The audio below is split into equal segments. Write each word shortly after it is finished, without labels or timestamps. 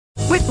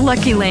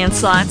Lucky Land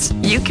Slots,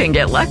 you can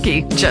get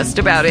lucky just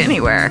about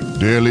anywhere.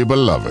 Dearly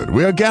beloved,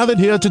 we are gathered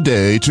here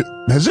today to...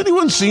 Has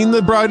anyone seen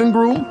the bride and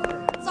groom?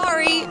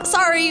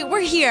 Sorry, we're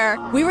here.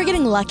 We were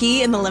getting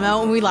lucky in the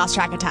limo and we lost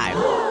track of time.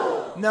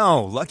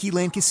 No, Lucky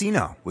Land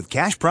Casino, with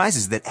cash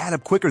prizes that add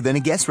up quicker than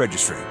a guest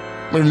registry.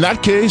 In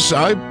that case,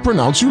 I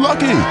pronounce you lucky.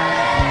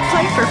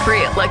 Play for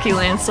free at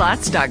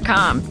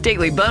LuckyLandSlots.com.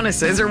 Daily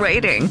bonuses are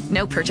waiting.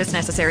 No purchase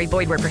necessary.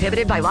 Void where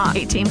prohibited by law.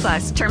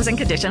 18+. Terms and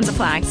conditions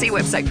apply. See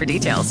website for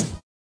details.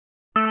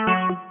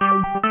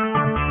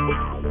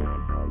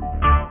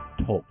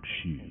 Talk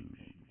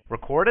shoes.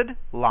 Recorded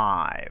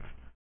live.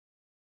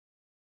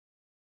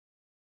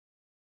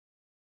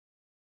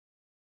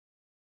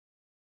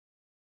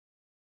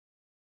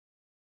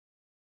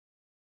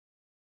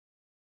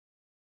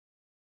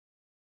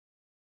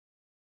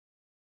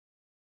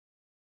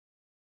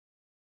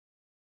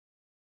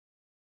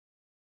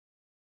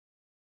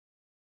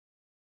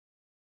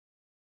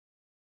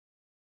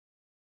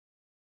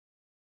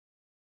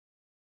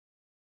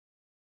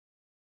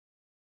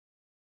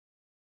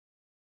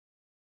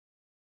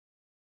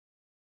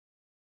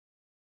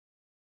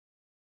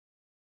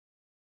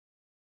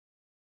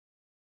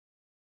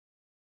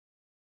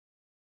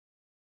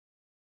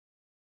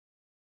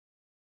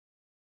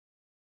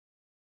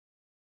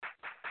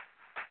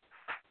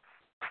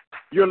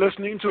 You're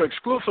listening to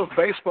exclusive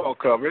baseball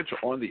coverage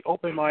on the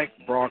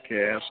OpenMic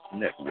Broadcast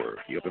Network.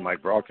 The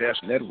OpenMic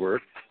Broadcast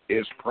Network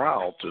is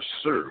proud to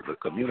serve the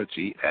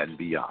community and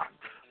beyond.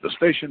 The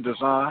station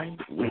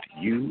designed with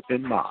you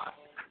in mind.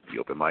 The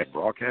OpenMic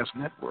Broadcast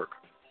Network,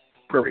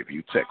 Prairie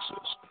View,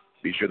 Texas.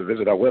 Be sure to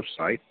visit our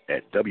website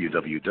at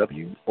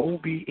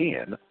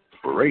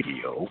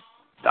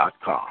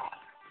www.obnradio.com.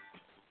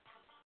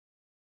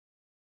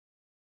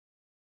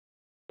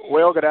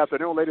 Well, good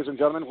afternoon, ladies and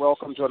gentlemen.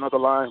 Welcome to another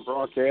live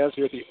broadcast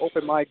here at the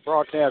OpenMic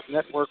Broadcast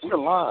Network. We're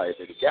live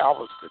in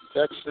Galveston,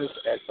 Texas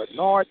at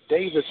Bernard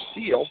Davis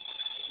Field,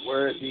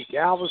 where the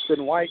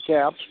Galveston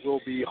Whitecaps will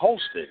be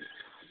hosting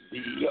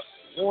the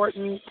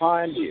Wharton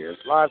Pioneers.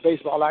 Live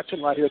baseball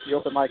action right here at the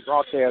OpenMic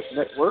Broadcast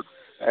Network.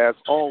 As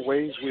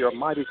always, we are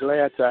mighty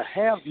glad to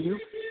have you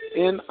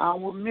in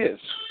our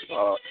midst.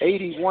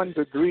 81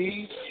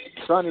 degrees,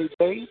 sunny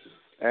day,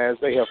 as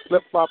they have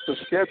flip-flopped the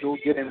schedule,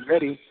 getting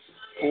ready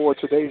for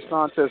today's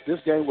contest. This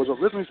game was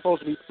originally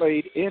supposed to be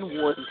played in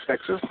Wharton,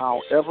 Texas.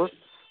 However,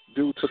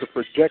 due to the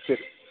projected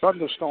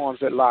thunderstorms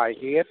that lie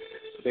ahead,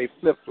 they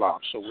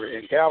flip-flopped. So we're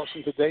in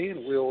Galveston today,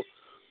 and we'll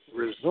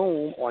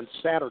resume on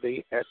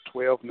Saturday at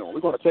 12 noon.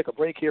 We're going to take a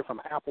break here from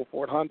Apple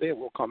Ford Hyundai, and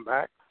we'll come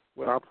back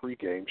with our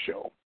pregame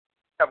show.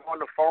 I have on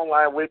the phone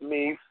line with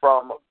me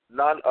from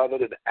none other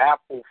than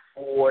Apple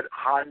Ford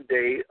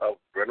Hyundai of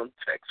Brenham,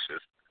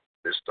 Texas,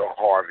 Mr.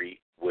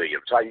 Harvey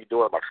Williams. How you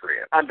doing, my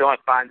friend? I'm doing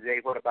fine,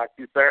 Jay. What about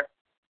you, sir?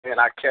 And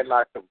I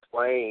cannot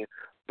complain,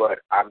 but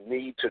I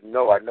need to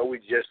know. I know we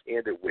just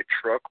ended with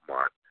Truck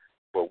Month,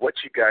 but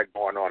what you got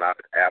going on out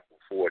at Apple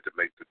Ford to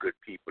make the good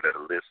people that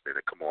are listening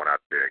to come on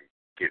out there and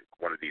get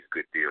one of these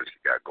good deals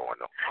you got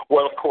going on?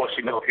 Well, of course,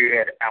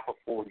 here at Apple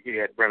Ford,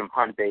 here at Brenham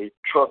Hyundai,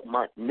 Truck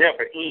Month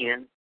never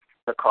ends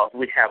because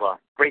we have a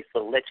great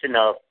selection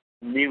of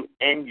new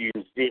and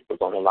used vehicles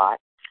on the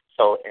lot.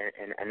 So,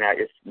 and now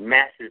it's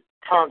massive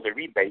tons of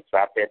rebates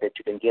out there that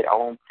you can get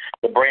on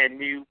the brand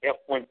new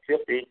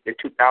F-150, the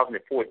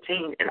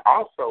 2014, and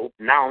also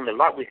now on the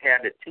lot we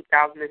have the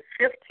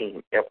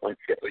 2015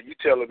 F-150. So you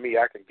telling me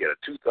I can get a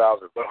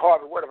 2000, but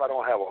Harvey, what if I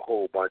don't have a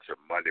whole bunch of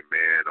money,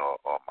 man, or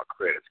my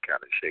credit's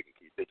kind of shaking?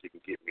 Do you think you can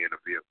get me in a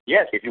vehicle?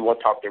 Yes, if you want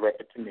to talk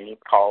directly to me,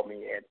 call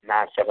me at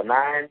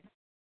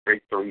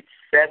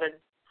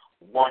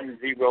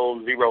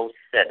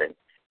 979-337-1007.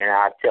 And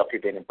I tell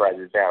people in the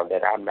Brazos Valley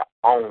that I'm the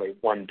only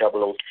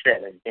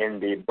 1007 in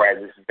the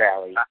Brazos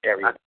Valley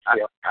area.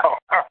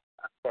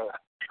 So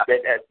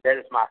that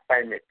is my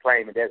famous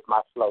claim, and that's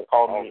my slogan.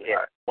 Call me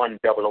at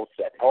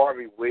 1007.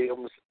 Harvey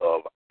Williams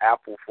of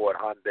Apple Ford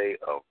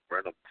Hyundai of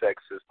Brenham,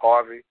 Texas.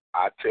 Harvey,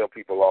 I tell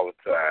people all the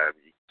time,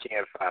 you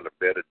can't find a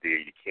better deal.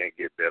 You can't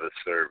get better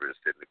service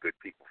than the good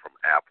people from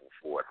Apple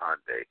Ford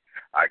Hyundai.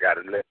 I got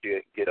to let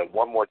you get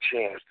one more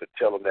chance to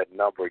tell them that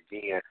number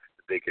again.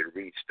 They can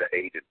reach the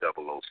agent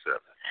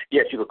 007.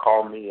 Yes, you can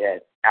call me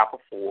at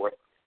Apple Ford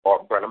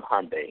or Brenham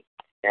Hyundai,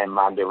 and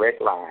my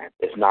direct line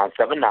is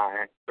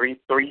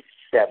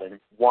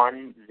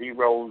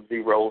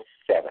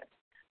 979-337-1007.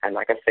 And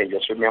like I say,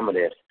 just remember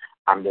this: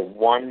 I'm the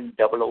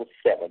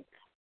 1007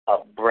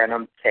 of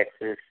Brenham,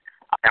 Texas,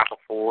 Apple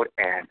Ford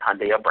and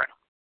Hyundai of Brenham.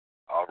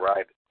 All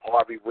right,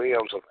 Harvey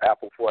Williams of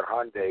Apple Ford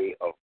Hyundai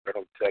of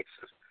Brenham,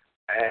 Texas,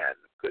 and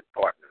good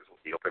partners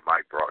with the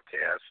OpenMic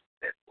Broadcast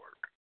Network.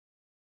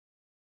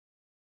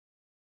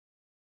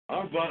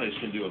 Our bodies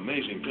can do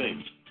amazing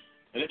things,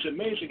 and it's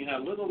amazing how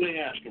little they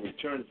ask in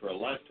return for a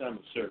lifetime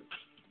of service,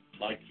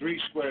 like 3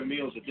 square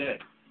meals a day,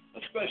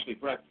 especially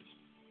breakfast,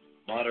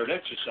 moderate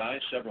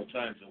exercise several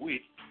times a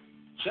week,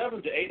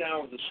 7 to 8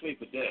 hours of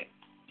sleep a day,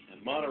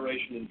 and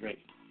moderation in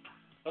drinking.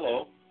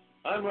 Hello,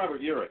 I'm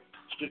Robert Urich.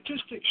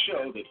 Statistics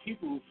show that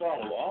people who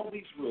follow all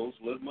these rules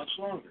live much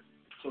longer,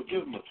 so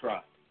give them a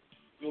try.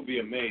 You'll be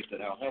amazed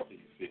at how healthy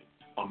you feel.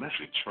 A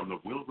message from the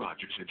Will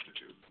Rogers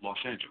Institute, Los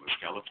Angeles,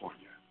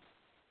 California.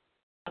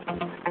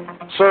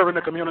 Serving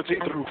the community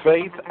through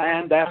faith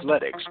and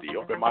athletics, the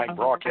Open Mic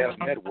Broadcast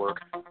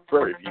Network,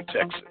 Prairie View,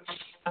 Texas.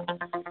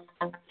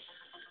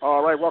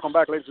 All right, welcome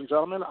back, ladies and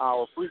gentlemen.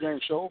 Our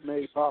pregame show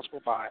made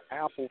possible by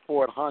Apple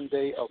Ford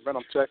Hyundai of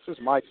Brenham, Texas.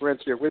 Mike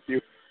Prince here with you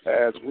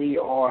as we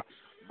are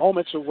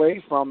moments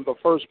away from the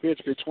first pitch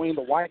between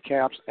the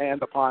Whitecaps and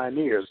the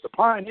Pioneers. The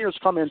Pioneers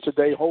come in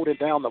today holding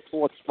down the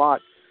fourth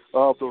spot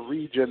of the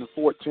Region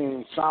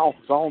 14 South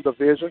Zone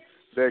Division.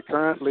 They're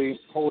currently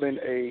holding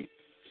a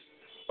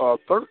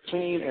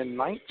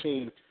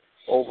 13-19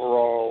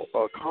 overall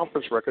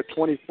conference record,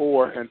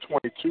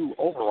 24-22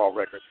 overall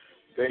record.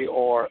 They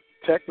are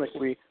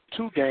technically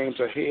 2 games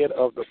ahead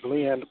of the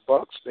Glen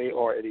Bucks. They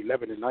are at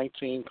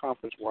 11-19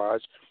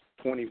 conference-wise,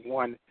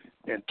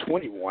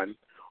 21-21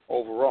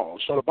 overall.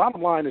 So the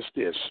bottom line is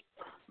this.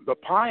 The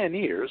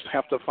Pioneers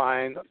have to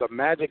find the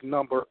magic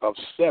number of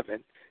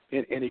 7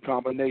 in any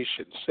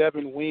combination.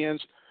 7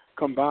 wins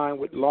combined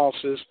with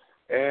losses,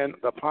 and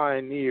the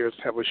Pioneers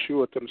have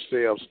assured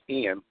themselves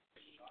in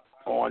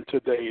on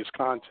today's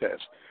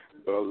contest.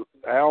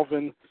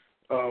 Alvin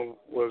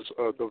was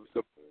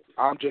the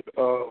object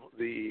of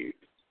the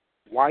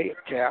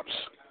Whitecaps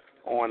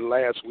on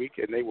last week,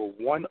 and they were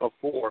 1 of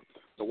 4.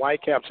 The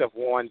Whitecaps have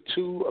won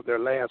 2 of their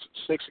last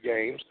 6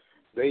 games.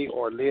 They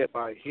are led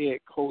by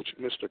head coach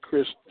Mr.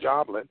 Chris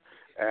Joblin,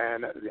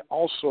 and they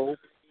also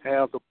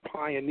have the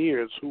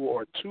Pioneers, who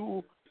are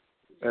 2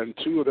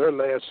 of their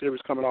last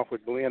series coming off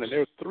with Glenn, and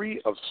they're 3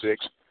 of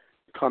 6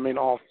 coming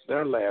off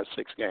their last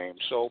 6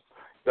 games. So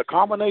the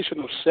combination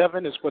of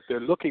 7 is what they're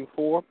looking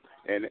for,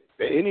 and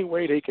any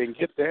way they can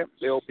get that,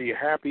 they'll be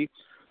happy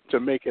to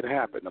make it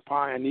happen. The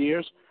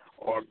Pioneers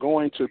are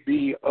going to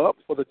be up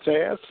for the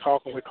task,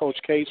 talking with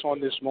Coach Case on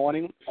this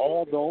morning.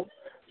 Although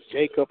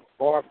Jacob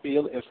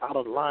Barfield is out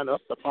of the lineup,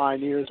 the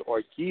Pioneers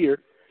are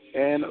geared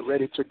and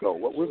ready to go.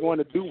 What we're going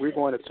to do, we're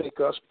going to take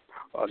us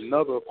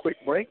another quick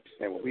break,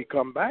 and when we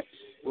come back,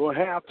 we'll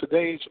have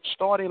today's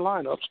starting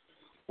lineups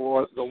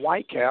for the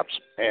Whitecaps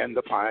and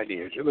the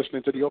Pioneers. You're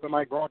listening to the Open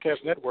Mic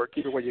Broadcast Network.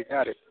 Keep it where you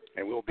got it,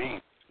 and we'll be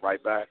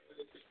right back.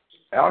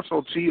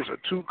 ISO tea is a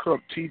 2-cup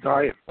tea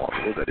diet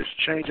formula that is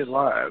changing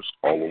lives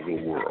all over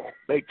the world.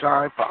 Make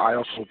time for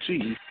ISO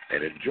tea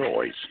and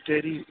enjoy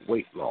steady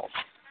weight loss.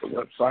 The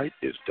website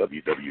is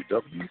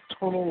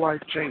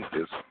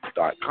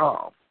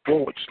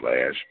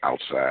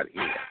www.totallifechanges.com/outside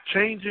in.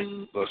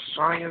 Changing the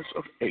science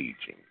of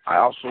aging.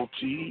 ISO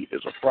tea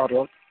is a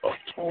product of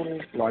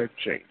Total Life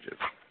Changes.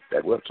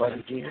 That website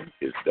again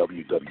is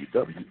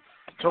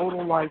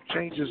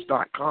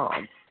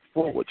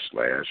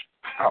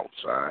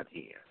www.totallifechanges.com/outside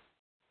in.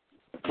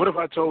 What if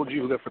I told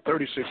you that for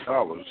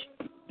 $36,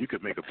 you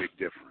could make a big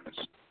difference?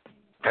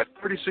 At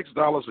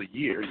 $36 a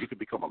year, you could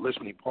become a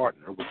listening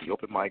partner with the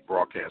Open Mic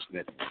Broadcast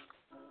Network.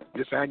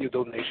 This annual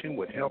donation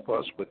would help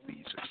us with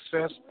the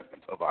success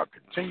of our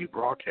continued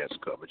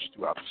broadcast coverage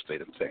throughout the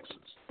state of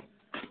Texas.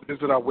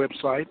 Visit our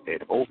website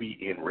at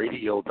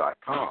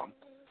obnradio.com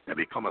and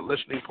become a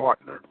listening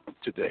partner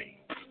today.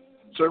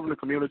 Serving the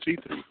community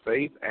through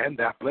faith and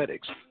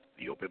athletics,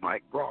 the Open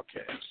Mic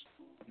Broadcast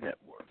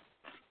Network.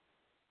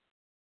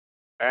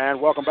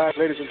 And welcome back,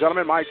 ladies and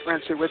gentlemen. Mike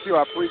Prince here with you.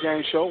 Our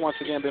pregame show, once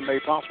again, been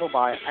made possible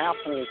by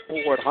Apple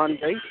Ford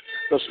Hyundai.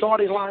 The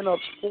starting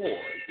lineups for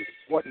the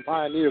Wharton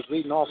Pioneers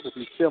leading off will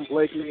be Tim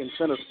Blakely in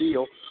center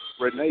field.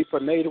 Renee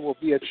Pineda will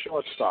be at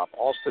shortstop.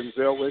 Austin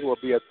Zellwig will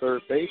be at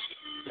third base.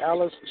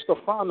 Alice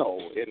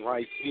Stefano in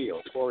right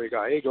field. Corey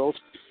Gallegos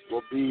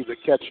will be the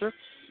catcher.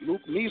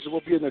 Luke Measer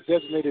will be in the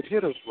designated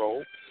hitter's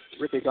role.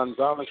 Ricky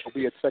Gonzalez will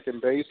be at second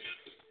base.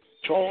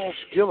 Charles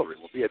Guillory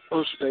will be at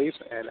first base.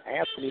 And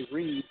Anthony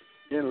Reed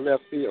in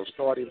left field.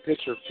 Starting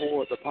pitcher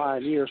for the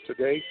Pioneers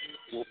today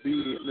will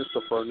be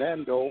Mr.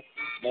 Fernando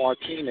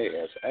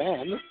Martinez.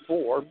 And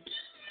for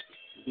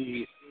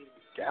the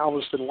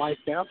Galveston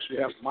Whitecaps, we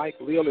have Mike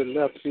Leal in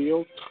left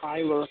field,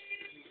 Tyler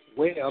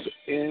Webb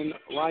in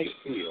right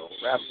field.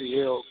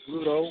 Rafael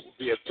Gludo will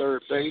be at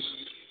third base.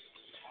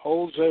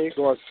 Jose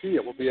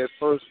Garcia will be at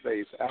first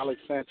base.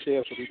 Alex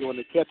Sanchez will be doing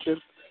the catching.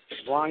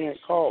 Brian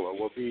Caller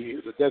will be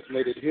the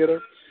designated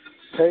hitter.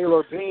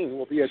 Taylor Bean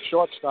will be at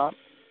shortstop.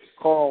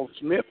 Carl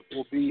Smith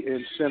will be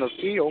in center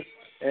field.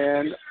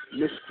 And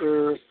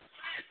Mr.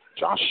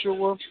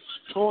 Joshua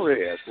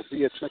Torres will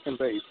be at second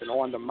base. And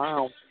on the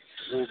mound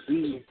will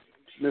be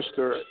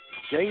Mr.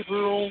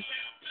 Gabriel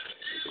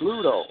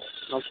Clavatis.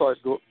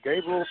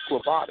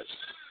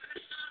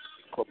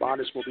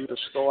 Clavatis will be the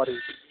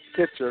starting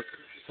pitcher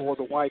for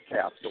the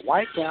Whitecaps. The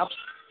Whitecaps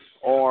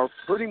are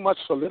pretty much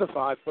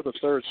solidified for the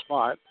third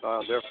spot.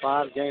 They're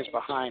 5 games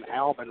behind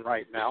Alvin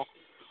right now.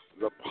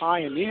 The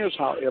Pioneers,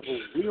 however,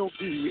 will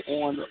be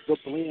on the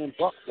Glen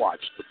Buck watch.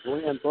 The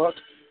Glen Bucks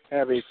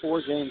have a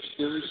 4-game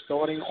series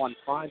starting on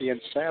Friday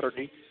and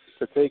Saturday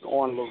to take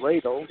on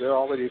Laredo. They're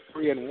already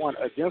 3-1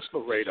 against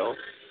Laredo.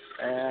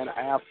 And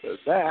after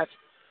that,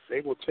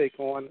 they will take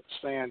on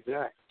San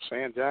Jac.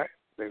 San Jac,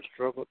 they've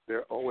struggled.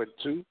 They're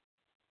 0-2.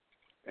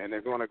 And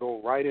they're going to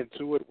go right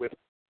into it with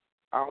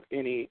without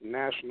any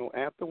national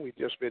anthem. We've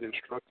just been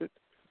instructed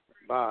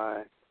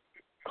by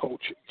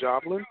Coach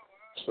Joblin.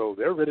 So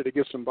they're ready to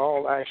get some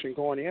ball action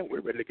going in.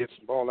 We're ready to get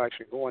some ball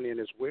action going in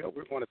as well.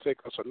 We're going to take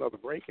us another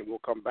break, and we'll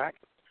come back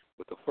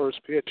with the first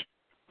pitch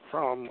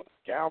from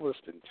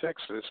Galveston,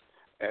 Texas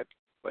at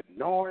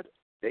Bernard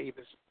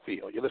Davis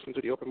Field. You're listening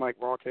to the Open Mic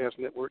Broadcast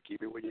Network.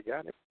 Keep it where you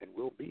got it, and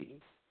we'll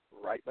be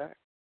right back.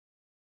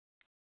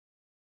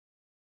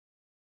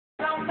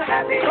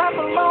 Clap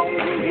along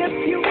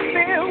if you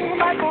feel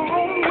like a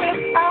room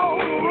without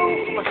a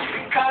roof.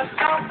 Because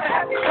I'm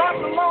happy. Clap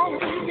along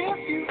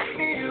if you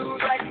feel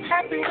like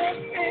happiness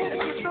is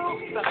the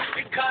truth.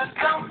 Because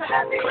I'm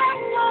happy. Clap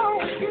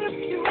along if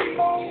you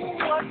know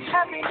what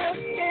happiness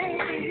is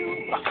to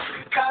you.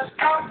 Because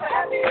I'm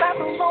happy. Clap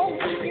along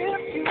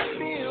if you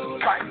feel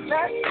like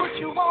that's what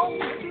you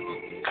want to do.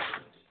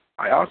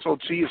 ISO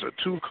Tea is a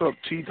 2-cup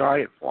tea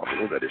diet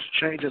formula that is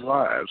changing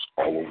lives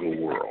all over the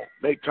world.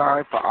 Make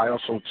time for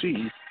ISO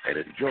Tea and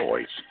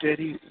enjoy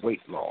steady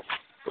weight loss.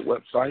 The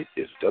website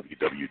is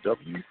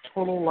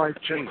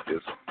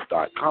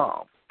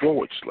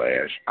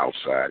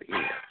www.totallifechanges.com/outside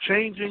in.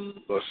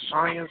 Changing the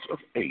science of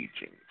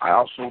aging.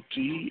 ISO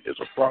Tea is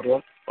a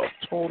product of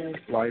Total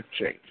Life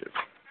Changes.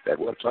 That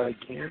website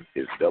again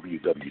is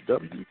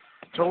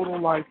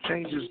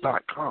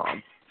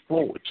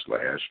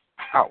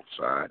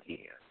www.totallifechanges.com/outside in.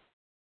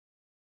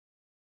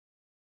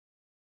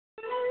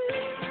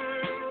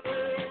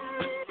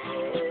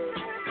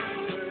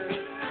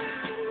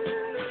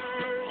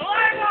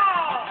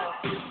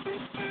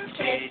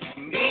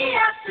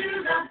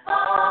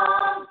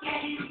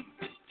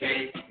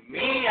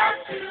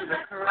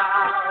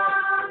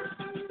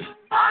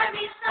 Buy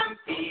me some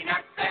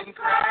peanuts and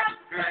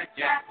Cracker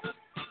Jack.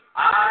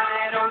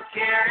 I don't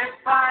care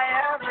if I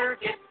ever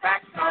get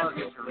back, 'cause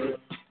it's root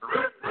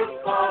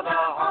for the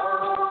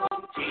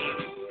home team.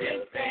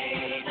 If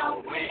they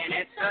don't win,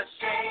 it's a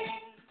shame.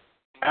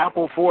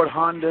 Apple Ford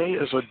Hyundai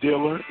is a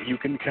dealer you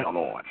can count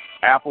on.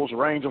 Apple's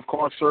range of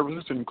car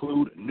services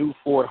include new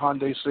Ford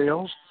Hyundai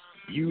sales,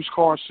 used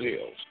car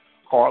sales,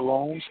 car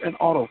loans, and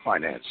auto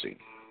financing.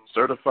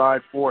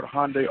 Certified Ford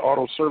Hyundai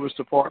Auto Service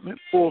Department,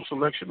 full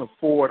selection of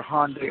Ford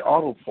Hyundai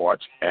auto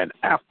parts and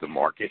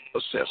aftermarket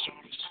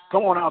accessories.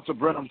 Come on out to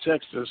Brenham,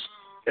 Texas,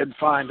 and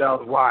find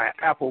out why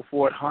Apple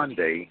Ford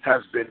Hyundai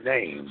has been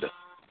named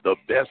the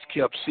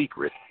best-kept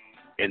secret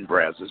in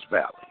Brazos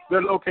Valley.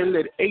 They're located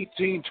at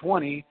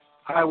 1820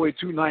 Highway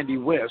 290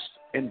 West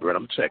in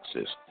Brenham,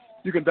 Texas.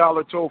 You can dial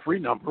a toll-free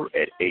number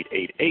at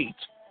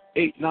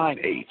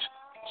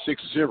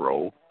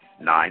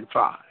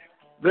 888-898-6095.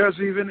 There's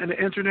even an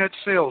internet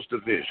sales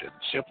division.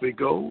 Simply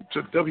go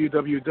to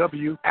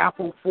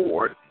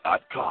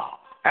www.appleford.com.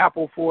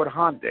 Apple Ford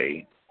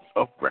Hyundai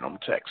of Brenham,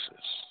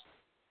 Texas.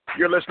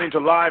 You're listening to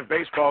live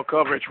baseball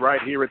coverage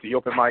right here at the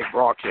Open Mic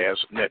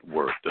Broadcast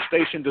Network, the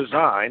station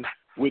designed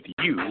with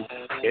you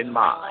in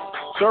mind.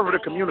 Serving the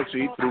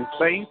community through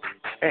faith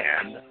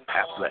and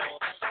athletics.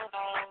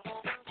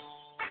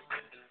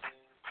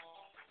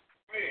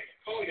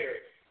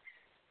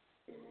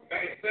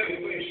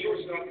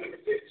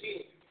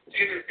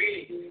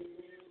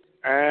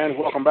 And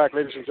welcome back,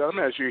 ladies and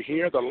gentlemen. As you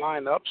hear, the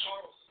lineups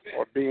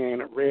are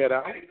being read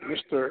out.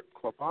 Mr.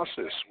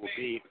 Clabasis will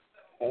be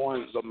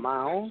on the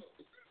mound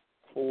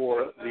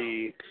for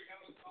the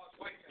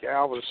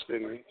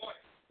Galveston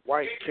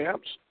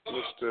Whitecaps.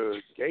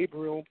 Mr.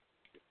 Gabriel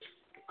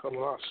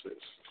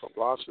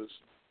Clabasis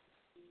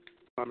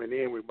coming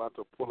in. We're about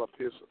to pull up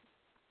his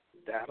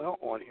data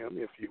on him,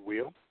 if you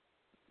will.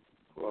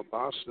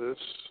 Clabasis,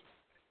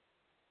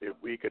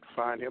 if we could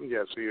find him.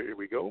 Yes, here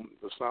we go.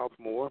 The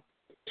sophomore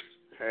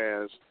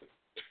has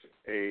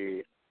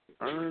a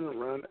earned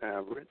run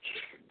average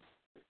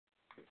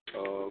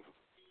of,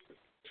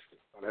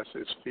 that's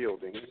his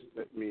fielding.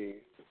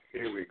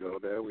 Here we go.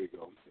 There we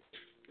go.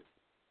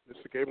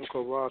 Mr. Gabriel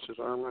Clabasis'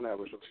 earned run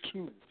average of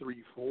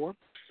 2.34.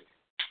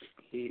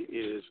 He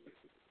is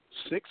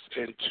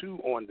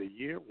 6-2 on the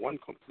year, one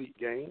complete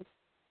game.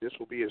 This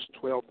will be his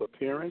 12th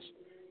appearance,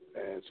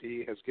 as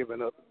he has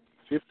given up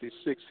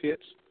 56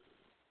 hits,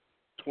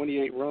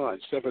 28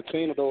 runs.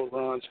 17 of those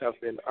runs have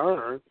been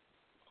earned,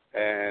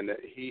 and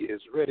he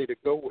is ready to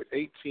go with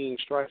 18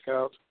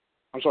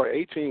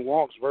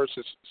 walks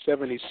versus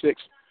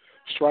 76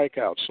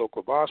 strikeouts. So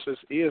Clabasis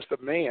is the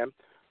man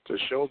to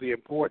show the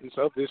importance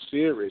of this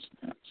series.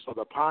 So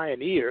the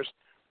Pioneers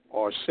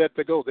are set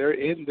to go. They're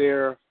in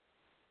their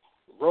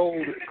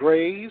road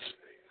grays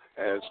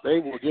as they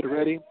will get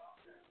ready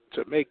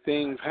to make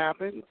things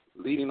happen.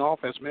 Leading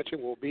off, as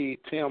mentioned, will be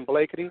Tim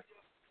Blakeney,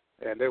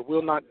 and there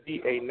will not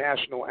be a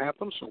national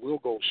anthem, so we'll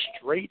go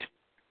straight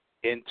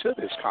into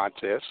this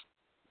contest.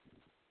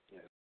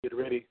 Get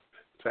ready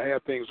to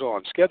have things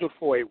on. Scheduled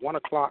for a 1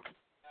 o'clock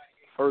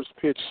first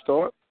pitch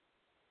start.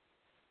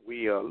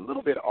 We are a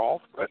little bit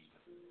off, but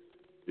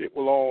it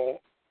will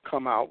all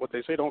come out. What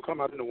they say don't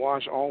come out in the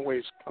wash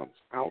always comes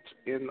out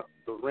in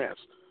the rest.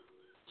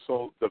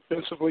 So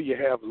defensively, you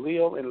have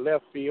Leal in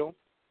left field,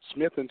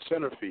 Smith in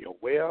center field,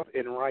 Webb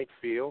in right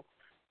field,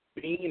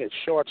 Bean at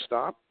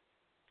shortstop,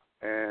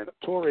 and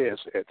Torres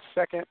at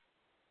second.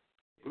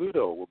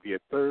 Bluto will be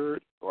at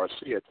third,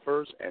 Garcia at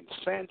first, and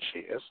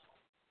Sanchez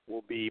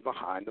will be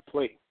behind the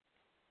plate.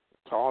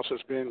 The toss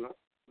has been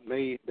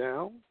made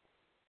down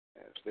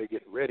as they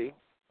get ready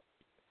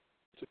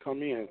to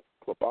come in.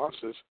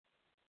 Klobasas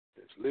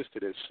is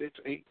listed as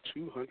 6'8",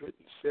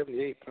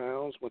 278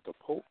 pounds, went to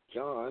Pope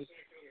John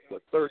the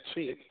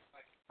 13th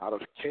out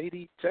of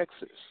Katy,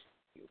 Texas.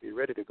 He'll be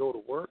ready to go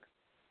to work.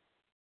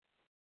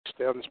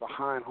 Stands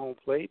behind home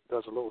plate,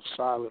 does a little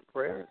silent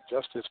prayer,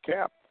 adjusts his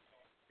cap,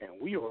 and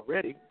we are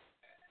ready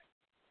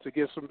to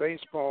get some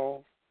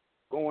baseball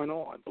going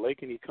on.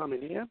 Blakeney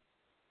coming in,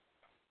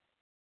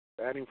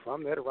 batting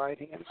from that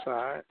right-hand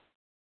side.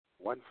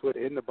 1 foot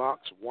in the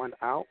box, 1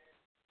 out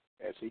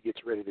as he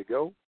gets ready to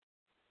go.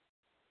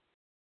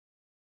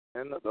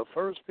 And the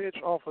first pitch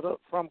offered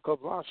up from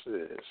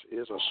Cavazos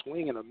is a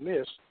swing and a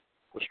miss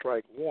for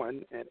strike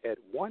 1. And at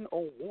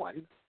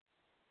 1:01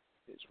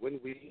 is when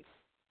we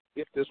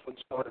get this one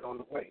started on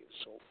the way.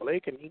 So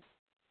Blakeney,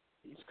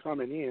 he's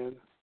coming in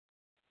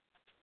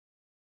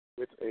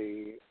with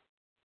a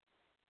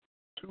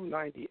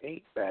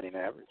 298 batting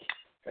average.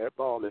 That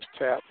ball is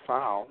tapped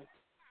foul,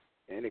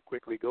 and it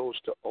quickly goes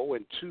to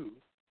 0-2 to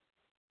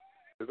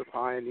the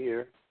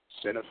Pioneer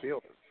center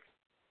fielder.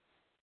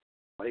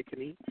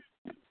 Blakeney,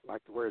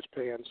 like to wear his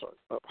pants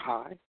up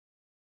high,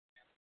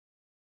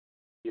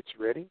 gets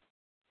ready.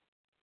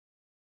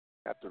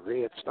 Got the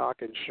red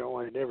stocking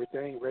showing and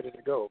everything, ready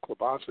to go.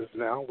 Klobasas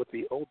now with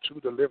the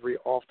 0-2 delivery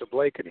off to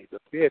Blakeney. The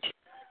pitch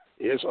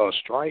is a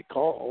strike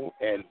call,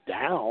 and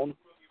down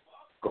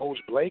goes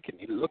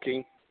Blakeney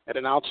looking at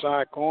an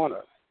outside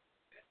corner.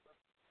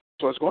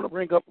 So it's going to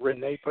bring up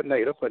Rene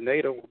Pineda.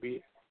 Pineda will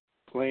be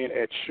playing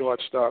at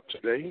shortstop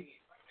today.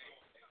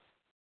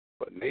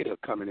 Pineda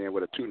coming in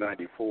with a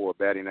 294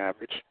 batting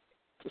average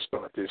to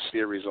start this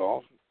series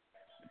off.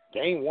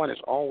 Game 1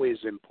 is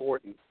always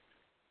important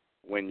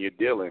when you're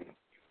dealing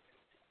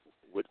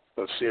with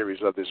a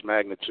series of this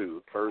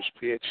magnitude. First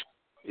pitch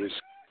is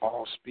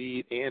all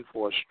speed in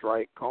for a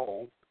strike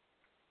call.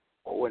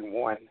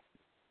 0-1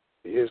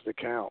 is the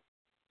count.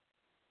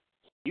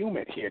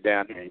 Humid here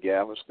down here in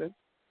Galveston,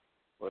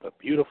 but a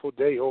beautiful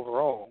day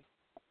overall.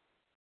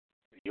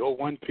 The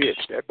 0-1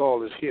 pitch, that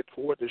ball is hit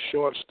toward the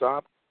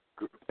shortstop.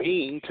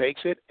 Green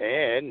takes it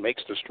and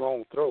makes the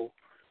strong throw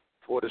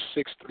for the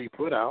 6-3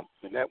 putout,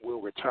 and that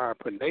will retire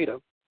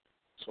Pineda.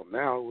 So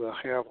now we'll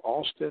have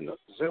Austin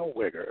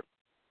Zellweger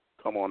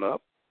come on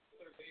up.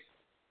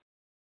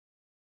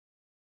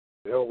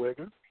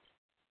 Zellweger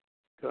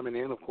coming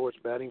in, of course,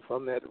 batting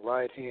from that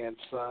right-hand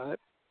side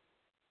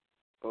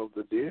of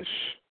the dish.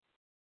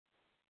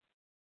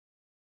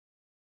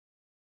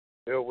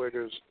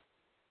 Zellweger's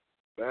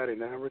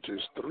batting average is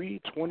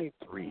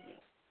 .323.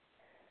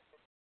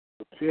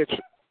 The pitch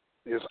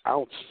is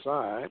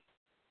outside.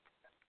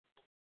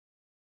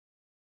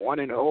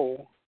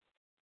 1-0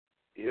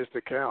 is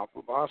the count.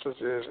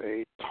 Klobasas is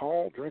a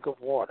tall drink of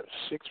water,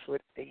 6'8",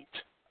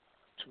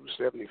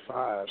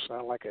 275.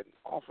 Sound like an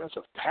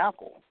offensive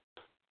tackle.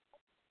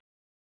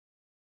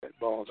 That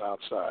ball's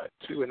outside.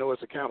 2-0 is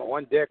the count.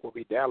 On deck will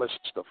be Dallas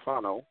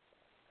Stefano.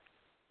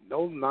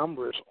 No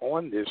numbers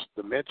on this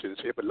dimensions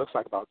here, but it looks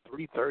like about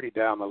 330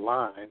 down the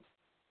line,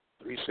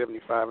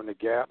 375 in the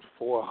gap,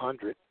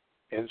 400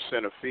 in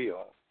center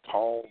field.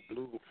 Tall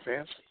blue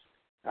fence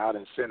out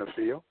in center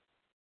field.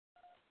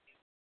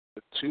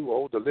 The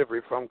 2-0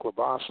 delivery from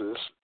Klobasas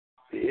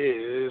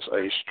is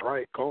a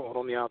strike called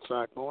on the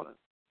outside corner.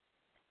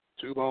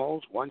 2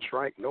 balls, 1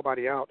 strike,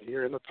 nobody out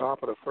here in the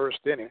top of the first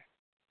inning.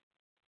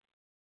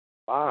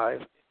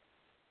 Live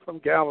from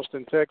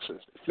Galveston,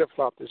 Texas. They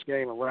flip-flopped this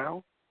game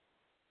around.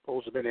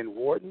 Supposed to have been in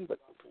Wharton, but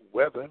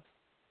weather.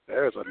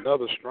 There's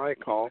another strike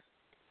call.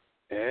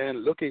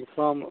 And looking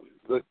from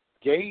the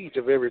gauge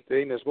of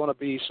everything, there's going to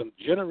be some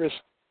generous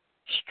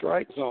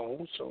strike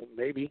zones, so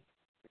maybe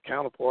the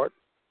counterpart,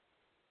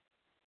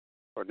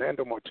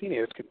 Fernando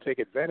Martinez, can take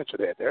advantage of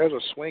that. There's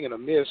a swing and a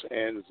miss,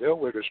 and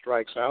Zellweger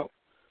strikes out.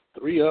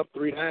 3 up,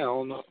 3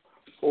 down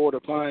for the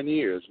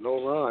Pioneers.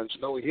 No runs,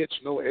 no hits,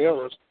 no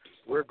errors.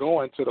 We're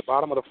going to the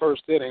bottom of the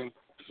first inning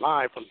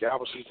live from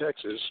Galveston,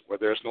 Texas, where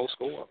there's no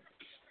score.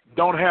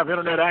 Don't have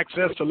internet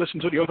access to listen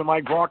to the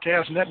OpenMic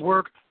Broadcast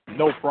Network?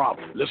 No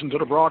problem. Listen to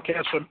the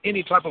broadcast from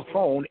any type of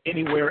phone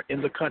anywhere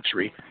in the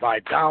country by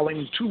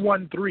dialing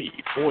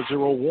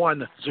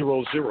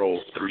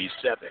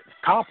 213-401-0037.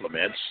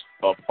 Compliments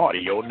of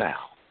Audio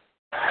Now.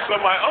 So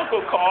my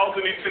uncle calls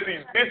and he says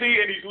he's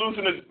busy and he's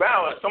losing his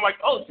balance. I'm like,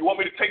 oh, do you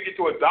want me to take you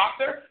to a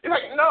doctor? He's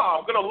like,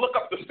 no, I'm going to look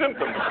up the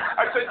symptoms.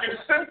 I said,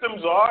 your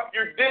symptoms are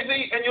you're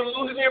dizzy and you're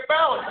losing your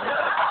balance.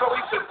 So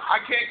he said,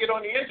 I can't get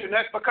on the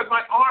internet because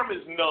my arm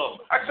is numb.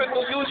 I said,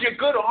 well, use your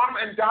good arm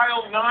and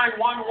dial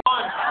 911.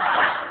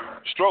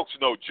 Stroke's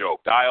no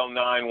joke. Dial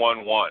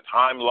 911.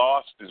 Time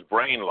lost is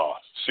brain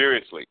lost.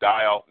 Seriously,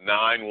 dial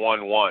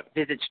 911.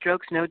 Visit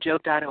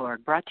strokesnojoke.org,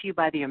 brought to you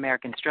by the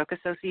American Stroke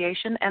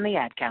Association and the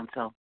Ad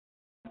Council.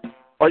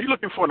 Are you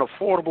looking for an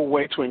affordable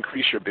way to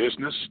increase your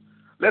business?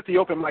 Let the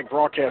OpenMic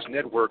Broadcast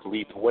Network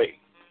lead the way.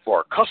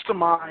 For a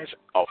customized,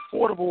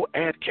 affordable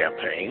ad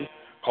campaign,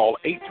 call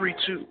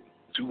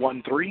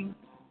 832-213-8824.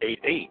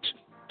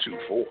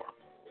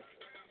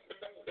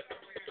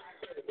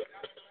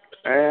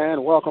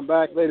 And welcome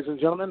back, ladies and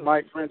gentlemen.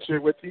 Mike French here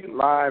with you,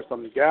 live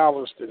from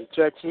Galveston,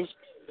 Texas.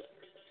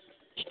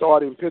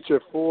 Starting pitcher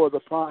for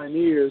the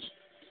Pioneers,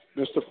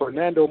 Mr.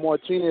 Fernando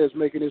Martinez,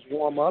 making his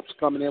warm-ups,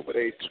 coming in with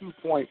a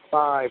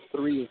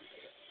 2.53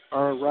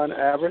 earned run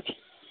average.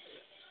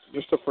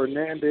 Mr.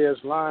 Fernandez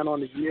line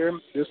on the year.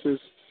 This is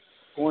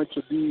going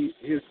to be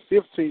his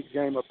 15th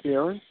game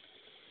appearance.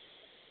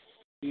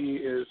 He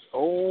is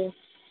 6-2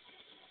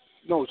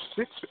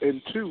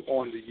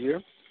 on the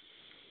year.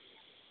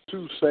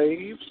 2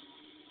 saves,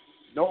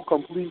 no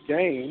complete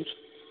games,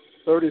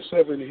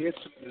 37 hits,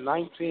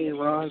 19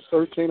 runs,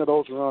 13 of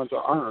those runs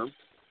are earned.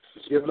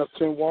 He's given up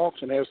 10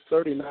 walks and has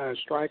 39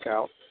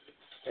 strikeouts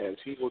as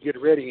he will get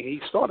ready. He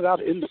started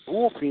out in the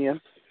bullpen,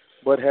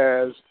 but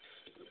has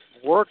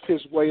worked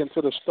his way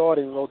into the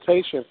starting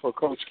rotation for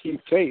Coach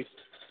Keith Case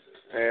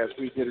as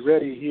we get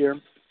ready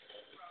here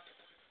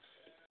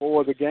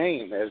for the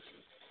game. As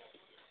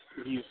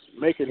he's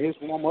making his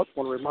warm-up, I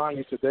want to remind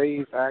you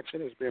today's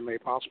action is being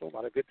made possible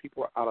by the good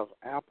people out of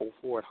Apple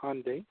Ford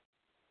Hyundai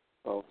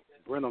of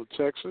Brenham,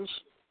 Texas.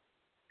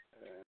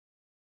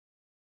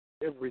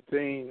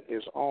 Everything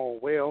is all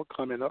well.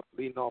 Coming up,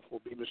 leading off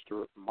will be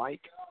Mr.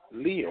 Mike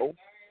Leo.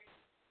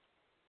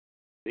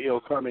 Leo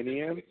coming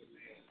in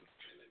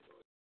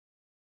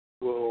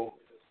will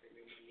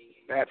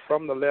bat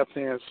from the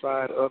left-hand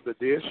side of the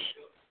dish.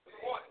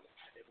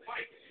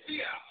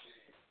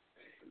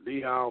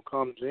 Leo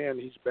comes in.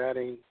 He's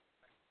batting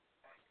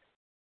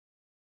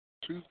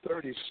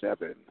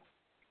 .237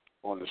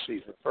 on the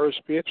season.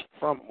 First pitch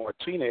from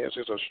Martinez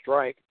is a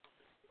strike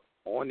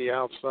on the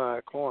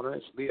outside corner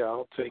as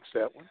Leo takes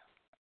that one.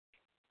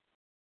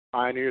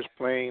 Pioneers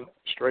playing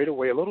straight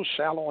away, a little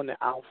shallow in the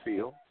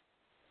outfield.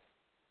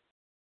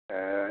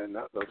 And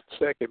the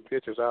second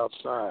pitch is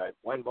outside.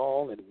 1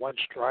 ball and 1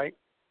 strike.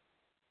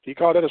 He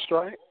called it a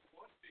strike?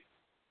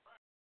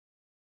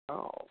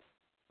 Oh,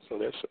 so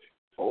that's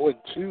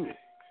 0-2.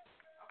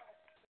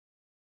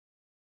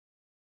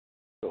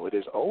 So it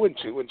is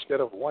 0-2 instead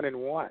of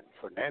 1-1.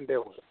 Fernandez,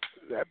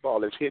 that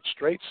ball is hit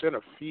straight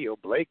center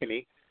field.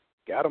 Blakeney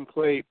got him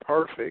played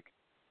perfect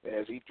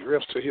as he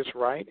drifts to his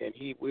right, and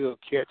he will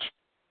catch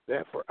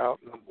that for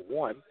out number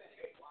 1.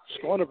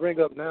 It's going to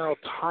bring up now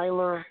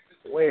Tyler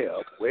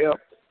Webb. Webb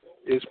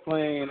is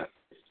playing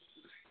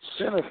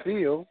center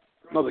field.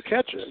 No, the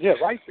catcher. Yeah,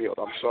 right field,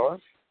 I'm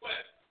sorry.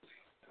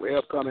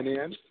 Webb coming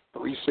in,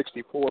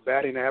 .364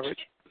 batting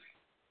average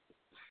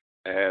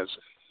as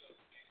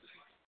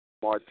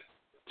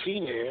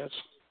Martinez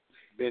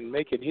been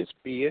making his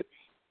bid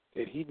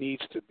that he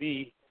needs to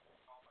be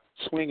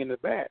swinging the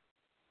bat.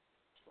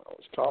 I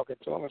was talking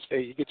to him and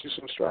say, you get you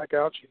some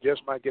strikeouts, you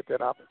just might get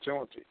that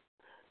opportunity.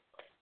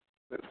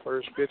 The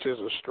first pitch is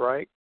a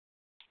strike.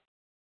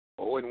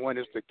 0-1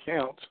 is the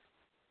count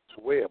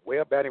to Webb.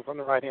 Webb batting from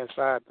the right-hand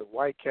side. The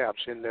white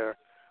caps in there.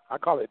 I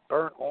call it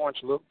burnt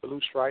orange look,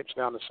 blue stripes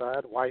down the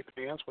side, white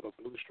pants with a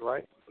blue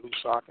stripe, blue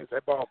stockings.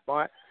 That ball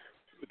bunt.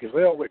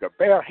 Gazelle with a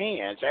bare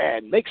hands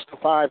and makes the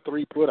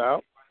 5-3 put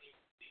out.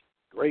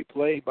 Great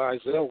play by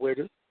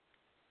Zellweger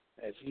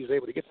as he's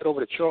able to get that over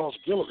to Charles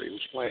Guillory,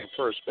 who's playing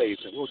first base.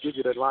 And we'll give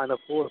you that lineup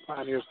for the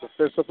Pioneers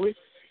defensively.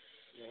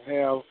 You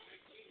have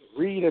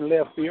Reed in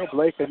left field,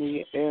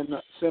 Blakeney in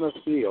center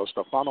field,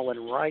 Stefano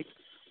in right,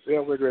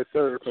 Zellweger at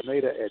third,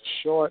 Pineda at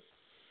short,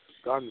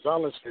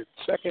 Gonzalez at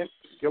second,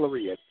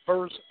 Guillory at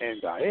first,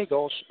 and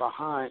Gallegos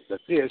behind the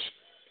dish.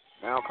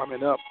 Now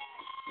coming up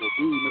will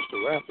be Mr.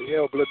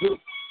 Rafael Bladu.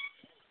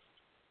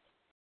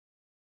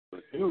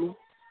 Bladu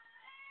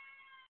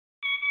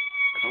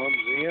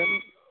comes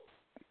in.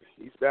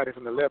 He's batting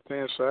from the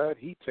left-hand side.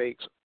 He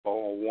takes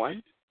ball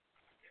 1.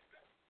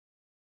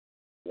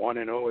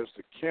 1-0 is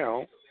the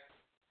count.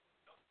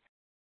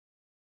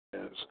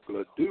 As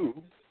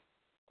Bladu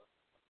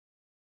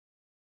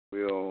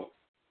will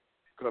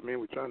come in.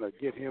 We're trying to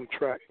get him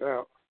tracked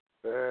out.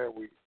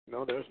 There's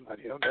not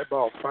him. That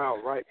ball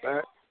fouled right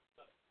back.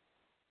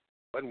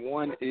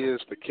 1-1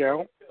 is the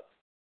count.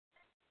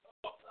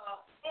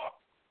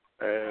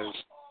 As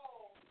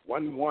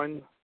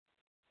 1-1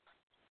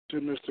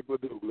 to Mr.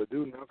 Bladu.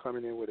 Bladu now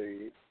coming in with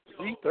a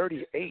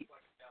 .338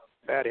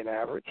 batting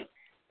average.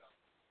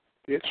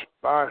 Pitch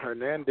by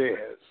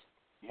Hernandez.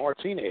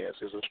 Martinez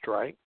is a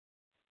strike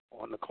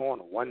on the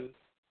corner. 1-2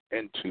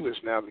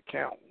 is now the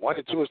count.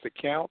 1-2 is the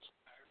count.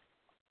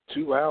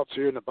 2 outs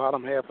here in the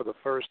bottom half of the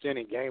first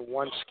inning. Game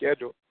 1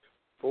 scheduled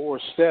for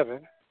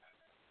 7.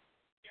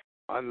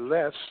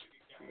 Unless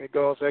it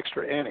goes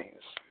extra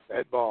innings.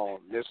 That ball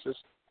misses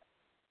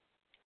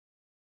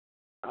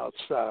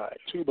outside.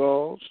 2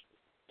 balls,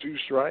 2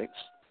 strikes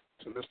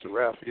to Mr.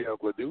 Rafael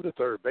Bladu, the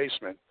third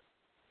baseman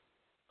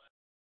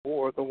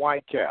for the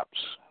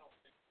Whitecaps.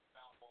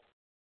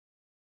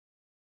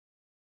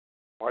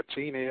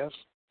 Martinez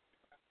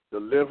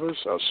delivers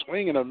a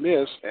swing and a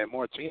miss, and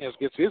Martinez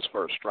gets his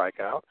first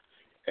strikeout,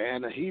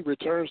 and he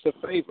returns the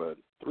favor.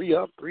 3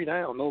 up, 3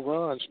 down, no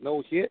runs,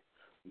 no hit,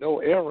 no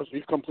errors.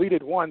 We've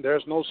completed one.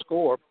 There's no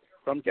score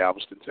from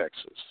Galveston,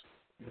 Texas.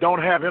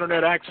 Don't have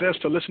internet access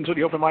to listen to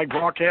the Open Mic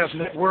Broadcast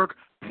Network?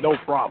 No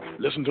problem.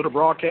 Listen to the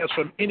broadcast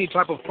from any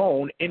type of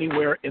phone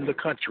anywhere in the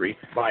country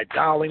by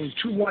dialing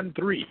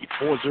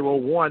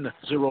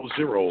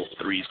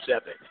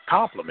 213-401-0037.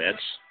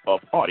 Compliments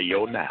of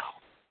Audio Now.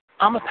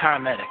 I'm a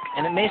paramedic,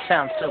 and it may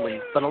sound silly,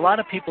 but a lot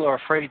of people are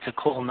afraid to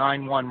call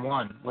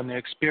 911 when they're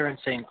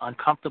experiencing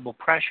uncomfortable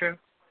pressure,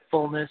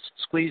 fullness,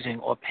 squeezing,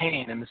 or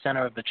pain in the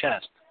center of the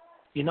chest.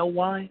 You know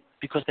why?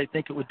 Because they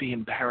think it would be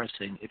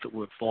embarrassing if it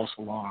were a false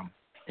alarm.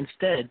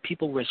 Instead,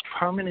 people risk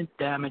permanent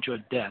damage or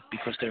death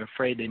because they're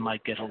afraid they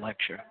might get a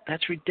lecture.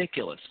 That's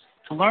ridiculous.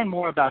 To learn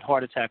more about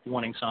heart attack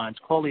warning signs,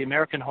 call the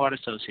American Heart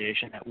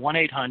Association at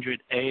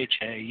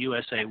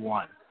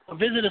 1-800-AHA-USA1 or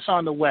visit us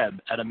on the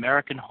web at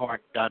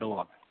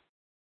americanheart.org.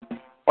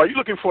 Are you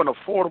looking for an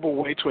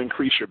affordable way to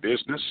increase your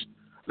business?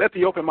 Let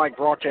the Open Mic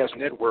Broadcast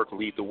Network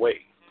lead the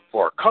way.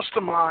 For a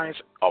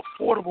customized,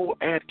 affordable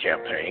ad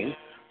campaign,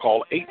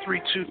 call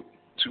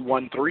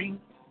 832-213-8824.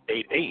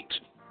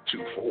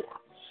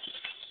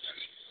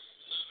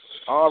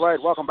 All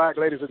right, welcome back,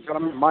 ladies and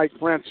gentlemen. Mike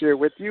Prince here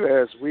with you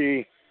as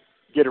we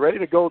get ready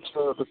to go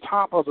to the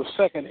top of the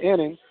second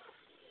inning.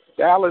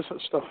 Dallas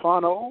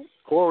Stefano,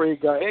 Corey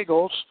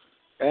Gallegos,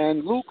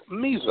 and Luke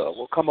Meza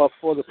will come up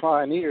for the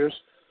Pioneers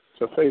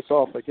to face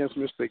off against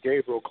Mr.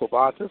 Gabriel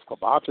Kobatis.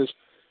 Kobatis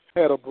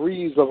had a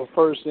breeze of a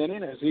first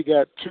inning as he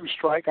got 2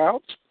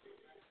 strikeouts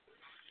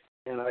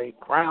and a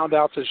ground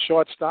out to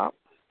shortstop.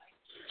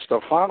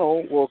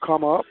 Stefano will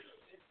come up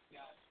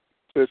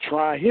to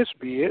try his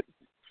bid.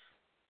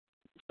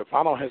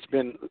 Stefano has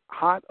been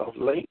hot of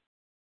late,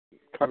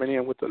 coming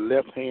in with the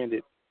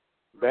left-handed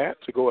bat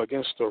to go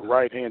against the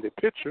right-handed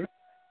pitcher.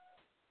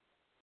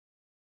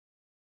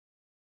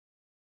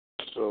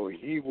 So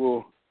he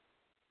will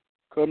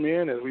come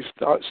in as we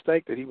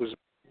state that he was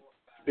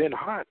been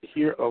hot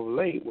here of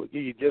late. We'll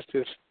give you just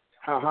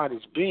how hot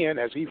he's been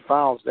as he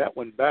fouls that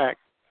one back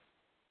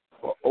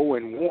for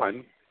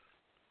 0-1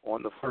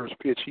 on the first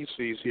pitch he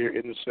sees here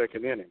in the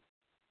second inning.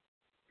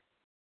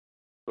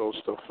 So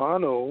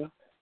Stefano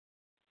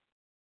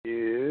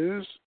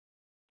is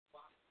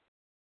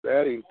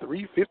batting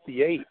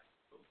 .358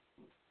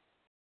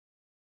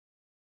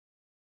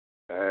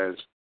 as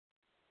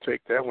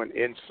take that one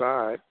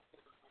inside.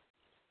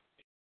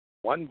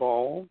 1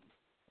 ball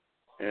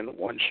and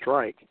 1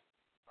 strike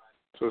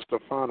to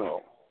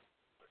Stefano.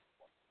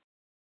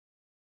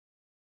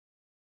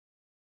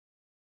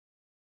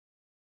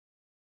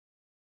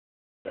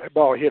 That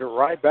ball hit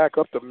right back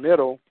up the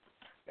middle,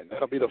 and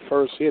that'll be the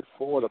first hit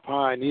for the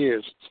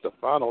Pioneers.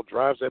 Stefano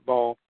drives that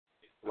ball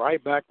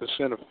right back to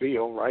center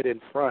field, right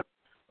in front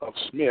of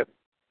Smith.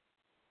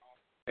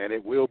 And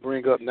it will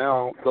bring up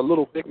now the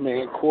little big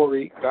man,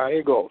 Corey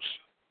Gallegos.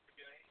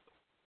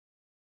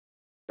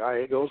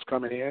 Gallegos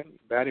coming in,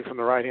 batting from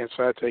the right-hand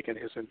side, taking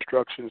his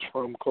instructions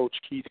from Coach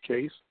Keith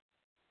Case.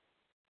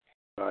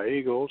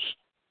 Gallegos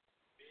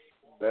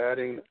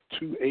batting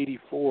 .284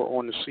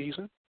 on the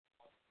season.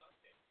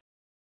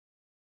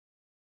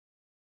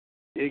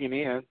 Digging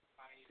in,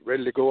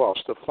 ready to go off.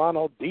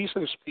 Stefano,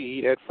 decent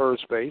speed at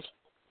first base.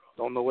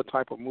 Don't know what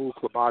type of move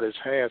Kobatis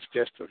has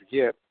just of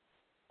yet.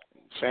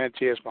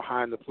 Sanchez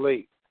behind the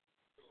plate.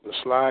 The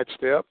slide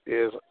step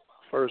is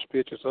first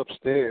pitch is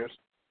upstairs.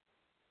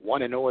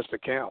 1-0 is the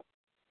count.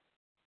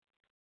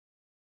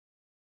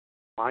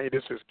 Mind you,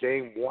 this is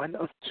game 1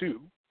 of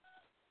 2.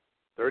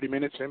 30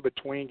 minutes in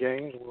between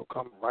games. We'll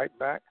come right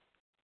back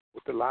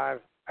with the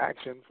live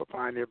action for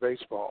Pioneer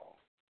Baseball.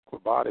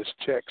 Kobatis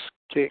checks,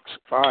 kicks,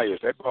 fires.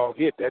 That ball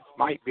hit. That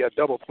might be a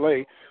double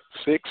play.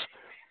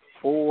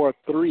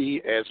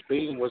 6-4-3 as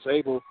Bean was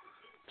able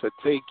to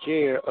take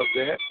care of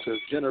that to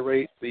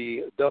generate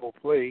the double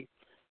play.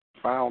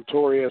 Found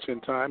Torres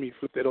in time. He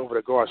flipped it over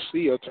to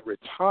Garcia to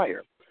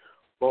retire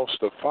both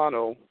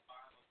Stefano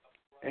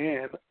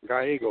and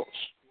Gallegos.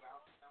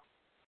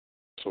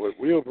 So it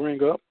will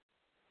bring up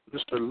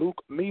Mr.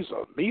 Luke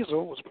Meza. Meza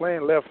was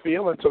playing left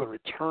field until the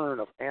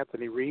return of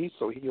Anthony Reed,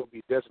 so he'll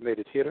be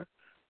designated hitter.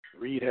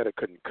 Reed had a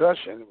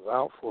concussion, was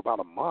out for about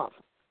a month.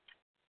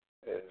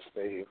 As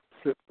they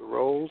flip the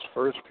roles,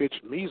 first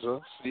pitch Meza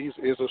sees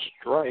is a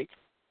strike.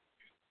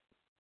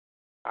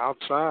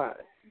 Outside,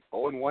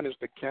 0-1 is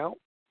the count.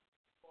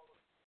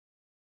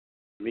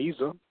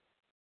 Meza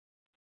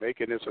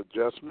making his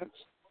adjustments,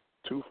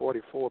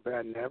 244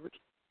 batting average.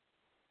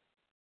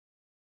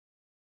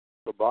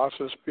 The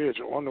boss's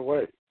pitch on the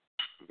way.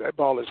 That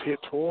ball is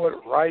hit toward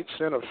right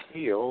center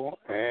field,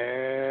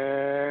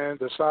 and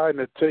deciding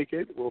to take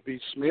it will be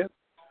Smith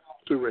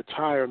to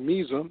retire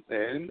Meza,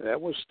 and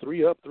that was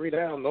 3 up, 3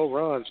 down, no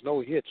runs,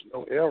 no hits,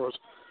 no errors,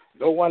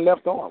 no one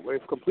left on.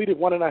 We've completed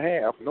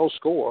 1.5, no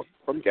score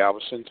from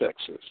Galveston,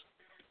 Texas.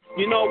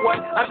 You know what?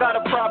 I got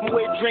a problem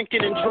with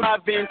drinking and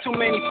driving. Too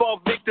many fall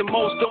victim,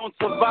 most don't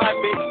survive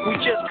it. We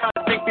just got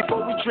think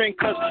before we drink,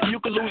 cause you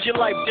can lose your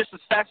life just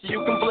as fast as you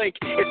can blink.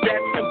 It's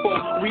that simple.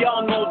 We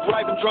all know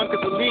driving drunk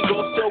is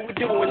illegal, still we're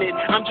doing it.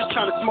 I'm just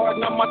trying to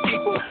smarten up my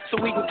people so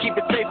we can keep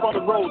it safe on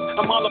the road.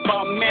 I'm all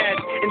about mad,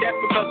 and that's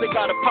because they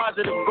got a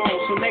positive goal.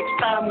 So next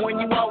time when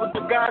you out with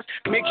the guys,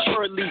 make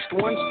sure at least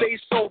one stays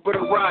sober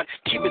to ride.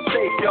 Keep it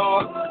safe,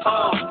 y'all.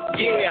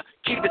 Yeah,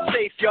 keep it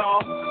safe,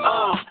 y'all.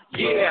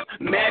 Yeah,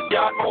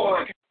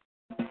 mad.org.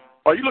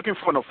 Are you looking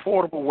for an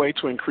affordable way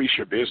to increase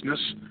your business?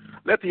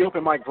 Let the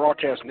Open Mic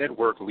Broadcast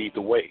Network lead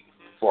the way.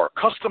 For a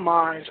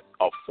customized,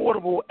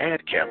 affordable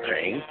ad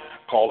campaign,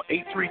 call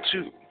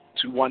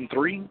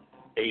 832-213-8824.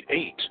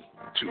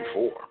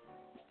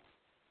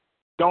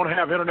 Don't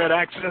have internet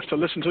access to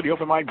listen to the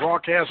Open Mic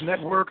Broadcast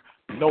Network?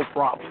 No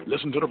problem.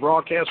 Listen to the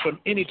broadcast from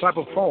any type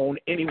of phone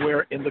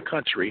anywhere in the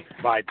country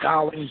by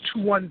dialing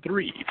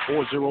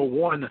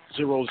 213-401-0037.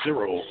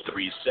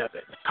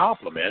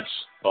 Compliments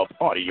of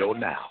audio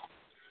now.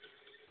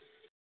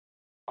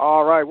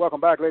 All right,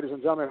 welcome back, ladies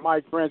and gentlemen.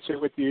 Mike Prince here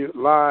with you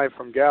live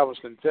from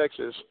Galveston,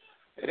 Texas.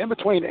 And in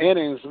between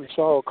innings, we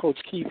saw Coach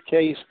Keith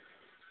Case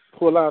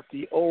pull out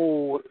the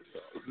old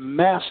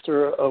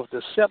master of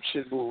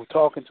deception move,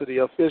 talking to the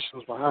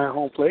officials behind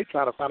home plate,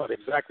 trying to find out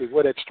exactly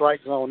where that strike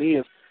zone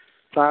is,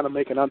 trying to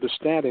make an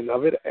understanding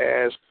of it,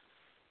 as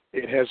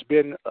it has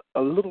been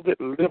a little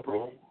bit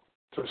liberal,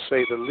 to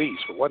say the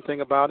least. But one thing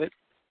about it,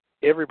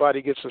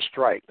 everybody gets a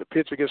strike. The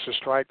pitcher gets a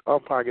strike,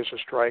 umpire gets a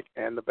strike,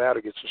 and the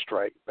batter gets a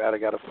strike. Batter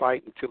got to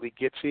fight until he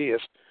gets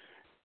his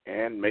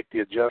and make the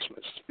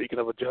adjustments. Speaking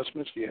of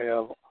adjustments, you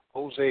have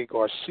Jose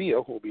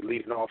Garcia, who will be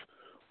leading off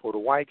for the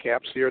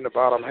Whitecaps here in the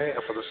bottom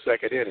half of the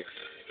second inning.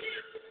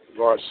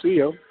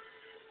 Garcia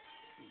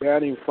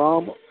batting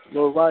from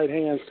the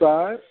right-hand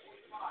side,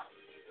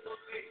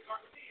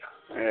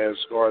 as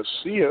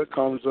Garcia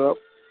comes up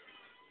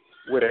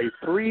with a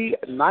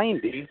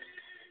 .390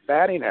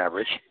 batting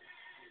average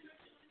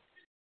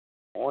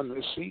on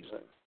this season.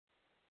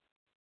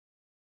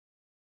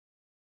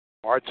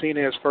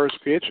 Martinez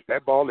first pitch.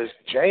 That ball is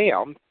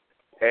jammed.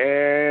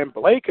 And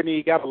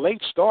Blakeney got a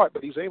late start,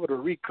 but he's able to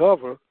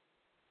recover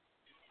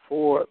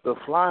for the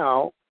fly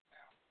out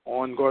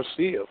on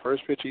Garcia.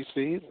 First pitch he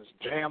sees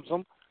jams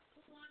him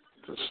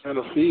to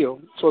center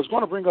field. So it's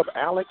going to bring up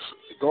Alex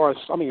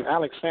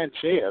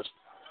Sanchez,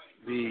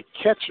 the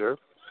catcher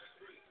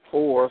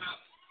for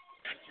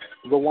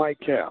the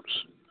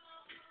Whitecaps.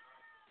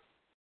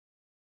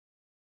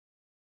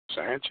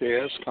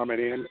 Sanchez coming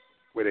in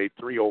with a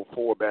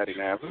 .304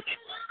 batting average.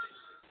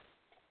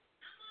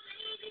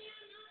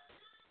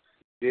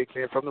 Dig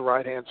in from the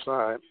right-hand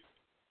side.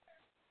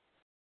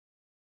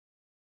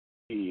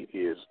 He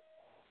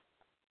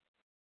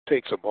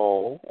takes a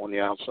ball on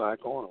the outside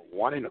corner.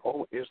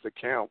 1-0 is the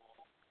count.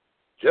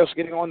 Just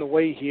getting on the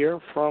way here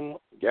from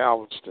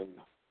Galveston,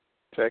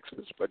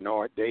 Texas,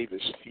 Bernard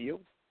Davis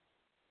Field.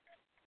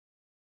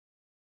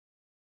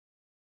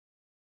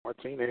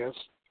 Martinez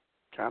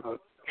kind of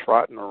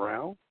trotting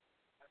around,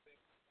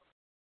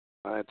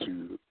 trying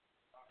to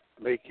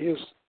make his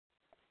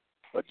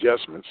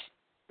adjustments.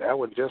 That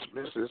one just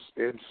misses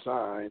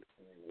inside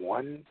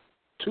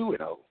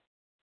 1-2-0.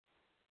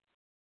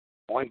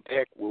 On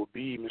deck will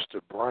be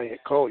Mr.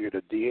 Bryant Collier,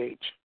 the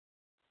DH.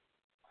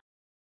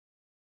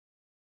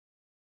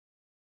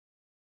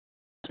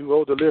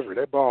 2-0 delivery.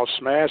 That ball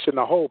smashed in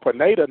the hole.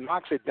 Pineda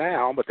knocks it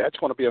down, but that's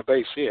going to be a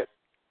base hit.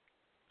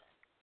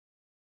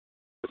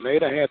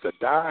 Pineda had to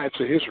dive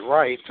to his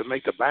right to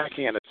make the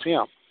backhand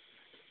attempt.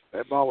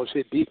 That ball was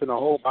hit deep in the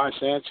hole by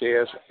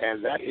Sanchez,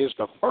 and that is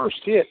the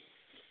first hit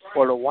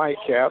for the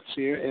Whitecaps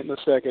here in the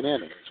second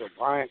inning. So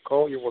Bryant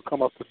Collier will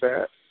come up to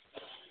bat.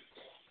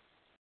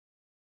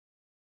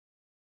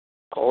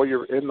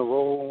 Collier in the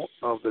role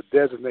of the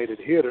designated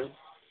hitter.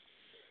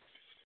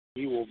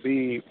 He will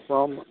be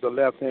from the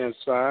left-hand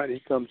side. He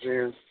comes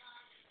in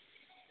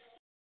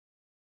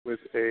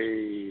with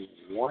a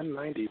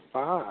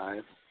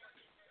 .195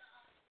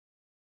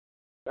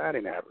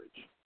 batting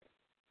average.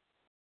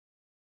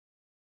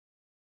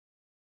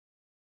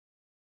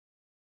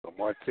 So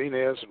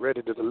Martinez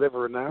ready to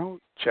deliver now,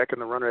 checking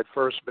the runner at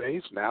first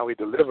base. Now he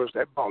delivers.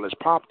 That ball is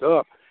popped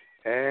up,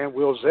 and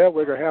will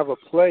Zellweger have a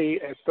play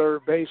at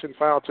third base in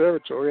foul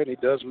territory, and he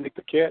does make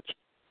the catch.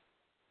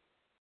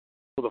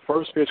 So the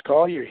first pitch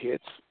Collier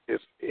hits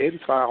is in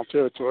foul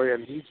territory,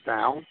 and he's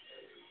down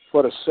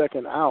for the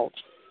second out.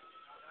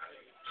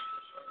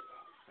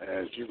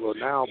 As you will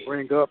now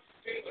bring up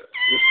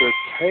Mr.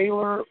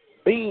 Taylor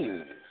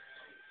Bean.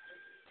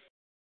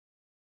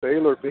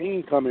 Taylor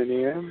Bean coming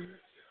in.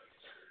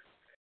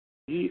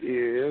 He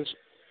is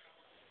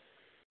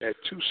at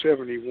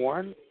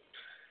 .271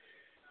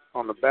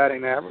 on the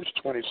batting average,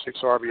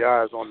 26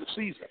 RBIs on the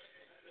season.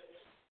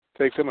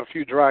 Takes him a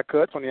few dry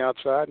cuts on the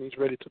outside, and he's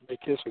ready to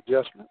make his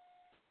adjustment.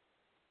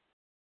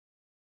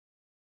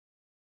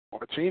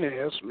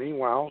 Martinez,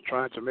 meanwhile,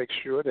 trying to make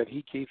sure that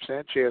he keeps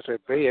Sanchez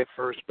at bay at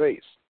first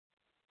base.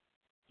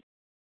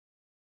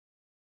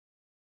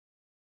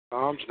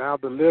 Combs now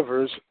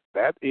delivers.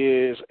 That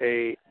is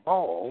a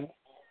ball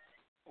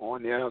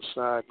on the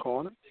outside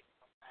corner.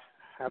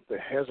 Have to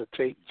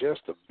hesitate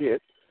just a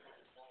bit.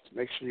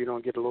 Make sure you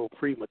don't get a little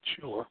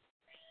premature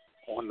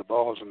on the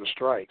balls and the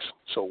strikes.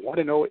 So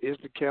 1-0 is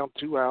the count,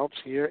 2 outs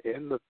here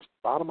in the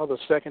bottom of the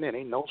second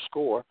inning, no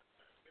score.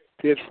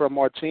 Pitch from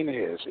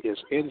Martinez is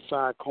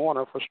inside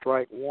corner for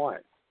strike 1.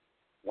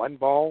 1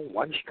 ball,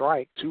 1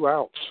 strike, 2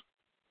 outs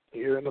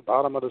here in the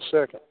bottom of the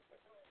second.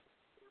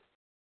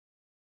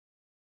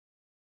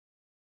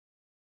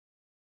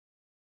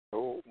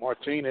 So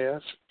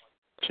Martinez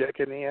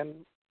checking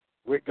in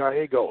with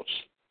Gallegos.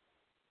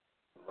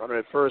 Runner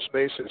at first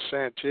base is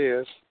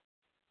Sanchez.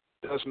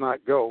 Does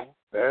not go.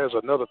 There's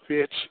another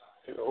pitch.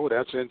 Oh,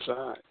 that's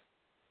inside.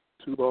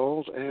 2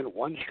 balls and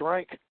 1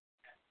 strike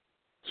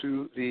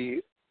to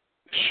the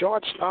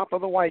shortstop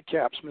of the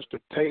Whitecaps, Mr.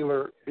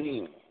 Taylor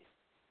Bean.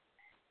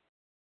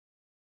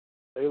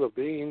 Taylor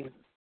Bean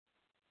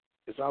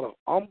is out of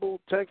Humble,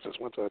 Texas,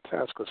 went to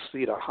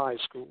Atascocita High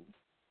School.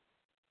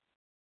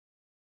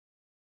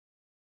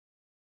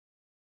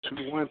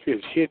 2-1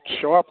 pitch hit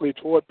sharply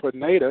toward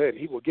Pineda, and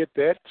he will get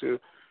that to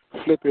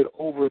flip it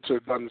over to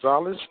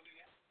Gonzalez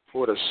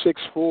for the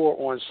 6-4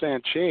 on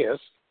Sanchez,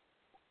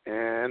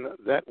 and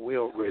that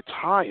will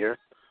retire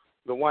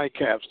the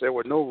Whitecaps. There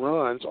were no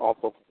runs off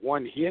of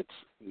 1 hit,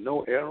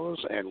 no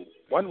errors, and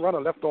 1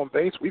 runner left on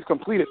base. We've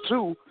completed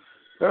 2.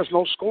 There's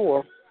no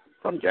score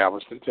from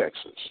Galveston,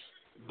 Texas.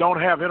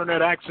 Don't have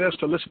internet access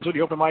to listen to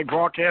the Open Mic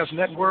Broadcast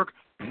Network?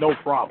 No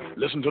problem.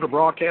 Listen to the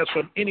broadcast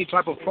from any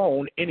type of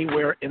phone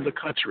anywhere in the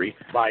country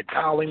by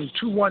dialing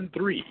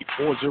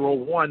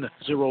 213-401-0037.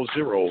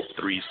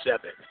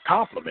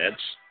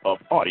 Compliments of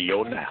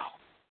Audio Now.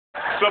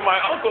 So my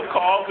uncle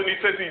calls and he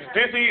says he's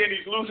dizzy and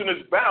he's losing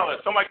his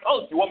balance. I'm like,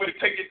 oh, you want me to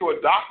take you to a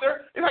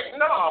doctor? He's like,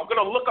 no, I'm going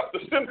to look up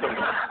the symptoms.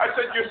 I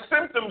said, your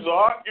symptoms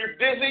are you're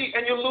dizzy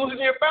and you're losing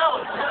your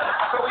balance.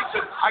 So he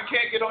said, I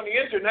can't get on the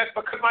internet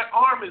because my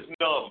arm is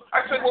numb.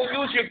 I said, well,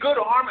 use your good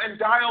arm and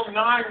dial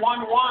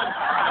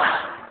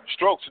 911.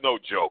 Stroke's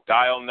no joke.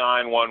 Dial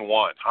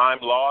 911.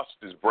 Time lost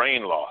is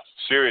brain lost.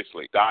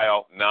 Seriously,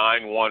 dial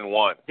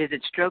 911.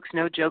 Visit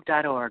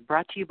strokesnojoke.org,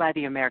 brought to you by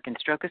the American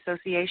Stroke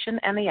Association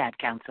and the Ad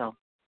Council.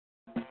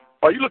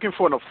 Are you looking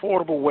for an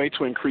affordable way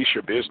to increase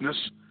your business?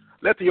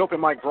 Let the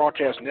Open Mic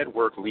Broadcast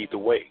Network lead the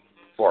way.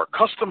 For a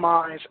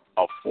customized,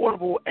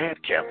 affordable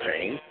ad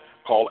campaign,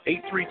 call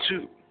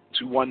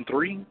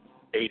 832-213-8824.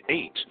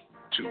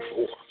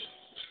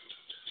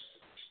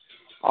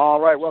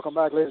 All right, welcome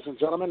back, ladies and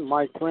gentlemen.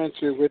 Mike Prince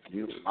here with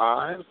you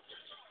live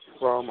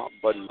from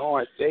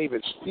Bernard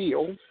Davis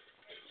Field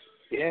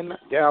in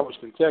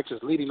Galveston, Texas.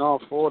 Leading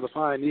off for the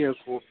Pioneers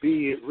will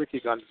be Ricky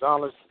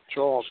Gonzalez,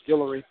 Charles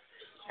Guillory,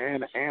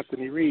 and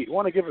Anthony Reed. I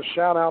want to give a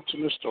shout-out to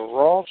Mr.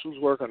 Ross, who's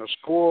working a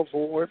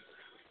scoreboard.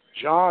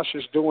 Josh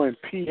is doing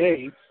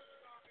PA,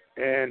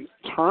 and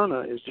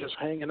Turner is just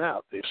hanging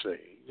out, they say.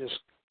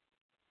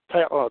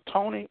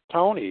 Tony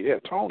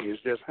is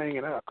just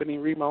hanging out. Couldn't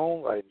even read my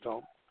own writing,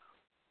 Tony.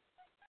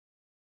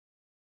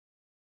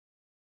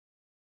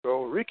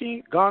 So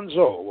Ricky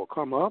Gonzo will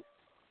come up.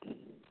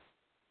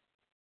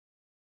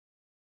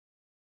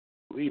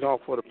 Lead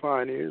off for the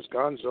Pioneers.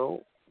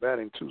 Gonzo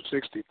batting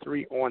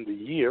 .263 on the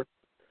year.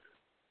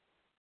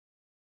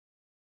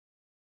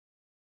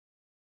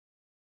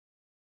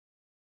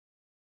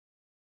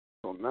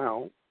 So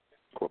now,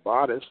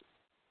 Corbatis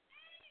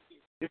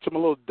gets him a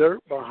little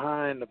dirt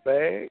behind the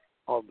bag,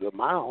 of the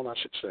mound, I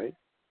should say.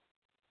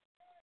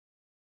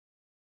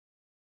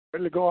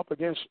 Ready to go up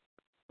against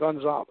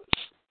Gonzalez.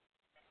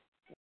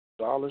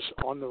 Gonzalez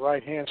on the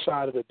right-hand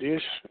side of the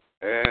dish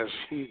as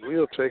he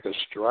will take a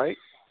strike.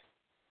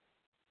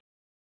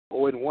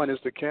 0-1 is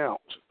the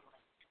count.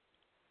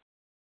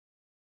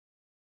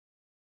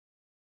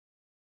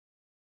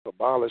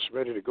 Corbalis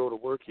ready to go to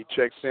work. He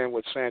checks in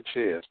with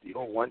Sanchez. The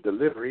 0-1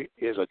 delivery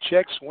is a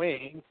check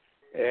swing,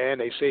 and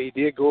they say he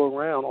did go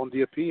around on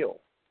the appeal.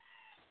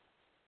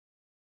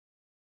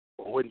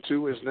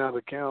 0-2 is now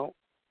the count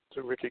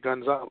to Ricky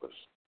Gonzalez.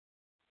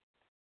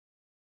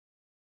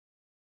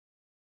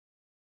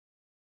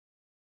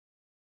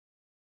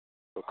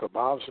 So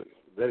Corbalis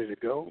ready to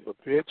go. The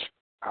pitch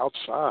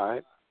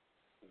outside.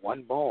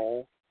 1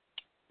 ball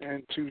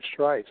and 2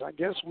 strikes. I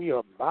guess we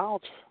are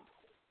about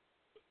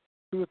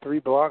 2 or 3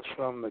 blocks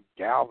from the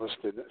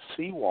Galveston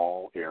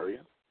seawall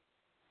area.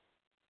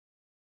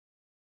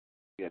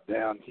 Get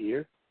down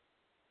here.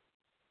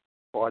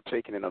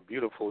 Partaking in a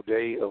beautiful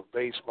day of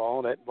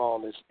baseball. That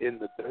ball is in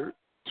the dirt.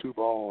 2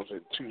 balls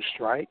and 2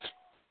 strikes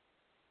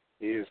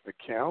is the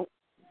count.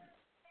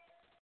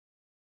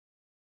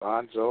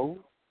 Bonzo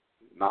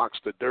knocks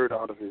the dirt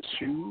out of his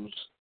shoes.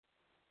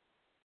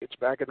 Gets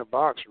back in the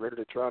box, ready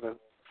to try to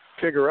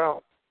figure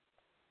out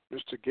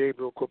Mr.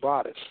 Gabriel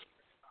Corbatis.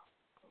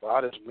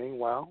 Corbatis,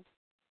 meanwhile,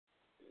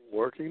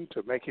 working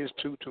to make his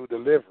 2-2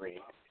 delivery.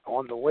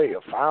 On the way,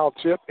 a foul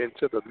tip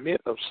into the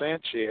mitt of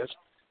Sanchez,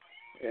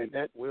 and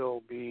that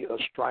will be a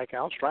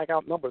strikeout.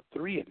 Strikeout number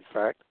 3, in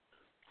fact,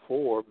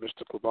 for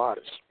Mr.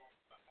 Corbatis.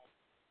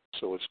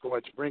 So it's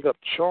going to bring up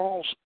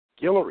Charles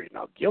Guillory.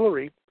 Now,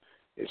 Guillory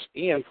is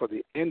in for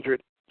the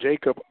injured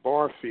Jacob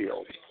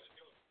Barfield.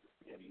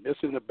 And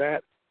missing the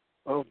bat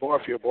of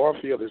Barfield.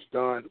 Barfield is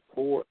done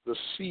for the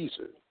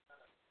season.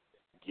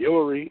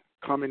 Guillory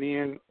coming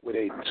in with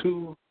a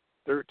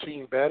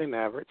 2.13 batting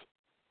average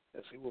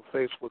as he will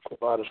face with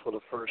Clabatis for the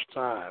first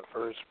time.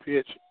 First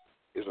pitch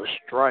is a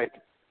strike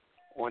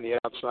on the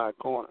outside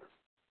corner.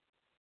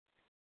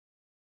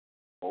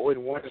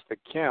 0-1 is the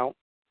count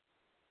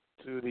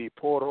to the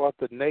Port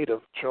Arthur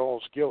native,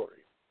 Charles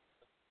Guillory.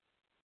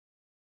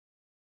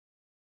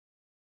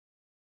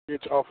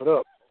 Pitch offered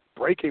up.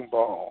 Breaking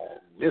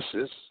ball.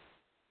 Misses.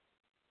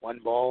 1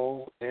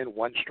 ball and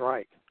 1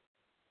 strike.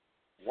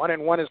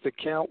 1-1 is the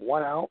count.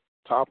 1 out.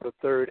 Top of the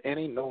third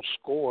inning. No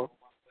score.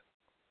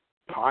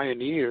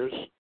 Pioneers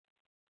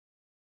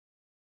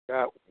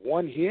got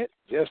 1 hit,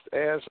 just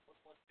as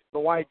the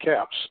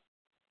Whitecaps.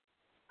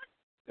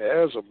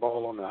 There's a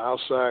ball on the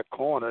outside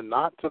corner,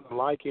 not to the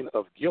liking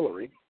of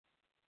Guillory.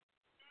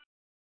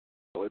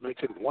 So it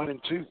makes it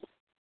 1-2.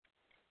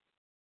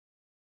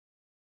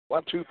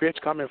 1-2 pitch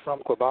coming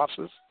from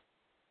Clabasis.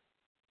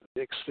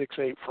 Big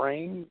 6'8"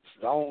 frame.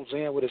 Zones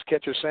in with his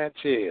catcher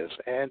Sanchez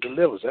and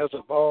delivers. There's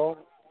a ball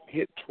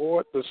hit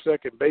toward the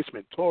second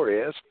baseman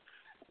Torres.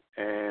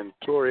 And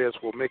Torres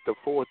will make the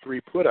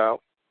 4-3 putout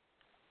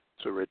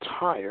to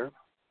retire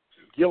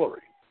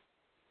Guillory.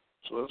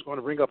 So it's going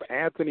to bring up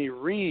Anthony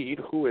Reed,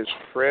 who is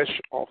fresh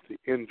off the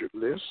injured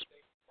list.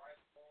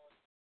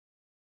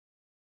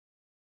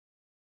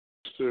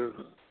 Mr.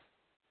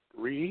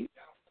 Reed,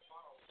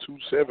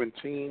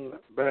 217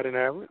 batting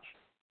average.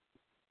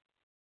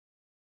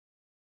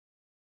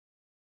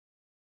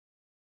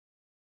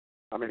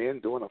 Coming in,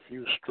 doing a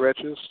few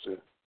stretches to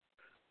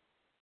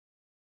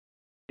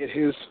get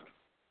his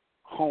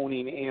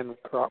honing in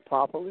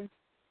properly.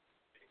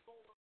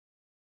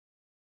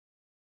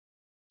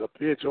 The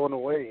pitch on the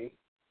way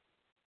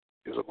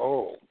is a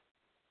ball.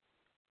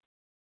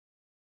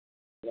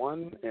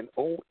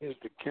 1-0 is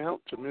the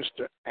count to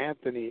Mr.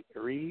 Anthony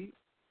Reed.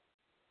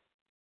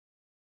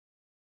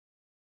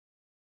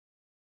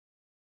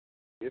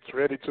 It's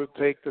ready to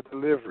take the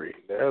delivery.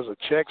 There's a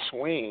check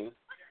swing,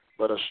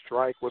 but a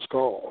strike was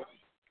called.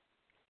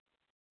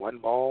 1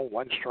 ball,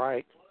 1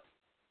 strike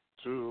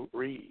to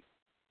Reed.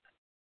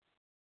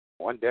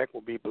 On deck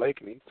will be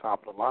Blakeney,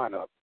 top of the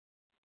lineup.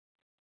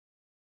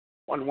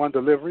 1-1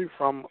 delivery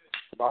from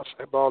Clabasis.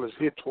 That ball is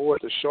hit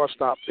toward the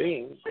shortstop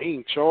Bean.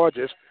 Bean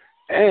charges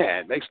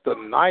and makes the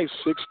nice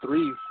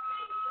 6-3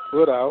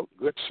 put out.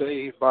 Good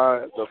save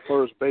by the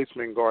first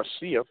baseman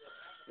Garcia,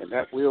 and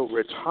that will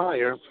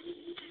retire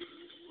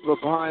the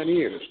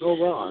Pioneers. No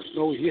runs,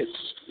 no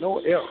hits, no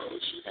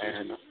errors,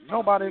 and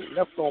nobody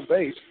left on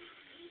base.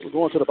 We're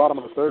going to the bottom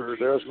of the third.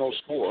 There's no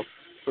score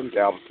from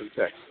Galveston,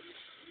 Texas.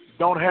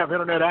 Don't have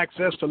internet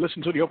access to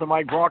listen to the Open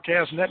Mic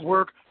Broadcast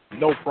Network?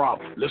 No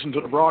problem. Listen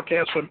to the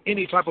broadcast from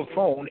any type of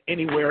phone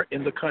anywhere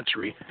in the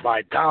country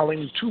by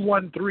dialing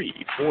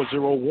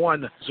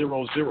 213-401-0037.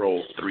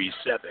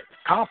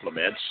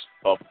 Compliments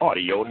of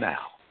Audio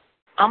Now.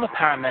 I'm a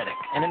paramedic,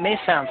 and it may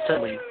sound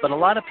silly, but a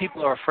lot of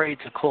people are afraid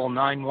to call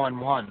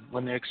 911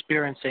 when they're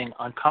experiencing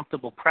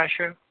uncomfortable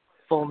pressure,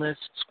 fullness,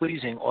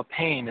 squeezing, or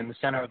pain in the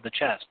center of the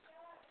chest.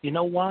 You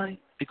know why?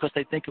 Because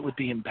they think it would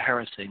be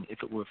embarrassing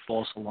if it were a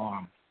false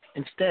alarm.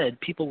 Instead,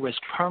 people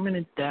risk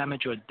permanent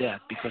damage or death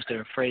because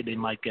they're afraid they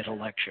might get a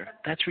lecture.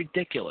 That's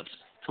ridiculous.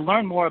 To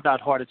learn more about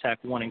heart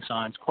attack warning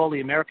signs, call the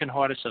American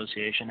Heart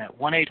Association at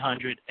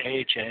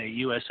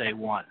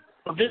 1-800-AHA-USA1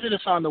 or visit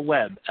us on the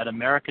web at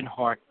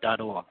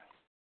americanheart.org.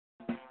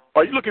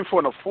 Are you looking for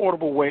an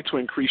affordable way to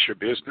increase your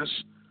business?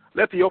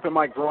 Let the Open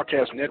Mic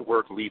Broadcast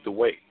Network lead the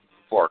way.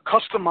 For a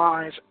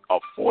customized,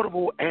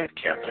 affordable ad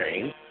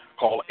campaign,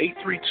 call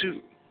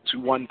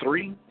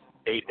 832-213-8824.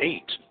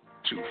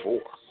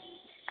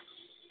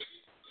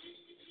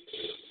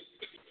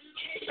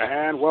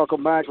 And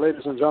welcome back,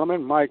 ladies and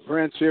gentlemen. Mike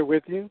Prince here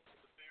with you,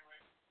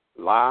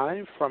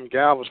 live from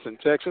Galveston,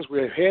 Texas.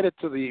 We're headed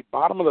to the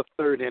bottom of the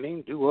third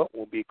inning. Due up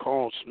will be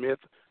Carl Smith,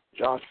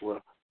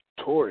 Joshua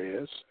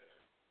Torres,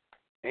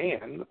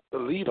 and the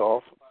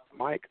leadoff,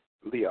 Mike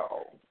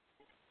Leal.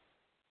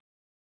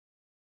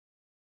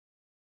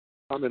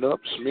 Coming up,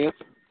 Smith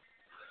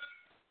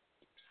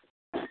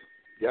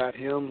got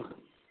him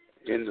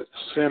in the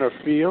center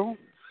field.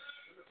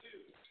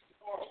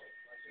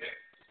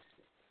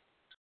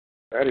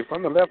 Batting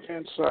from the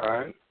left-hand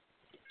side,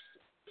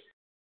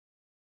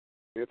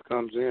 Smith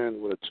comes in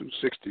with a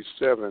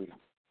 267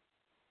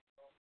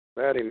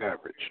 batting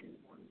average.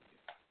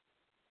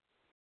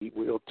 He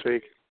will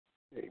take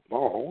a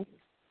ball.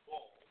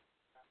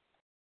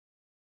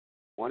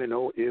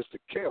 1-0 is the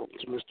count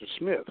to Mr.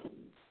 Smith.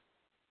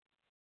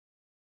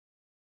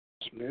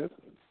 Smith,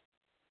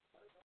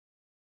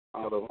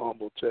 out of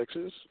Humble,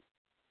 Texas.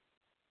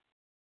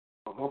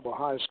 A Humble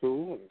High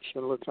School, and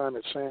spent a little time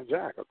at San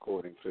Jac,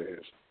 according to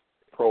his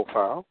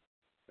profile.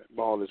 That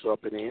ball is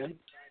up and in.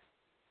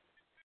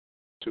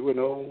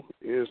 2-0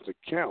 is the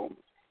count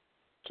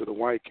to the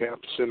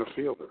Whitecap center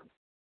fielder.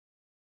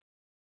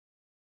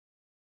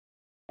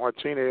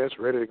 Martinez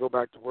ready to go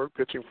back to work,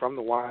 pitching from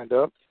the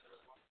windup.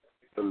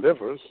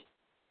 Delivers.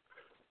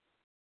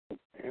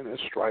 And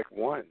it's strike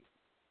one.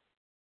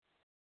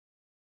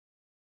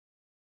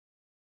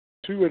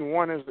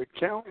 2-1 is the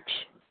count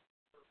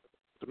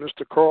to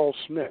Mr. Carl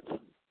Smith.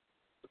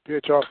 The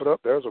pitch offered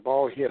up. There's a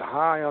ball hit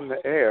high on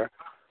the air.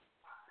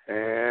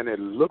 And it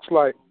looks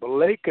like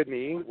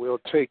Blakeney will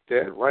take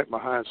that right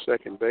behind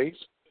second base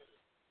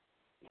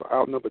for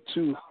out number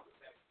 2.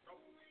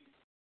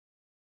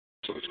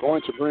 So it's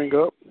going to bring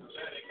up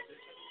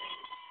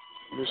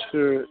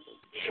Mr.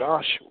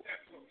 Joshua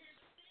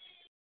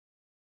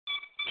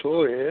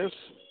Torres.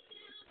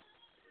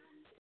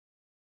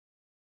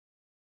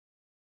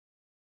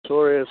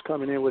 Torres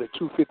coming in with a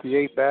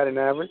 .258 batting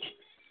average.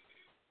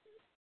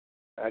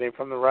 Batting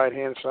from the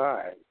right-hand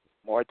side.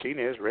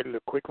 Martinez ready to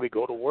quickly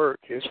go to work.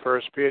 His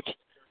first pitch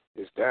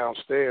is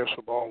downstairs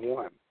for ball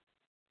 1.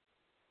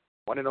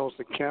 1-0's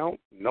the count.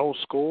 No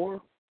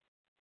score.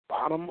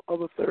 Bottom of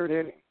the third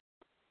inning.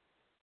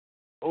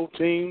 Both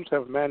teams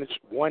have managed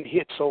 1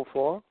 hit so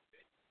far.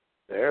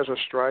 There's a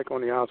strike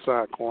on the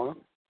outside corner.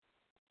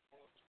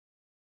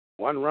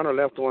 1 runner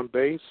left on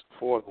base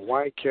for the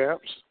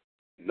Whitecaps.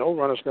 No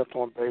runners left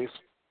on base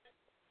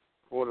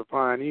for the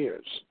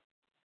Pioneers.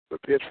 The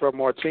pitch from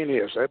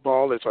Martinez. That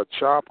ball is a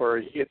chopper.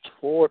 Hits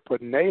for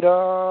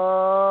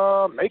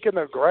Pineda. Making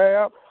the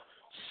grab.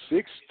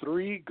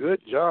 6-3.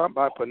 Good job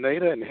by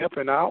Pineda, and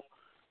helping out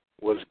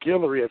was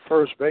Guillory at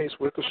first base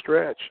with the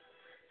stretch.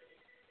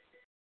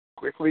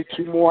 Quickly,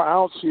 2 more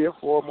outs here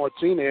for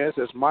Martinez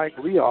as Mike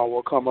Leal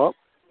will come up.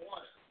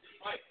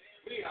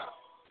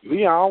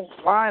 Leal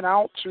flying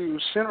out to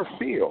center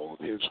field,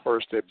 his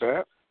first at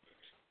bat.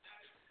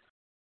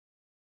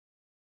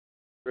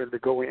 Ready to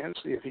go in,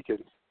 see if he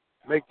can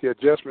make the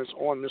adjustments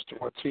on Mr.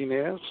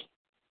 Martinez.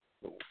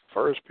 The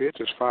first pitch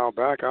is fouled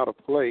back out of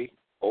play.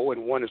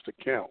 0-1 is the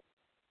count.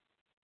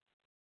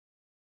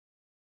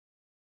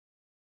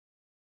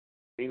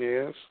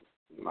 Martinez,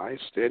 nice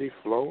steady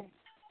flow.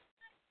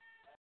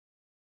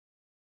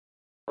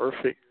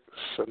 Perfect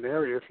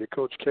scenario if you're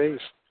Coach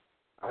Case.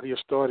 How do you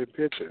start a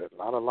pitcher?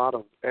 Not a lot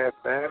of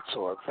at-bats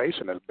or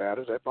facing at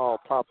batters. That ball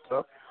popped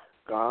up.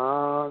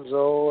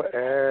 Gonzo,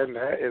 and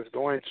that is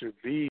going to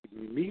be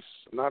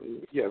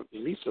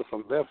Misa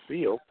from left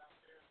field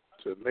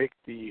to make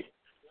the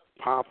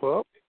pop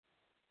up.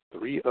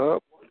 3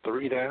 up,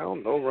 3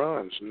 down, no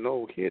runs,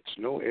 no hits,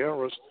 no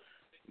errors,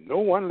 no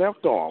one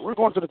left on. We're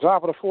going to the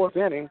top of the 4th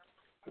inning.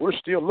 We're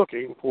still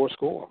looking for a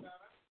score.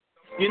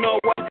 You know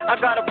what? I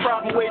got a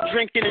problem with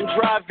drinking and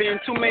driving.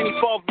 Too many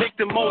fall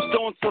victim, most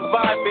don't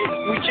survive it.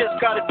 We just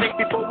gotta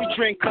think before we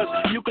drink, cause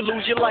you can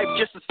lose your life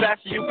just as fast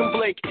as you can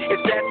blink.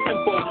 It's that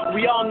simple.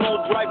 We all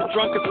know driving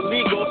drunk is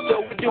illegal,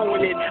 so we're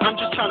doing it. I'm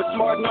just trying to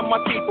smarten up my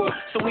people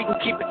so we can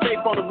keep it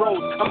safe on the road.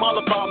 I'm all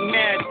about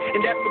mad,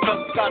 and that's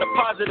because it's got a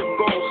positive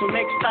goal. So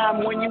next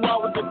time when you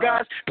out with the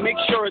guys,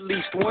 make sure at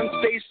least one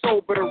stays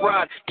sober to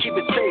ride. Keep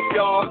it safe,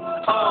 y'all.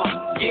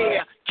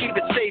 Yeah. Keep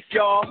it safe,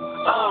 y'all.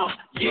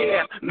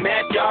 Yeah.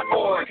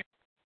 Mad.org.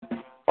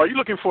 Are you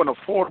looking for an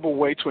affordable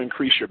way to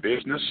increase your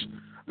business?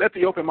 Let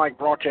the Open Mic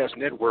Broadcast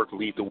Network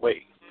lead the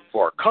way.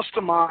 For a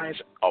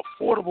customized,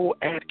 affordable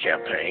ad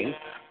campaign,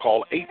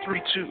 call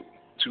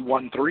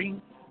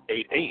 832-213-8824.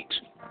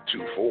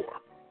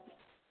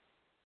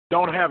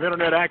 Don't have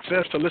internet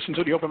access to listen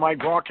to the Open Mic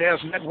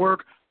Broadcast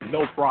Network?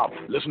 No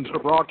problem. Listen to the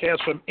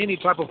broadcast from any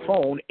type of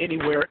phone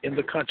anywhere in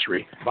the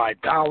country by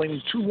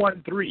dialing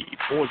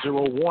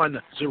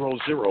 213-401-0037.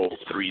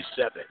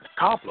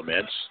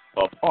 Compliments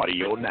of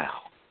Audio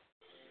Now.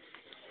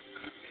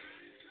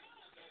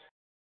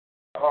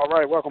 All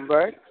right, welcome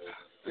back.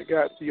 We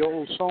got the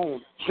old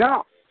song,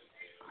 Jump,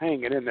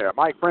 hanging in there.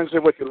 Mike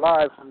Princeton with you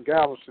live from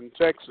Galveston,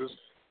 Texas.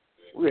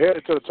 We're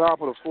headed to the top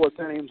of the 4th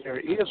inning. There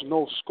is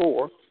no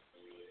score.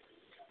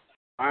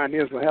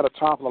 Pioneers will have the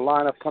top of the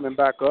lineup coming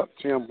back up.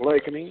 Tim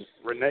Blakeney,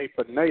 Renee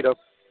Pineda,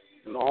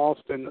 and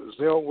Austin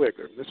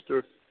Zellweger.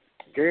 Mr.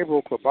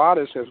 Gabriel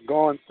Clabatis has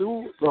gone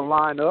through the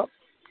lineup,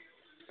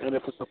 and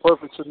if it's a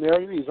perfect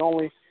scenario, he's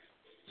only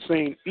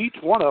seen each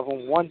one of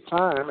them one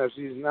time as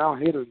he's now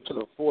headed to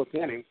the 4th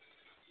inning.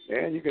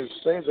 And you can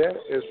say that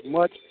as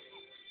much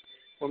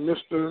for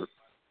Mr.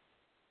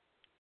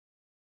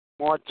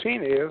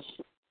 Martinez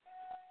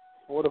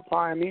for the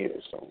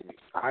Pioneers. So,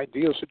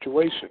 ideal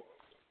situation.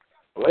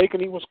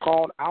 Blakeney was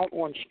called out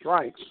on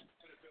strikes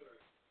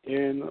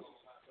in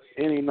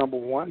inning number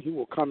 1. He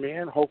will come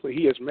in. Hopefully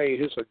he has made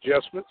his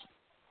adjustments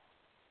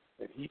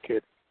and he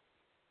could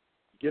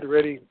get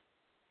ready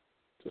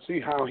to see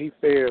how he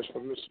fares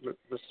for Mr.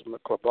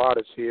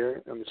 McClabatis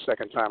here in the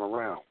second time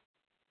around.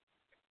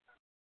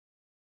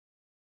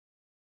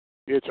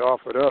 Pitch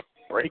offered up.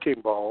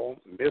 Breaking ball.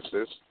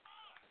 Misses.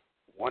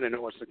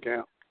 1-0 is the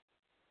count.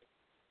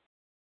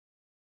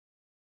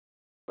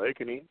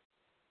 Blakeney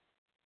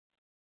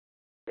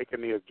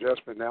making the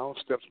adjustment now,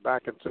 steps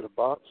back into the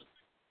box.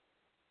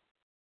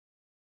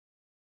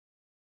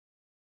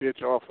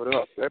 Pitch offered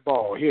up. That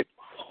ball hit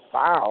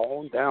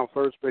foul down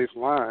first base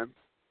line.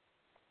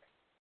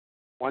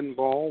 1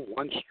 ball,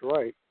 1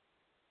 strike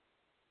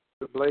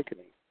to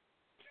Blakeney.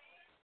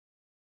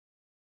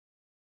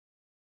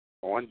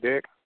 On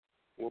deck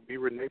will be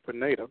Renee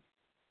Pineda.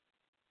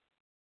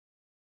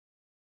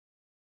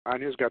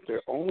 Pioneers got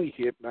their only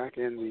hit back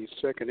in the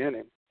 2nd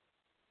inning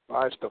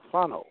by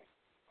Stefano.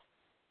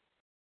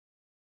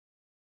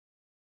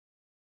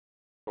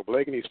 So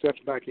Blakeney steps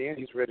back in.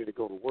 He's ready to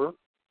go to work.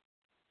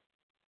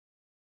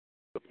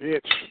 The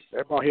pitch,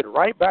 that ball hit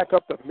right back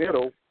up the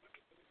middle,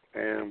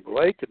 and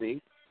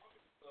Blakeney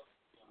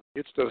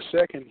gets the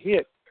second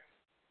hit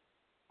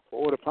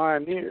for the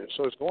Pioneers.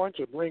 So it's going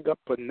to bring up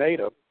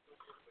Pineda.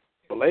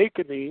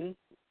 Blakeney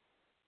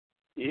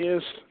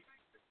is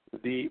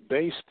the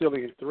base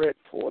stealing threat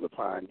for the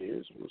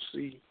Pioneers. We'll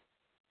see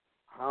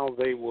how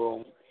they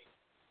will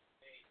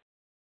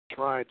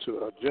try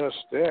to adjust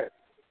that.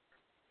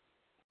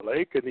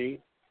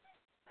 Blakeney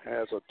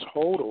has a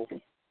total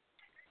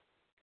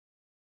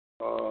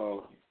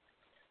of,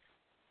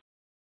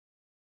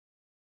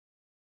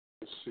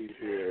 let's see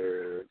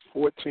here,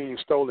 14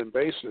 stolen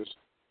bases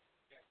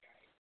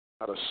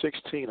out of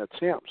 16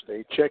 attempts.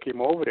 They check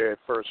him over there at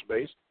first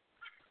base,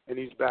 and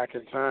he's back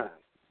in time.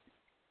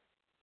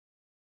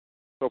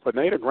 So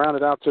Pineda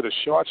grounded out to the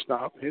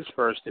shortstop, his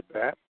first at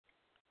bat.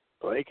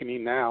 Blakeney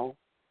now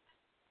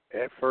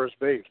at first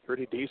base.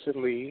 Pretty decent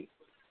lead.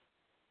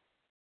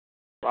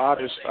 They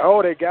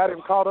got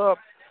him caught up.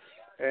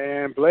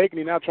 And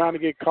Blakeney now trying to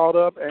get caught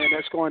up, and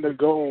that's going to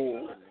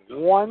go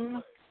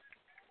 1-3-4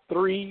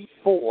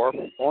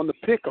 on the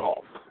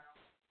pickoff.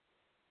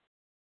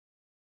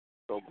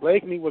 So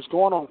Blakeney was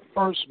going on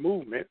first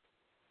movement.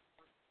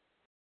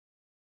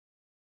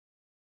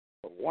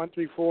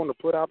 1-3-4 on the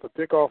put out the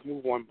pickoff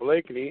move on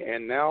Blakeney,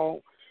 and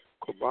now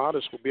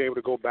Cobatis will be able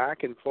to go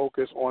back and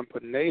focus on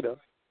Pineda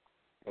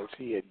as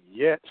he had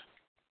yet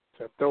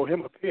to throw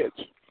him a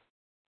pitch.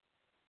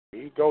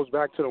 He goes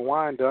back to the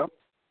windup,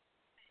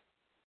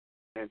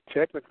 and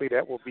technically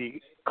that will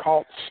be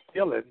caught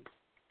stealing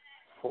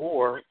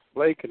for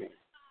Blakeney.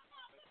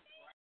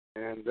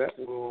 And that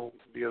will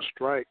be a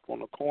strike on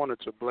the corner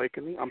to to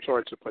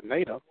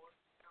Pineda.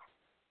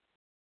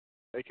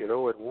 Make it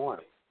 0-1.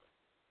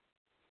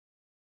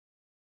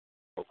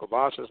 So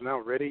Cabas is now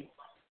ready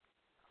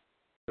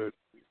to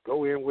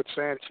go in with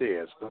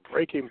Sanchez. The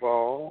breaking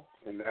ball,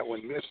 and that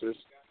one misses.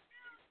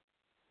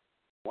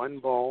 1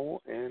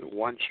 ball and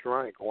 1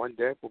 strike. On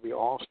deck will be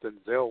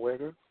Austin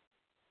Zellweger.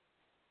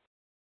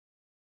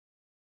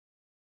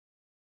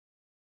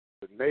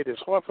 Nate,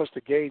 it's hard for us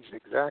to gauge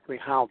exactly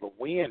how the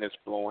wind is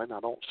blowing. I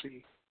don't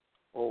see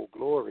Old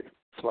Glory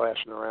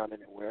flashing around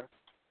anywhere,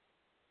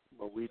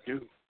 but we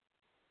do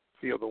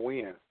feel the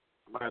wind.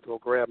 I might have to go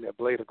grab me a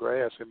blade of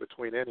grass in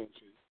between innings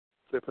and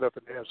flip it up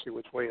in there and see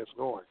which way it's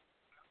going.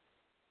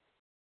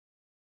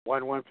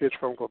 1-1 pitch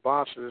from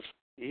Cabasas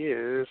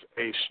is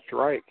a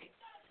strike.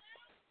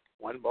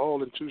 1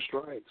 ball and 2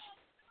 strikes.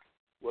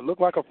 Will look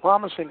like a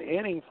promising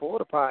inning for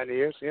the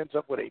Pioneers. Ends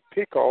up with a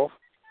pickoff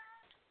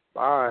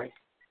by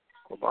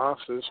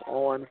Cabasas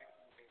on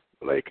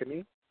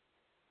Blakeney.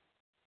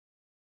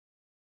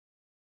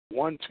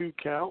 1-2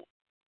 count.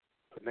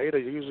 Pineda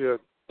usually a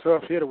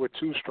tough hitter with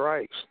 2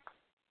 strikes.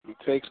 He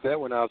takes that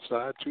one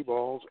outside, 2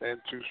 balls and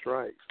 2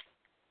 strikes.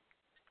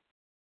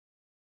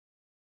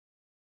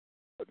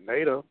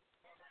 Pineda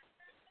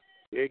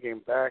digging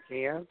back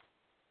in,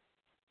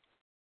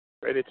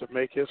 ready to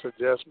make his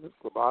adjustment.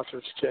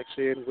 Cabasas checks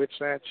in with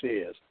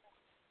Sanchez,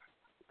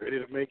 ready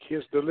to make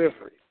his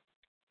delivery.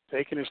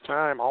 Taking his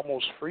time,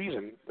 almost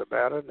freezing the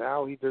batter.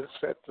 Now he just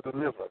set to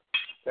deliver.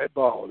 That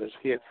ball is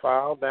hit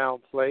foul, down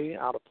play,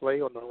 out of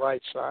play on the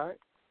right side,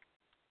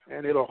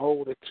 and it'll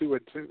hold at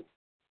 2-2.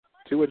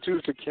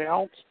 2-2 to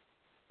count,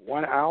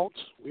 1 out.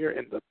 We are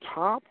in the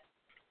top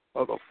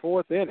of the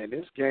 4th inning.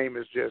 This game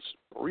is just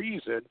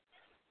breezing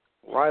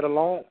right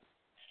along.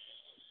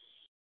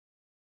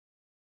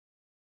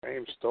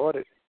 Game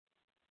started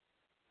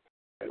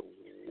at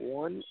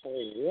 1-1,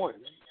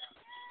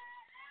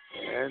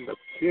 and the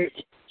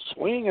pitch,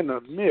 swing and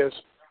a miss,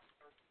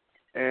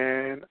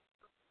 and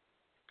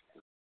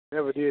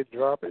never did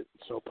drop it.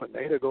 So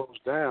Pineda goes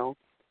down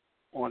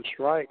on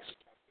strikes.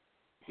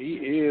 He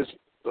is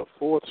the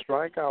 4th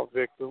strikeout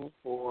victim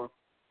for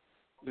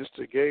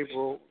Mr.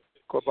 Gabriel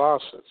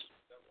Cabasas.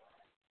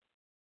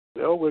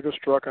 Zellweger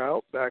struck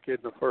out back in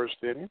the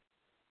 1st inning.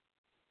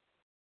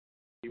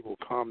 He will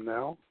come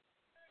now,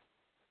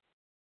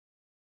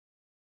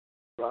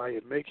 try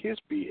and make his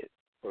bid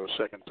for a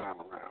 2nd time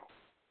around.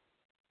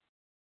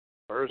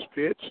 First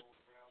pitch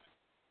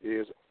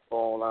is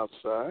ball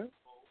outside.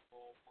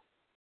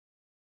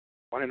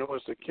 1-0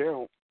 is the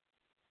count.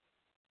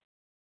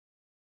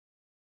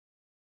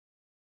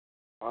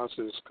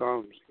 Cabasas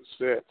comes,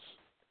 sets.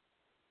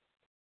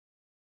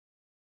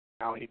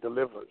 Now he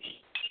delivers.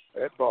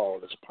 That ball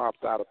is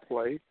popped out of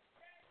play.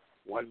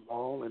 1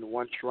 ball and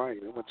 1 strike.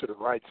 It went to the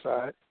right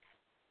side.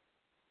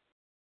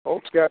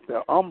 Folks got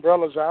their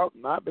umbrellas out,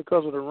 not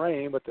because of the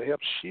rain, but to help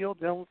shield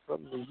them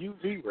from the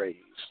UV rays.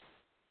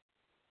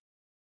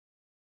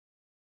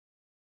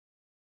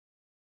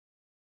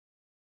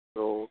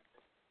 So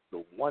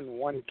the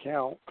 1-1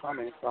 count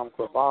coming from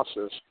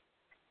Cabasas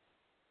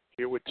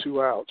here with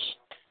 2 outs.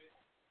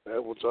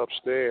 That was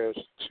upstairs,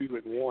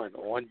 2-1.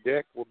 On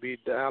deck will be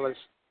Dallas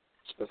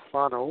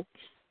Stefano.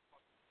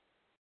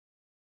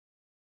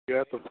 He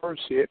got the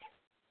first hit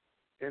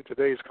in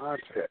today's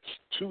contest.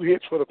 2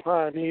 hits for the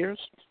Pioneers.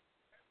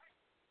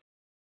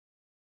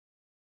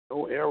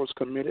 No errors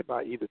committed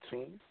by either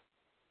team.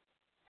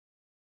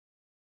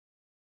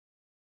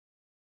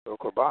 So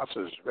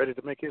Corbasa is ready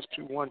to make his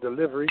 2-1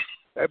 delivery.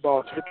 That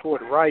ball's hit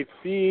toward right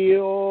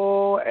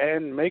field,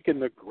 and making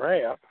the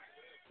grab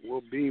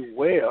will be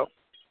Webb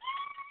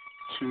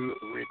to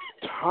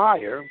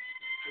retire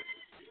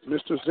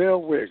Mr.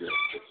 Zellweger.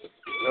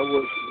 There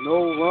was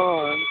no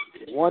run,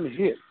 one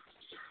hit,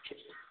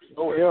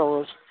 no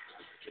errors,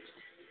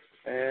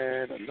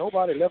 and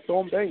nobody left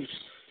on base.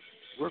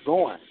 We're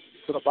going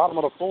to the bottom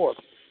of the fourth.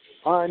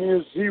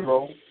 Pioneers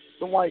 0,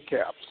 the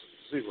Whitecaps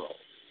 0.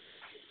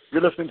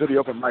 You're listening to the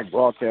Open Mic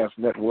Broadcast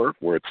Network.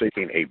 We're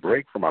taking a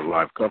break from our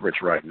live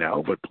coverage right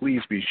now, but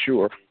please be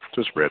sure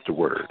to spread the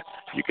word.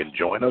 You can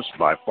join us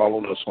by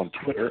following us on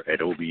Twitter at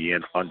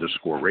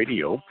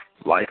OBN_radio,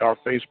 like our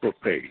Facebook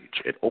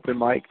page at Open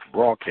Mic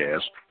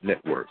Broadcast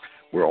Network.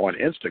 We're on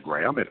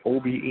Instagram at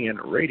OBN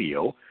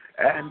Radio,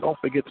 and don't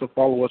forget to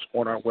follow us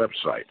on our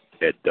website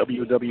at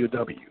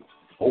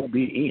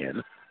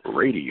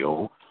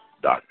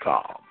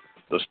www.obnradio.com.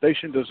 The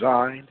station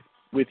designed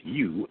with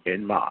you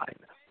in mind.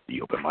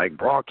 The Open Mic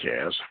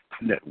Broadcast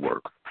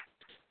Network.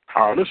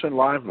 Our listen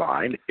live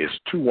line is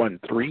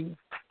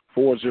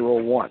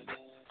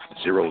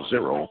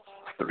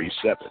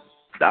 213-401-0037.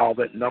 Dial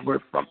that number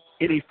from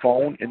any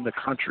phone in the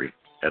country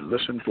and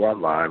listen to our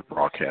live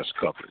broadcast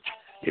coverage.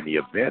 In the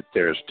event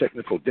there's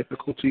technical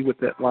difficulty with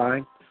that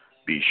line,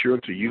 be sure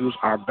to use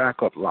our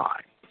backup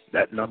line.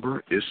 That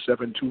number is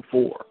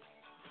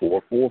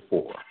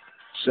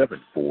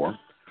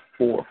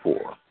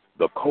 724-444-7444.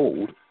 The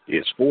code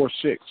is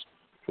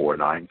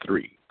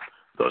 46493.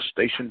 The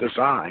station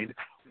designed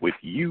with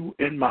you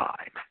in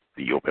mind.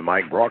 The Open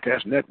Mic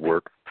Broadcast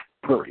Network,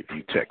 Prairie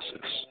View,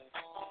 Texas.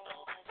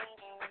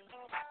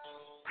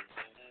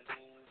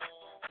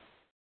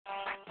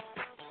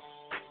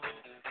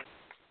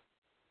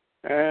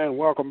 And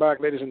welcome back,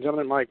 ladies and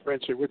gentlemen. Mike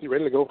Prince here with you,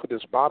 ready to go for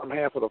this bottom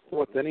half of the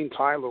fourth inning.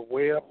 Tyler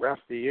Webb,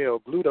 Rafael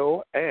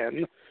Gludo,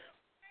 and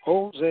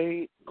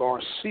Jose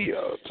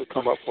Garcia to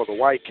come up for the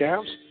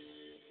Whitecaps.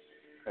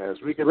 As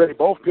we get ready,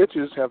 both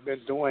pitchers have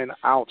been doing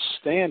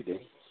outstanding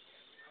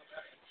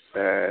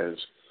as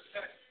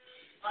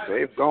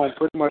they've gone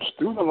pretty much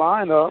through the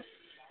lineup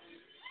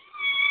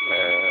as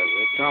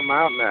they come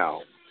out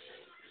now.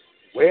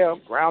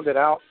 Webb grounded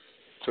out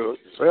to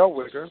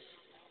Zellweger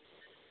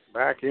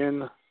back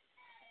in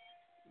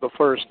the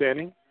first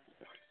inning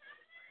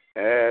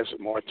as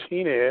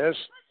Martinez,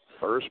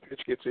 first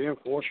pitch gets in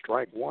for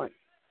strike one.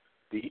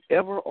 The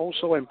ever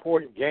also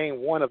important game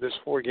one of this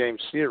four-game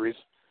series,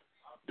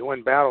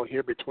 doing battle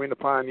here between the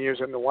Pioneers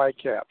and the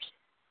Whitecaps.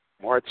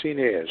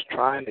 Martinez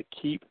trying to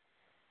keep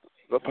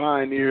the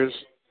Pioneers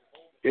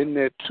in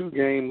that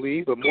two-game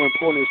lead, but more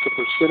importantly is the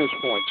percentage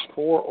points,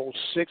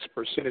 406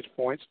 percentage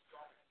points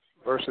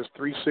versus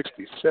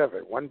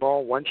 367. 1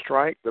 ball, 1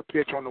 strike, the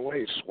pitch on the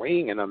way,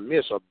 swing and a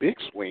miss, a big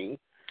swing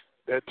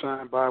that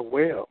time by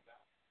Webb.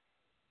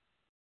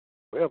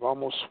 Webb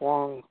almost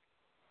swung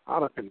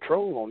out of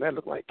control on that.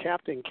 Looked like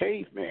Captain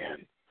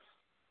Caveman.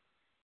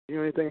 You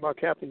know anything about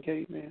Captain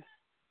Caveman?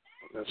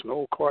 That's an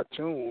old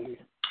cartoon.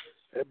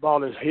 That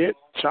ball is hit,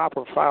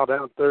 chopper foul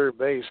down third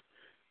base,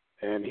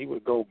 and he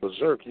would go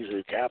berserk. He's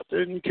a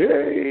Captain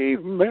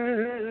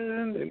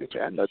Caveman.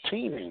 And the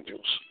Teen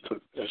Angels.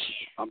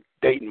 I'm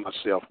dating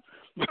myself.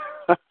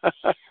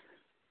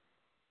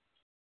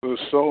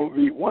 So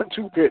the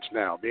 1-2 pitch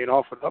now being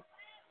offered up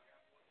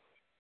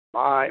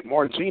by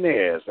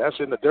Martinez. That's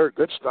in the dirt.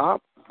 Good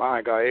stop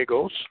by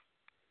Gallegos.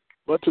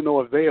 But to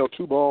no avail,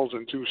 2 balls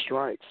and 2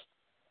 strikes.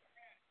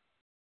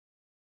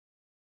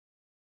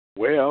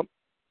 Well,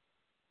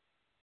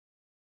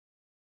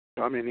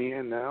 coming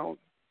in now,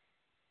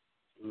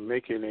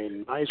 making a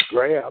nice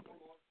grab.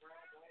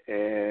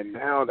 And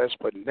now that's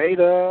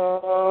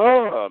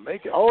Pineda.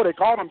 They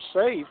caught him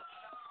safe.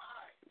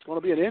 It's going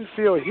to be an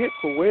infield hit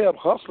for Webb,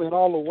 hustling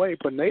all the way.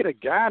 Pineda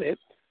got it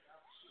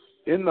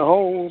in the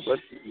hole, but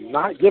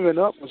not giving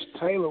up was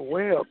Tyler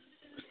Webb,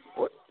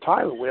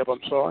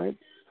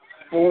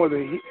 for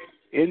the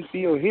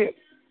infield hit.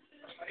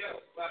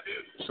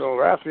 So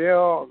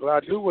Rafael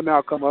Gladue will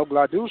now come up.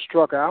 Gladue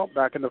struck out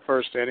back in the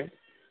first inning.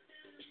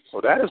 So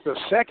that is the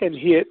second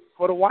hit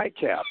for the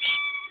Whitecaps.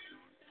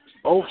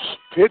 Both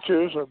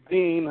pitchers are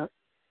being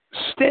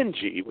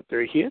stingy with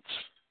their hits.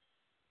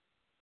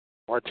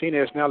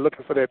 Martinez now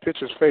looking for their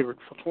pitcher's favorite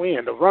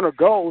twin. The runner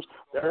goes.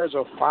 There's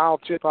a foul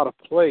tip out of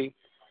play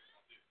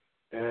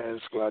as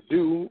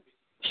Gladue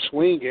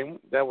swinging.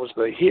 That was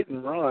the hit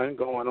and run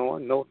going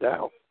on, no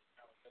doubt.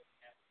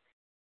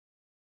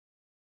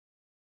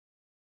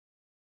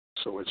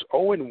 So it's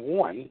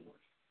 0-1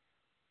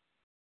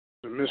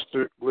 to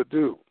Mr.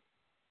 Gladue.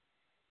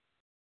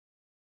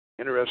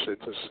 Interested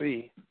to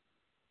see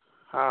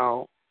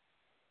how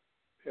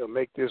he'll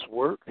make this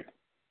work.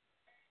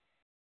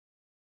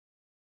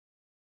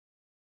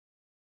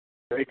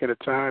 Taking the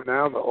time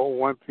now, the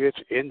 0-1 pitch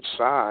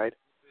inside,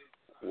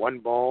 1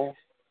 ball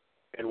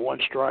and 1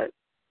 strike.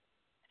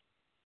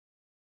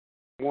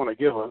 I want to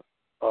give a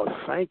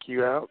thank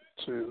you out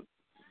to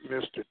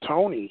Mr.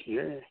 Tony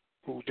here.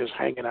 who's just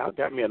hanging out,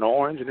 got me an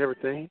orange and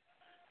everything,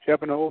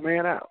 helping the old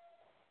man out.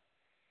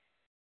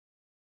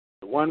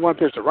 The 1-1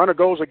 pitch. The runner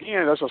goes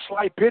again. That's a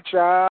slight pitch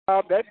out.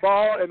 That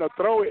ball and the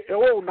throw,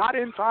 not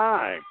in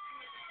time.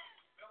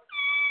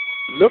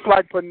 Looked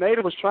like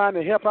Pineda was trying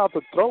to help out.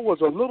 The throw was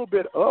a little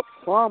bit up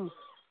from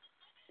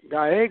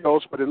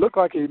Gallegos, but it looked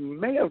like he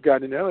may have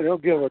gotten in there. And they'll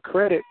give a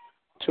credit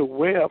to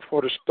Webb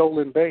for the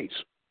stolen base.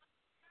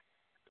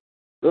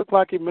 Looked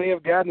like he may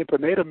have gotten it.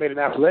 Pineda made an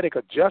athletic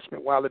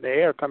adjustment while in the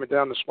air coming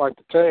down to swipe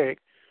the tag,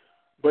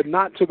 but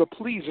not to the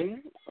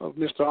pleasing of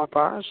Mr.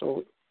 Umpire.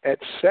 So at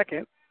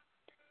second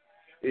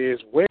is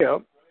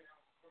Webb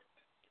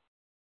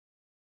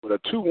with a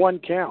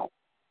 2-1 count.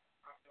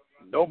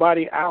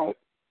 Nobody out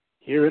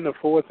here in the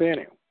fourth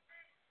inning.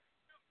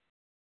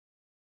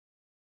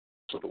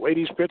 So the way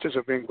these pitchers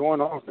have been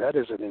going off, that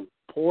is an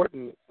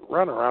important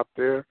runner out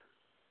there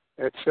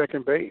at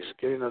second base,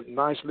 getting a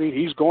nice lead.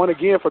 He's going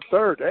again for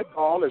third. That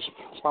ball is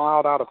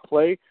fouled out of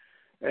play.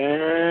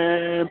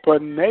 And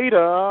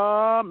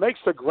Pineda makes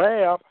the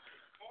grab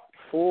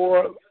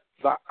for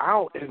the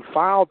out in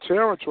foul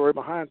territory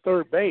behind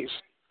third base.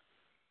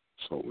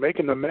 So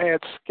making the mad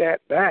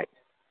scat back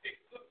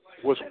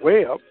was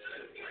Webb.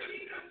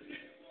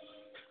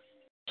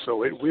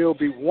 So it will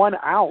be 1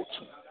 out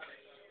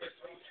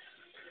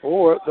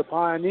for the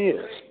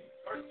Pioneers.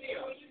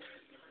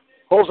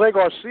 Jose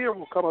Garcia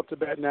will come up to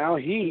bat now.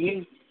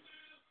 He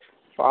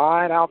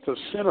fired out to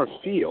center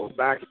field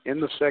back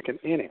in the second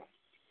inning.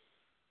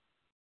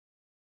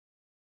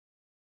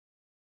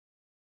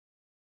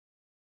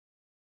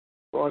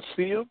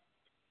 Garcia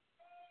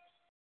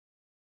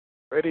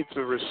ready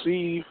to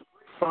receive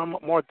from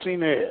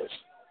Martinez.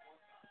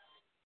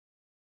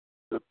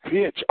 The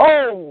pitch.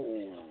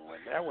 Oh!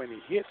 And that when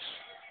he hits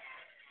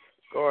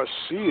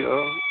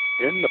Garcia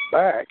in the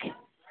back,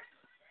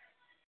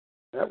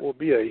 that will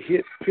be a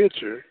hit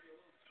pitcher,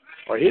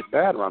 or hit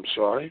batter, I'm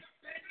sorry.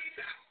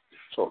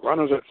 So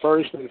runners at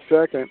first and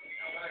second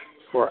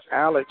for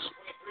Alex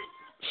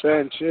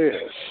Sanchez.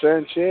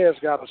 Sanchez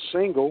got a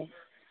single.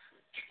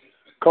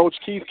 Coach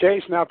Keith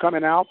Case now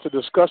coming out to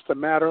discuss the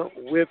matter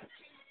with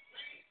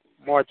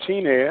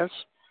Martinez,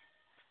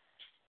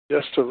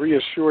 just to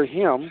reassure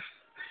him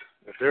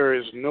that there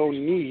is no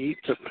need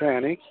to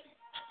panic.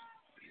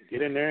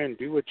 Get in there and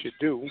do what you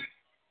do,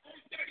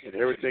 and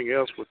everything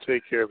else will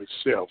take care of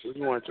itself. We're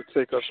going to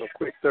take us a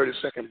quick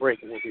 30-second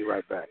break, and we'll be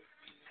right back.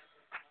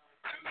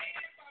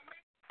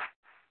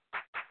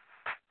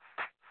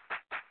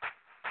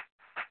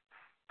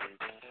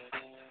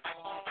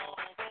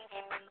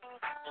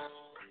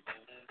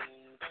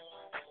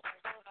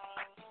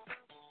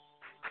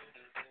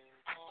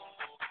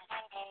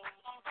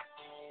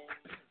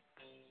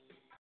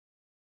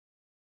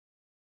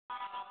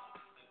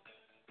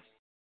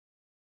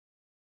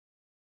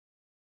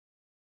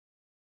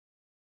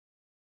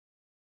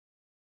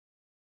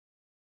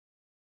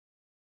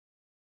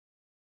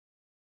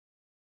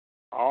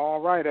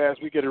 All right, as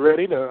we get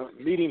ready, the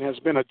meeting has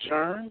been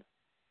adjourned.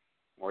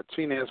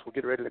 Martinez will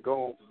get ready to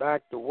go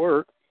back to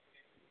work.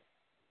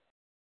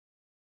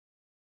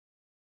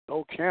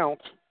 No count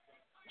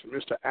to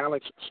Mr.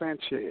 Alex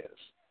Sanchez.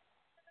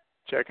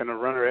 Checking the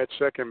runner at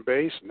second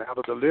base. Now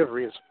the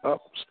delivery is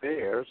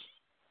upstairs.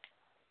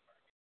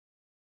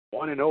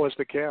 1-0 is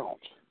the count.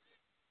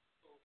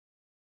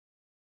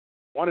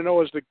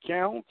 1-0 is the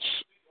count.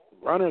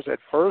 Runners at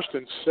first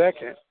and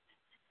second.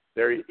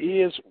 There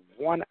is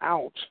 1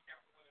 out.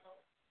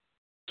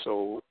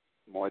 So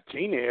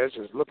Martinez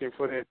is looking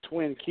for that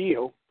twin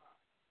kill.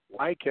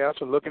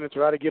 Whitecaps are looking to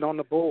try to get on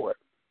the board.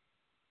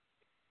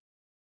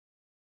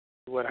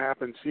 What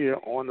happens here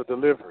on the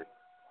delivery?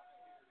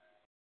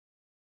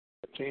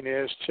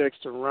 Martinez checks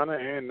the runner,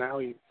 and now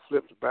he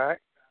flips back.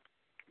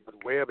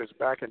 But Webb is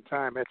back in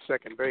time at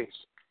second base.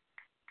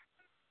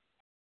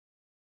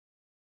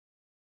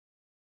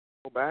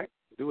 Go back,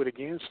 do it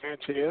again.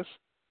 Sanchez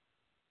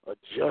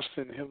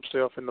adjusting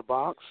himself in the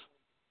box.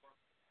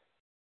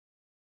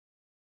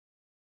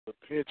 The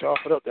pitch off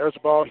it up. There's the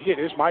ball hit.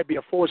 This might be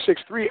a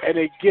 4-6-3, and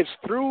it gets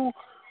through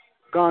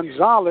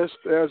Gonzalez.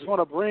 There's going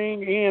to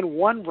bring in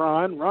 1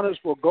 run. Runners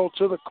will go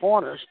to the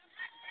corners.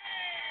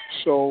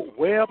 So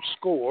Webb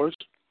scores.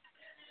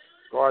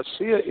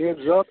 Garcia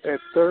ends up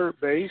at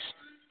third base,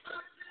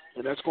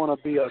 and that's going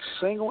to be a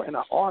single and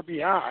an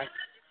RBI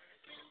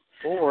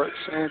for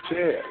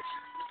Sanchez.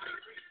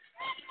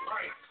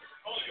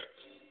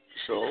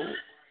 So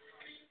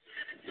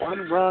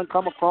 1 run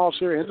come across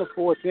here in the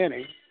fourth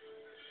inning.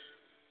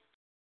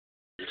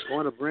 It's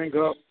going to bring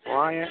up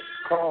Bryant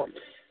Collier.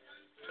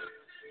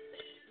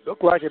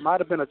 Looked like it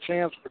might have been a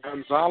chance for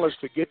Gonzalez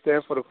to get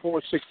there for the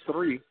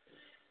 4-6-3,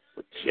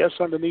 but just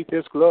underneath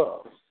his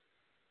glove.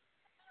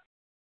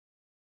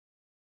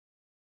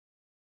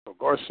 So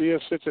Garcia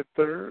sits at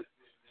third,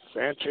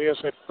 Sanchez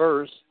at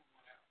first,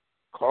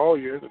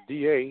 Collier, the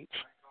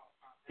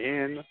DH,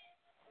 in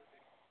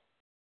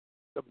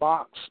the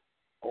box.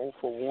 0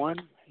 for 1.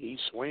 He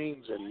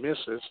swings and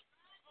misses.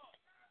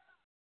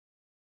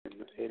 And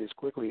it is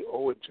quickly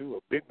 0-2. A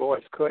big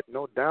boy's cut,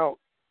 no doubt,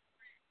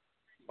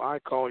 by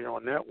Collier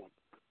on that one.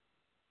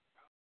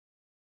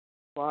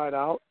 Slide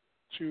out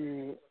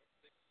to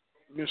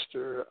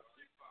Mr.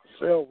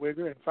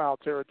 Zellweger in foul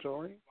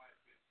territory.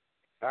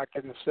 Back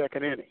in the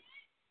second inning.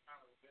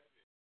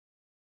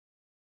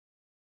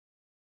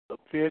 The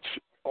pitch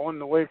on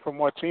the way from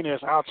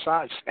Martinez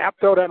outside.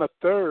 Snapped out on a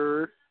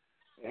third.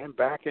 And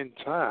back in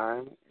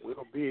time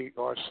will be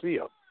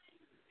Garcia.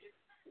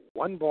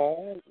 1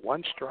 ball,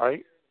 1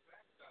 strike.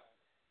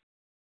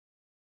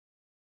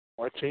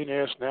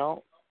 Martinez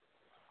now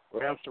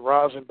grabs the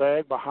rosin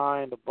bag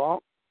behind the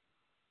bump.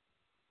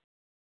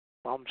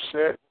 I'm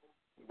set,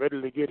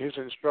 ready to get his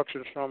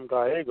instructions from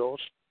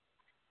Gallegos.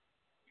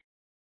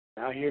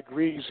 Now he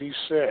agrees he's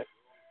set.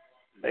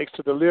 Makes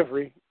the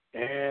delivery,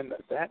 and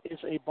that is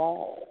a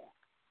ball.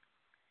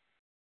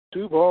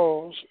 2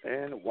 balls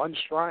and 1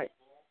 strike.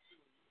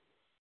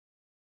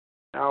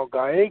 Now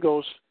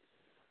Gallegos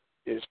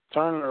is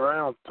turning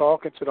around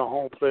talking to the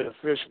home plate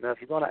official. Now, if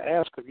you're going to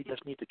ask him, you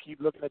just need to keep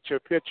looking at your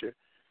pitcher,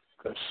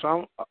 because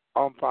some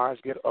umpires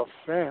get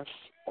offense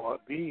or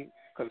be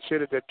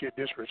considered that you're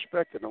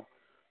disrespecting them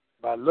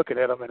by looking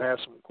at them and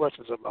ask some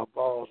questions about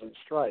balls and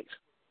strikes.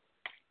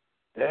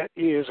 That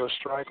is a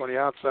strike on the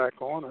outside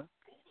corner,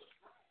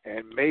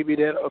 and maybe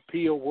that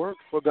appeal worked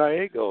for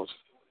Gallegos.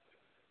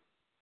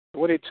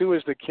 22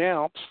 is the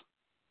count.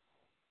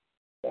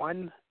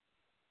 1-0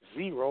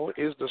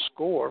 is the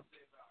score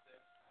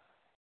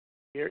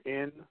here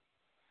in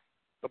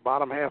the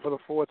bottom half of the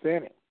 4th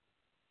inning.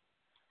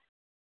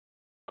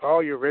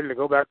 Collier ready to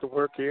go back to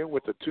work here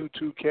with the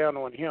 2-2 count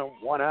on him,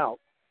 1 out.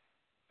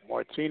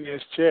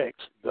 Martinez checks,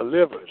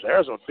 delivers.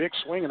 There's a big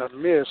swing and a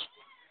miss,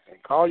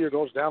 and Collier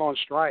goes down on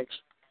strikes.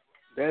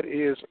 That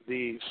is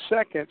the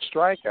 2nd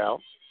strikeout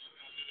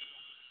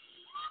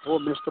for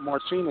Mr.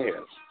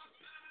 Martinez.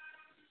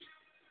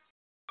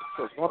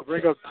 So it's going to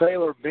bring up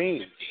Taylor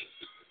Bean.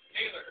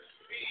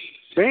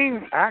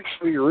 Bean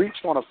actually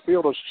reached on a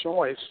fielder's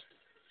choice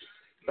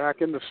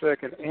back in the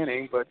 2nd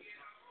inning, but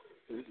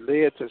it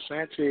led to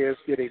Sanchez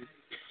getting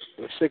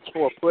the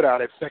 6-4 put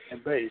out at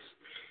second base.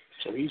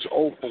 So he's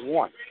 0 for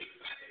 1.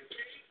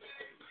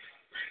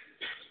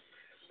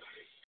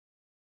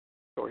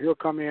 So he'll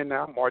come in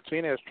now.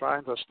 Martinez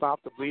trying to stop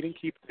the bleeding,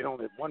 keep it on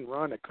that 1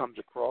 run that comes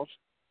across.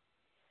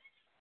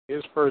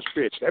 His first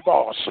pitch. That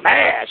ball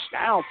smashed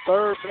down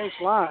third base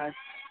line.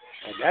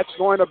 And that's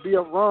going to be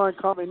a run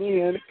coming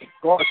in.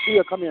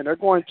 Garcia come in. They're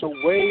going to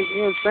wave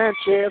in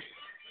Sanchez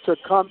to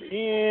come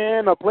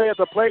in. A play at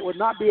the plate would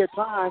not be a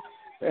time.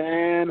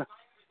 And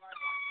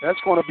that's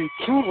going to be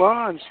 2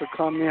 runs to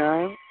come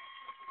in.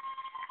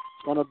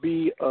 It's going to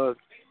be a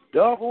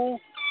double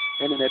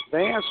and an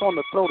advance on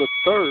the throw to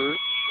third.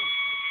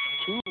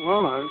 2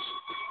 runs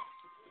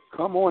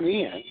come on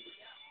in.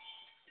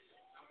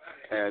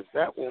 As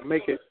that will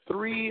make it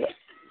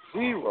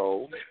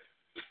 3-0.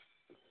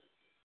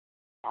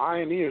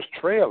 Pioneers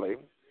trailing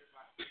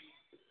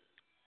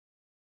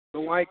the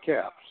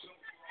Whitecaps.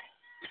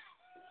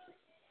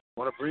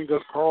 Want to bring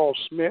up Carl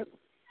Smith.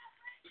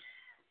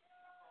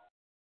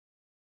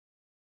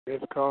 Here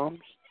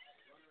comes.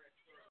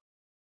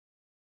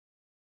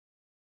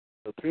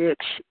 The pitch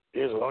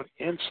is an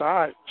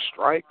inside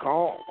strike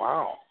call.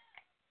 Wow.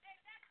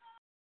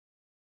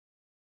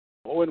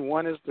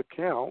 0-1 is the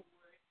count.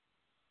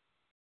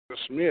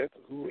 Smith,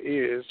 who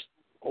is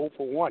 0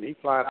 for 1, he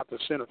flied out to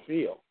center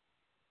field.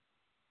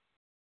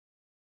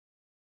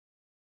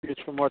 Pitch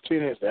for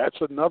Martinez. That's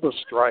another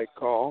strike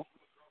call.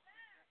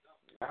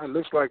 Now it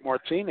looks like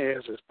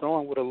Martinez is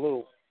throwing with a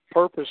little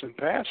purpose and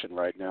passion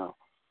right now.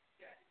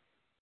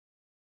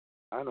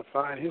 Trying to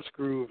find his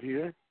groove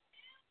here.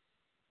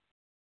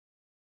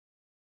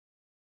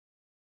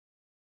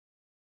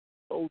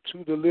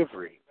 0-2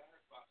 delivery.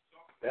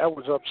 That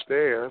was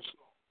upstairs.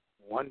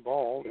 1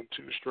 ball and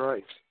 2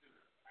 strikes.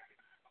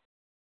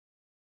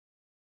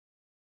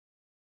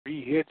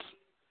 3 hits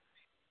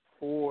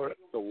for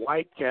the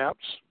Whitecaps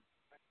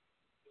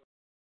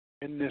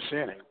in this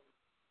inning.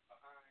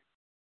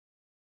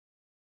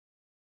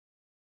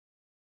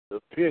 The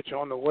pitch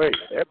on the way.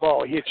 That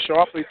ball hit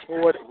sharply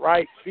toward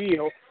right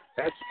field.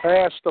 That's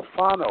past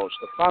Stefano.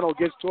 Stefano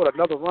gets to it.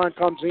 Another run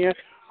comes in.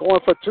 Going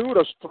for 2.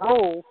 The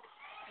throw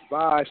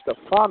by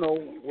Stefano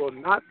will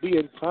not be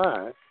in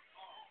time.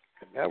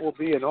 And that will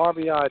be an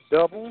RBI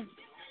double,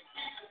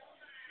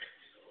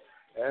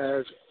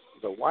 as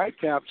the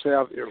Whitecaps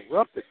have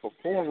erupted for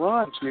 4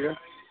 runs here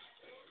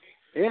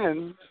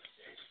in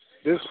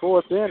this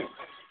 4th inning.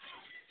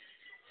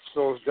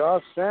 So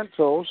Josh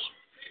Santos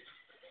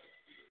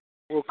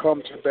will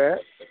come to bat.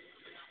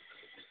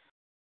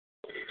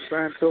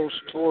 Santos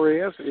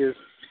Torres is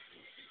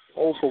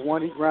 0 for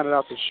 1. He grounded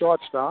out the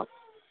shortstop.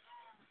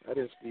 That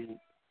is the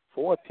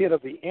 4th hit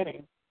of the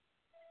inning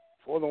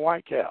for the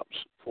Whitecaps.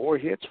 4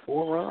 hits,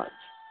 4 runs.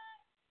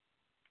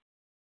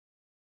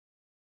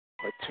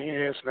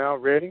 Martinez now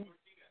ready.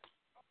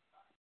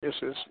 This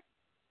is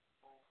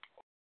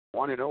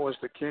 1-0 is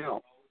the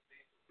count.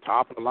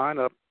 Top of the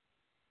lineup.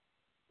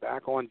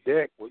 Back on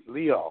deck with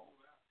Leo.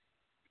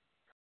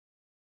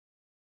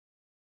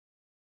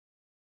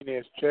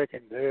 Martinez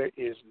checking. There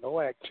is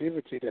no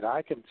activity that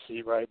I can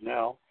see right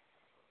now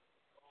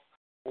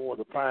For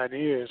the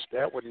Pioneers,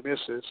 that one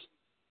misses.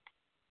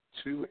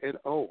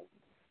 2-0.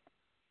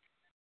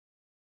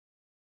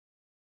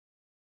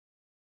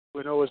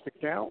 2-0 is the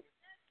count.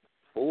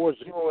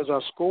 4-0 is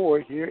our score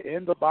here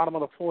in the bottom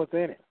of the fourth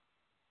inning.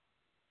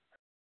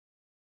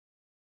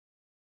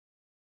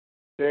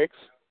 Six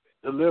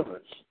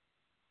delivers.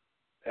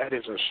 That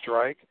is a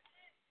strike.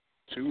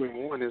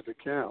 2-1 is the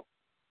count.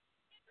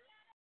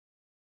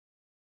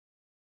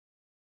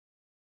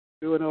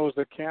 2-0 is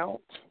the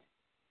count.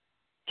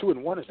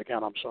 2-1 is the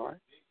count, I'm sorry.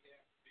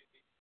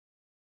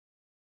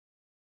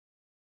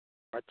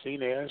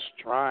 Martinez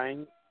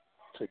trying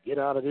to get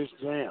out of this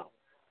jam.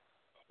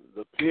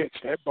 The pitch,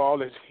 that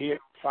ball is hit,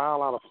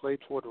 foul out of play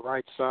toward the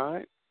right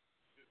side.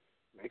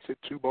 Makes it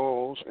 2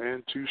 balls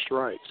and 2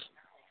 strikes.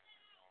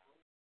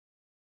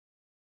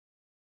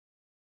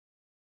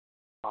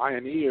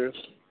 Pioneers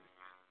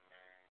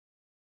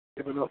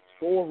giving up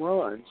 4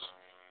 runs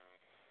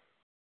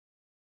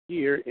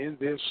here in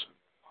this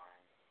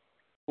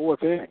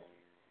fourth inning.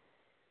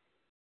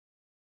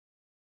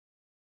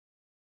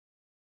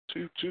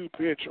 2-2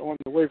 pitch on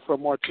the way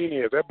from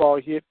Martinez. That ball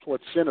hit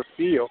towards center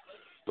field.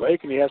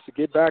 Blakeney has to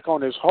get back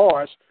on his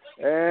horse,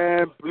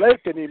 and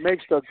Blakeney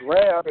makes the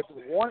grab at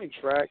the warning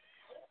track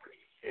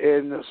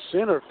in the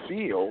center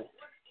field,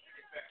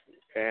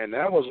 and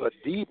that was a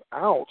deep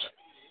out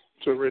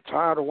to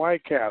retire the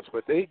Whitecaps,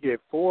 but they get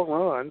 4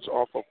 runs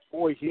off of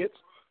 4 hits,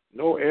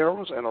 no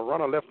errors, and a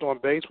runner left on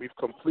base. We've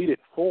completed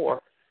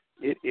 4.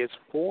 It is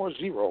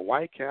 4-0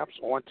 Whitecaps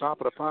on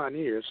top of the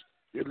Pioneers.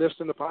 You're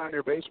listening to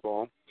Pioneer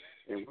Baseball,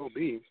 and we'll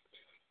be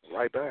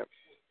right back.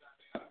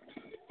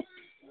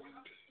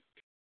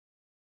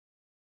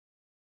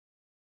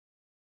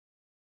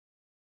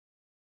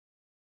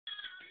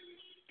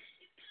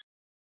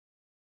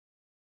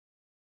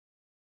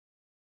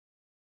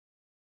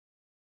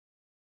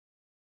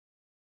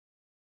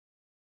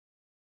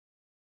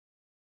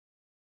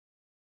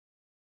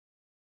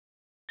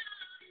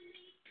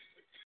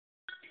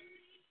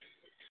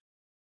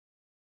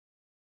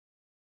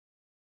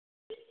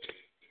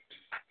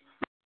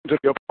 To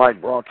the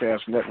OpenMic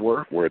Broadcast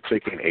Network. We're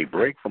taking a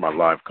break from our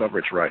live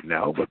coverage right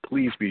now, but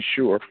please be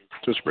sure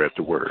to spread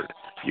the word.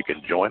 You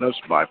can join us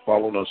by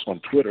following us on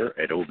Twitter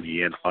at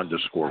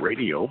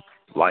OBN_radio,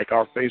 like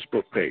our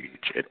Facebook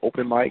page at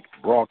OpenMic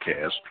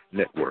Broadcast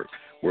Network.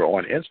 We're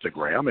on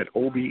Instagram at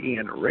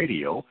OBN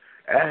Radio,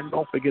 and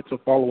don't forget to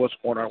follow us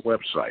on our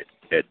website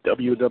at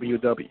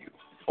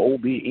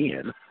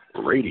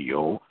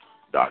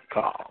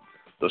www.obnradio.com.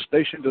 The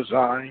station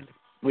designed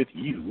with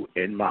you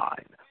in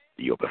mind.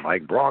 The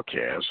OpenMic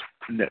Broadcast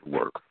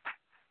Network.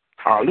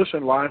 Our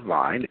listen live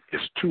line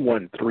is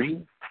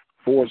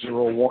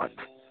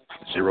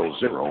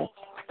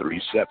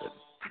 213-401-0037.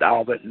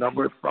 Dial that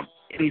number from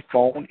any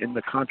phone in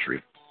the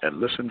country and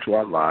listen to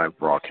our live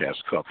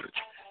broadcast coverage.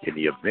 In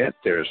the event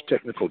there is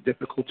technical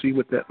difficulty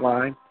with that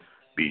line,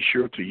 be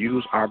sure to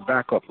use our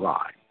backup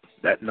line.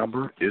 That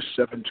number is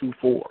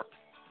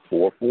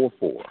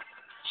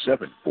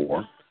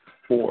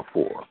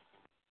 724-444-7444.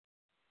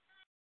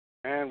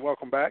 And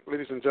welcome back,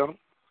 ladies and gentlemen.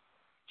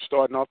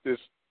 Starting off this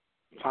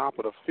top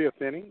of the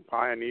 5th inning,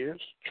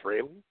 Pioneers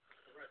trailing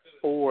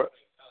 4-0.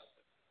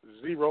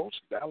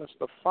 Dallas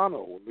Stefano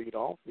will lead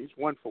off. He's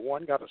 1 for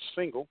 1, got a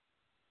single.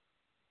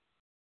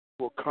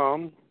 Will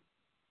come,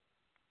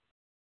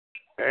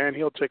 and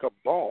he'll take a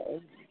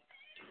ball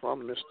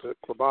from Mr.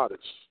 Klabatis.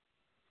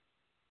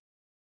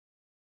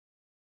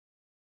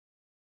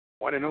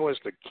 1-0 is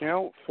the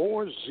count.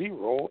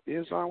 4-0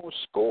 is our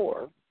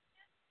score.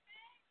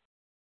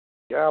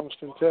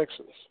 Galveston,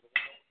 Texas.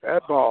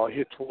 That ball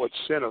hit towards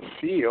center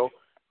field.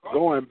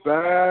 Going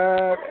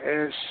back,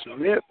 and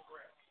Smith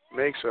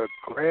makes a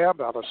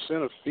grab out of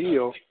center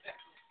field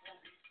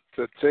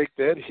to take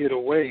that hit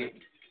away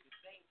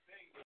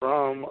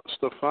from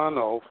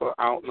Stefano for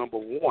out number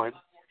 1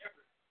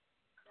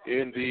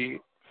 in the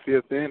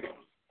 5th inning.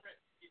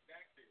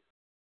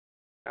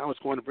 Now it's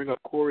going to bring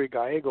up Corey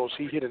Gallegos.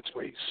 He hit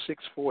into a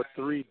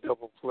 6-4-3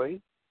 double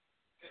play.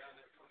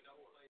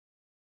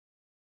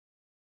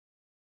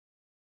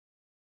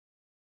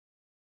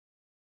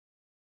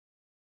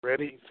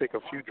 Ready, take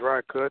a few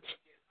dry cuts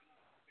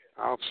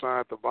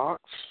outside the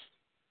box.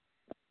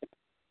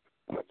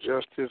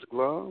 Adjust his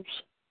gloves.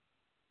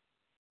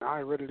 Now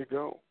he's ready to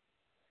go.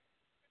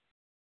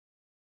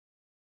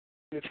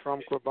 Pitch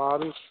from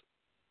Klabatis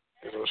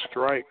is a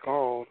strike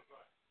called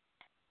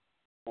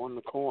on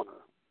the corner.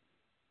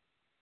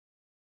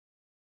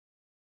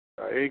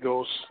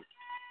 Gallegos'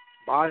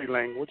 body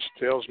language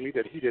tells me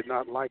that he did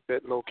not like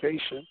that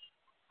location.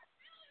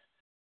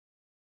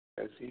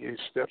 As he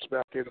steps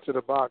back into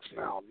the box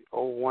now. The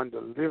 0-1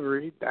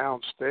 delivery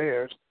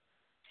downstairs.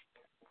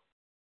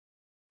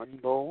 1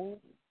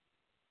 ball,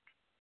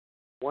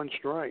 1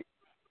 strike.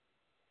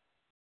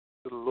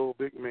 To the little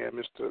big man,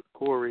 Mr.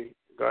 Corey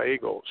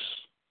Gallegos.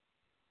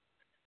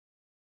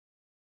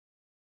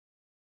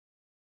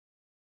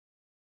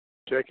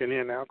 Checking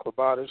in now,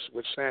 Klabatis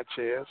with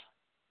Sanchez.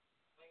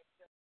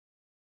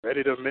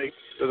 Ready to make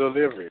the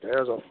delivery.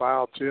 There's a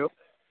foul tip.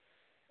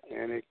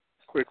 And it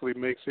quickly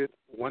makes it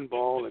 1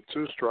 ball and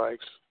 2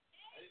 strikes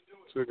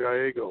to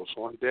Gallegos.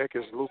 On deck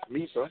is Luke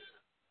Misa.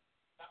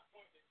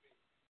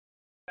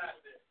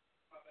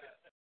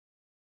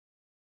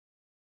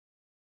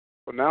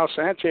 But now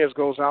Sanchez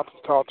goes out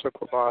to talk to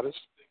Quabadas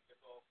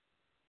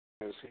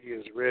as he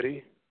is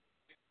ready.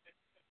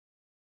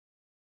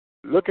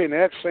 Looking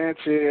at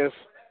Sanchez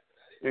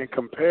in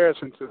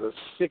comparison to the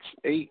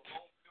 6'8"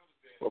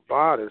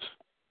 Quabadas,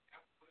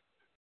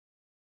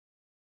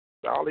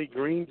 Dolly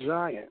Green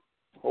Giant.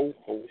 Ho,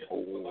 ho,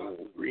 ho,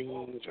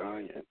 Green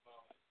Giant.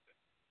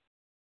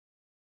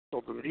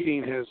 So the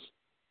meeting has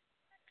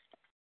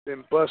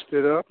been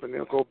busted up, and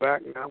they'll go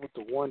back now with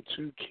the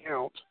 1-2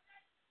 count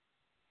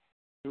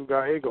to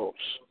Gallegos.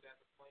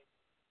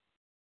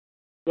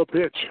 The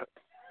pitch.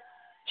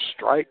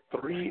 Strike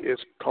 3 is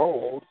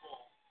called.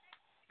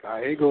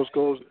 Gallegos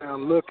goes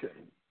down looking.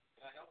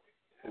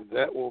 And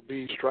that will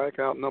be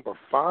strikeout number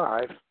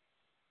 5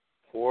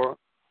 for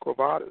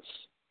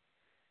Quabadas.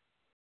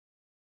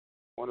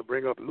 Want to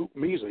bring up Luke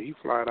Misa. He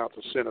flying out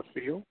to center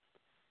field.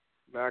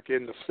 Back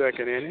in the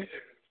second inning.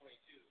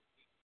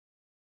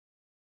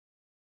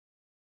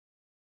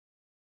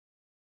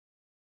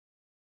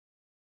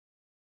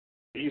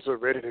 Misa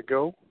ready to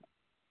go.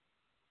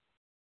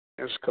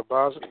 As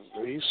Quabadas,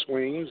 he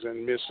swings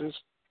and misses.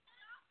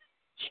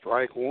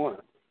 Strike 1.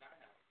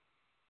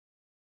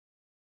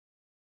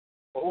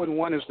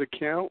 0-1 is the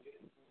count.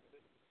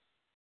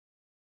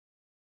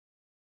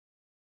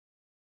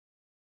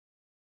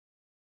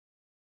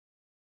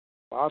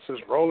 Boss is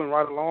rolling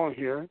right along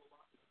here.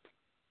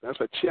 That's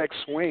a check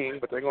swing,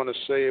 but they're going to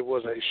say it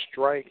was a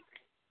strike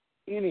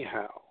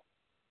anyhow.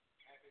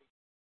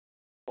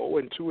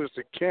 0-2 is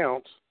the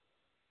count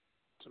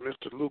to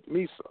Mr. Luke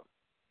Misa.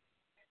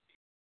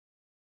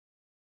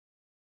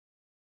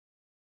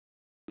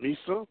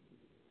 Misa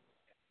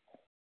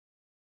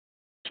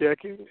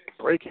checking,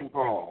 breaking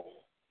ball.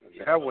 And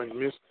that one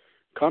missed.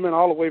 Coming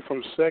all the way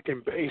from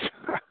second base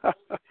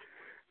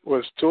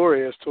was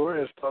Torres.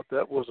 Torres thought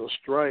that was a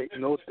strike,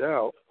 no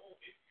doubt.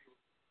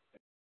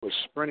 Was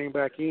sprinting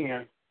back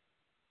in.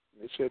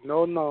 They said,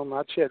 no,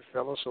 not yet,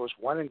 fella. So it's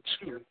 1-2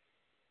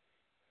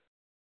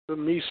 to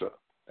Misa.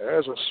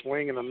 There's a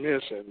swing and a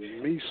miss, and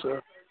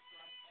Misa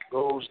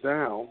goes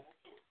down,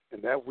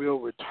 and that will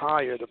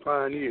retire the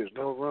Pioneers.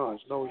 No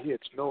runs, no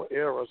hits, no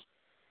errors.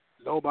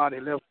 Nobody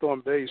left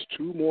on base.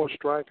 2 more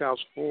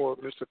strikeouts for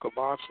Mr.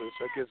 Quabadas.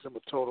 That gives him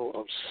a total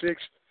of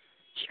 6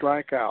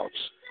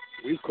 strikeouts.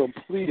 We've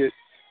completed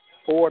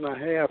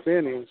 4.5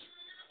 innings.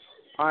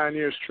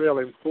 Pioneers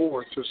trailing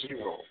 4-0.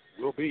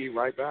 We'll be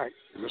right back.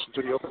 Listen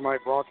to the Open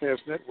Mic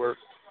Broadcast Network,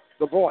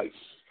 the voice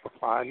of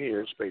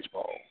Pioneers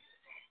baseball.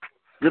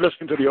 You're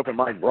listening to the Open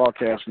Mic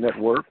Broadcast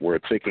Network. We're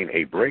taking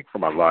a break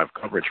from our live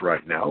coverage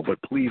right now,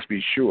 but please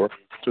be sure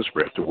to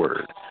spread the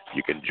word.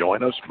 You can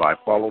join us by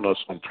following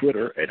us on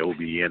Twitter at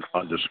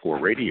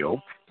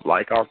OBN_radio,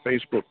 like our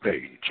Facebook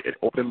page at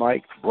Open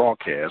Mic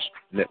Broadcast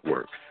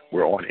Network.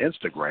 We're on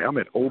Instagram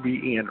at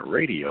OBN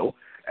Radio,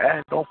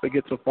 and don't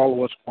forget to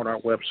follow us on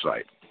our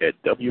website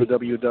at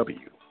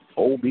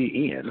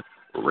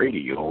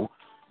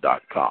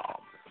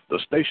www.obnradio.com. The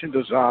station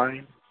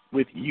designed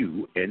with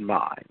you in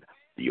mind.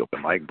 The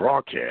Open Mic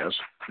Broadcast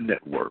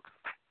Network.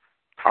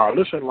 Our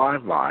listen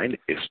live line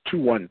is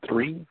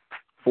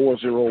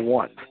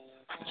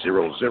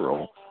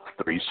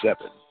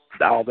 213-401-0037.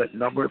 Dial that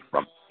number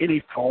from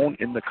any phone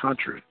in the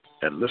country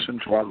and listen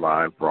to our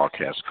live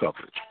broadcast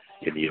coverage.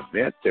 In the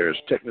event there is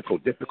technical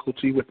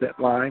difficulty with that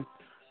line,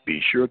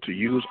 be sure to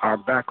use our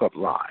backup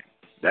line.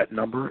 That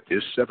number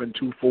is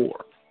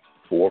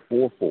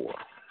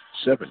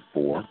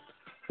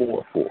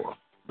 724-444-7444.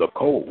 The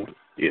code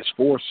is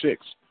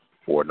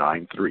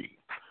 46493.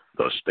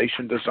 The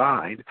station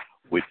designed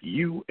with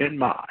you in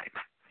mind.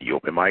 The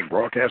Open Mic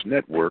Broadcast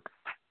Network,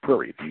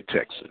 Prairie View,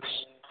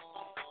 Texas.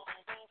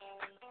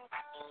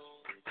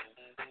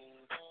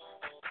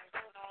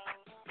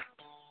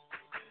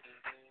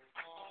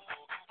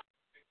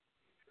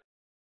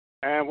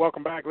 And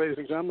welcome back, ladies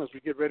and gentlemen, as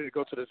we get ready to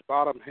go to this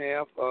bottom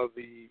half of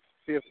the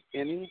 5th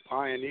inning.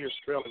 Pioneers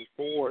trailing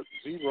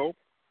 4-0.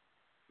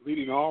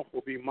 Leading off will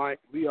be Mike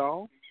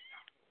Leal,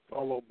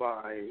 followed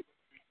by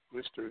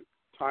Mr.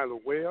 Tyler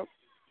Webb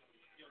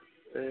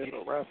and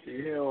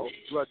Rafael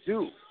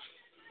Vladu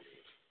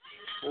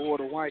for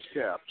the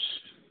Whitecaps.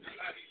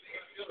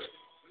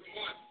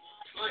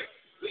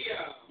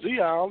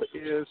 Leal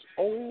is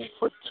 0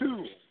 for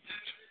 2.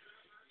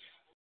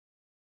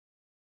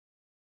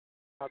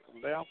 Out the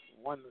left,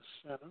 1 to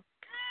center.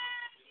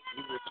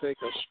 He will take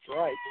a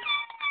strike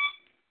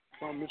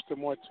from Mr.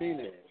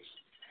 Martinez.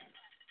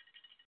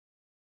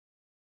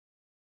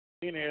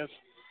 Martinez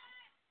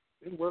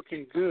been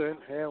working good.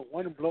 Had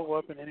 1 blow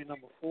up in inning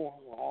number 4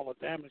 where all the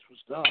damage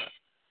was done.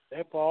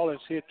 That ball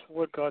is hit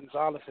toward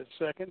Gonzalez at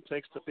second,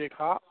 takes the big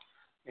hop,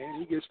 and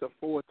he gets the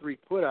 4-3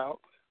 put out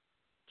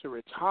to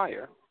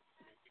retire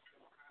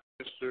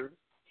Mr.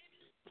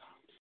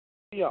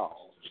 Leal.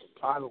 So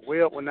Tyler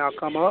Webb will now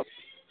come up.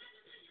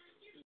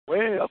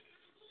 Webb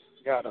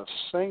got a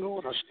single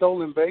and a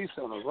stolen base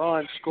and a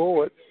run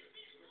scored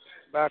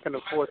back in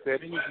the fourth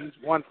inning. He's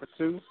 1 for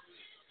 2.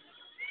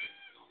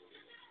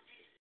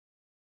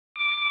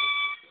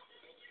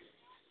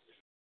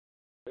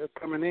 They're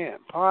coming in.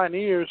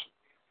 Pioneers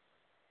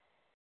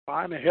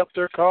trying to help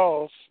their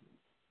cause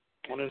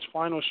on his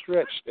final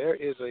stretch. There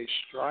is a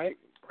strike.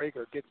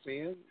 Breaker gets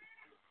in.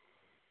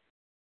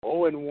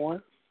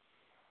 0-1.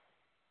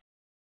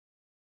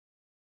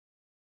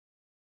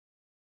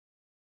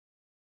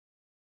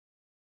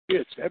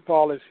 That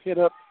ball is hit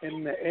up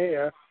in the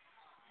air.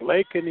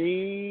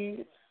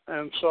 Blakeney,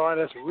 I'm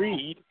sorry, that's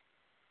Reed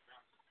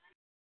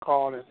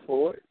calling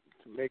for it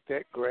to make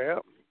that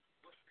grab.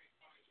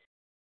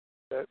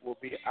 That will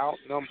be out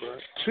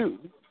number 2.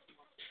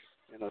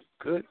 And a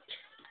good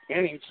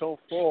inning so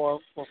far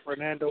for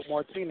Fernando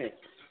Martinez.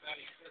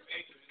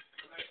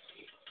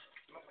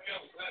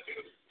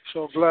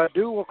 So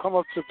Gladue will come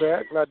up to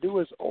bat.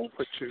 Gladue is 0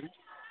 for 2.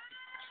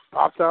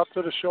 Popped out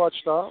to the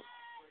shortstop.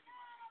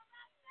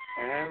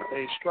 And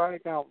a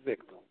strikeout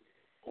victim.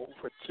 0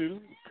 for 2.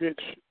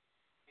 Pitch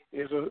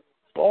is a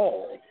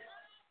ball.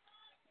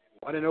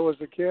 1-0 is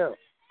the count.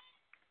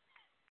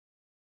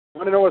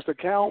 1-0 is the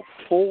count.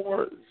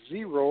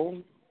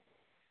 4-0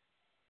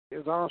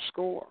 is our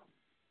score.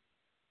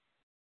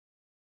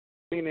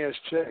 Martinez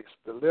checks,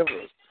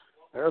 delivers.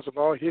 There's a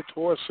ball hit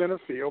towards center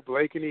field.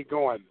 Blakeney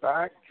going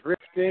back,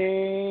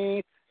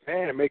 drifting,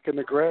 and making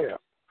the grab.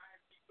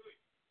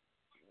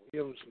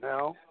 Williams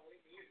now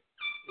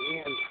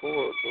in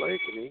for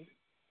Blakeney.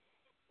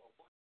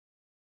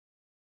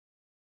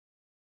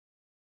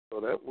 So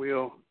that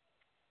will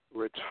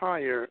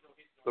retire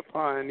the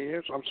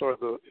Pioneers. I'm sorry,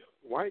 the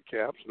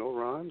Whitecaps. No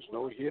runs,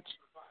 no hits,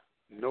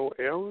 no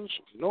errors,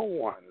 no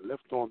one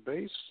left on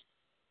base.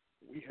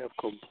 We have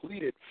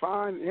completed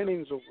 5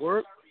 innings of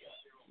work.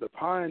 The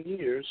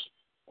Pioneers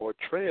are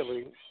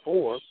trailing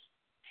 4-0.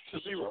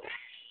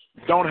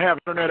 Don't have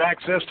internet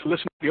access to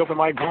listen to the Open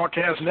Mic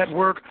Broadcast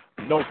Network?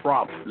 No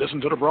problem. Listen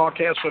to the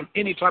broadcast from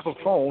any type of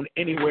phone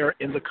anywhere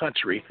in the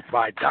country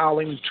by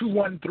dialing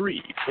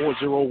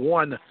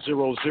 213-401-0037.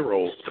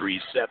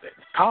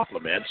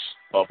 Compliments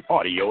of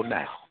Audio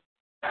Now.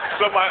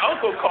 So my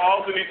uncle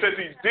calls and he says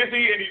he's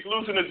dizzy and he's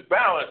losing his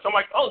balance. I'm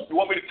like, oh, you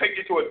want me to take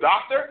you to a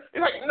doctor?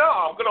 He's like, no,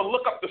 I'm going to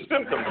look up the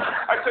symptoms.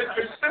 I said,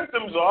 your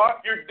symptoms are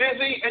you're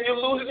dizzy and you're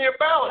losing your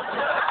balance.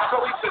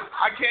 So he said,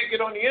 I can't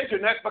get on the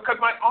internet because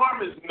my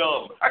arm is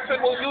numb. I said,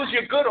 well, use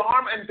your good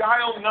arm and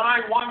dial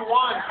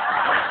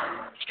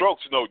 911.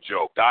 Stroke's no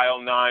joke.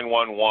 Dial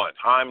 911.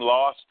 Time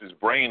lost is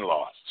brain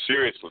lost.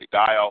 Seriously,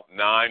 dial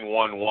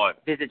 911.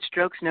 Visit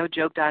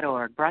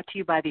strokesnojoke.org, brought to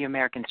you by the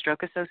American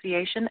Stroke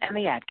Association and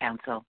the Ad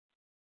Council.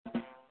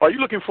 Are you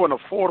looking for an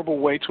affordable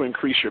way to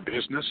increase your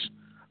business?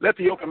 Let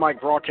the Open Mic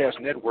Broadcast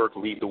Network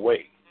lead the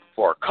way.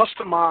 For a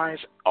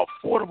customized,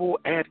 affordable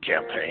ad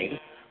campaign,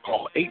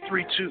 call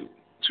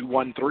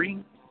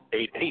 832-213-8824.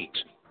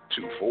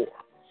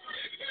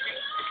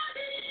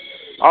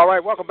 All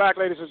right, welcome back,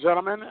 ladies and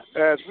gentlemen.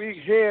 As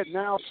we head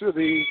now to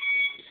the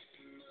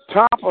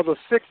top of the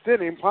 6th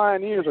inning,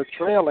 Pioneers are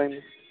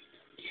trailing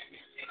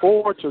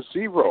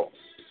 4-0.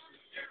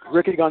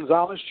 Ricky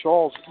Gonzalez,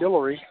 Charles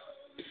Guillory,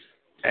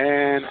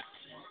 and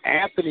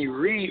Anthony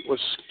Reed was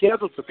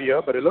scheduled to be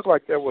up, but it looked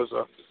like there was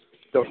a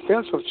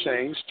defensive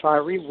change.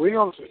 Tyree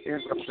Williams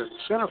ends up in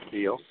center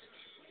field.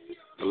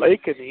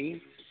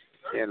 Blakeney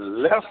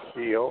in left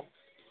field.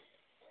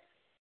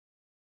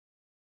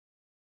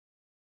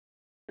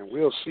 And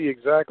we'll see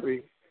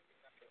exactly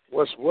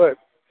what's what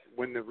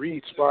when the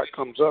Reed spot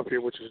comes up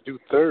here, which is due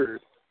third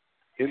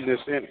in this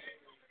inning.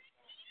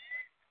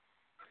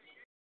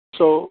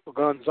 So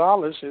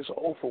Gonzalez is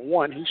 0 for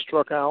 1. He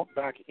struck out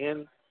back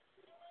in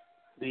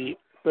the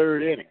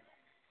third inning.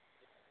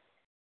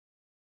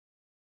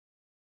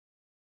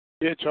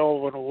 Pitch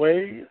over and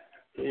away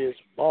is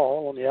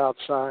ball on the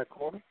outside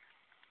corner.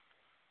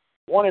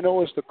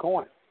 1-0 is the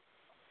count.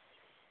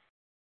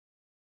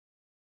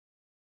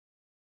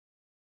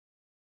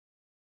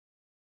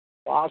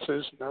 Boss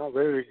is now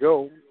ready to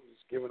go.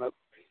 He's given up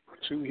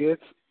 2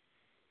 hits,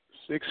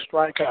 6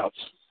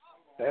 strikeouts.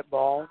 That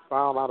ball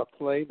fouled out of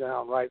play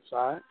down right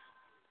side.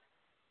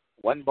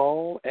 1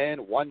 ball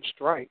and 1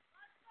 strike.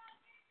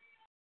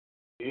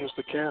 Here's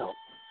the count.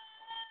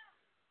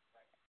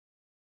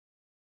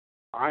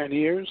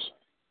 Pioneers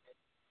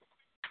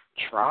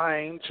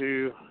trying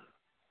to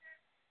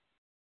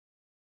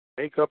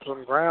make up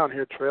some ground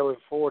here, trailing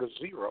 4-0.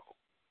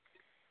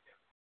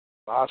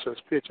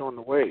 Boss's pitch on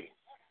the way.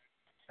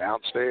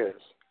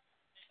 Downstairs.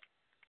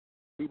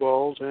 2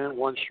 balls and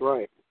 1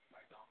 strike.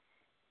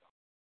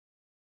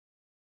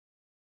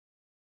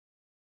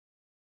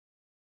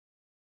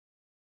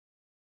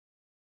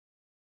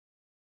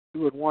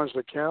 Two and one's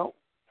the count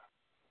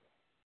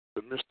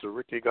to Mr.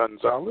 Ricky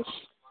Gonzalez.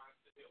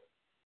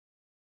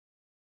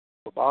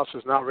 The boss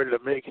is now ready to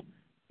make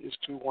his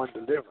 2-1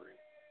 delivery.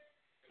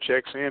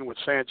 Checks in with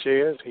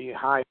Sanchez. He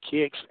high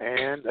kicks,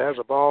 and there's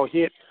a ball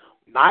hit.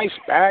 Nice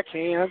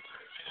backhand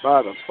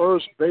by the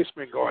first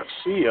baseman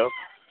Garcia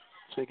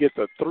to get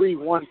the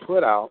 3-1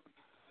 put out.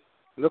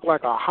 Looked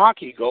like a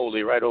hockey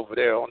goalie right over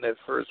there on that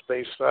first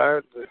base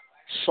side. The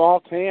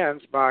Soft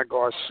hands by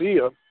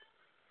Garcia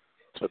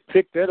to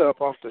pick that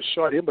up off the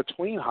short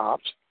in-between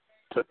hops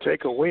to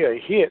take away a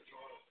hit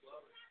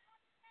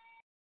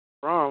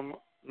from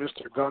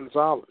Mr.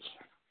 Gonzalez.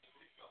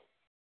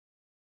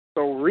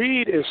 So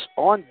Reed is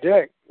on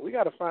deck. We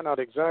got to find out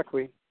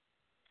exactly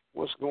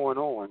what's going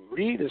on.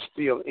 Reed is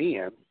still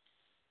in.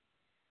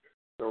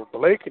 So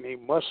Blakeney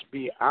must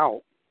be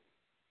out.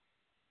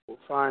 We'll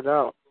find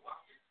out.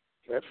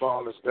 That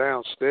ball is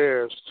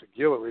downstairs to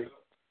Guillory.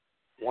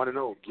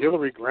 1-0.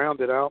 Guillory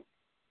grounded out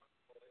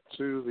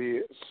to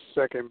the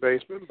second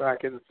baseman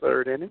back in the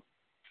third inning.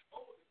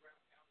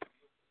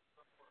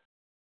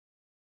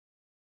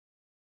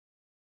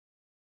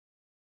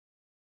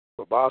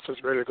 Boss is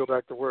ready to go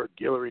back to work.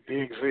 Guillory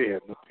digs in.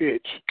 The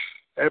pitch.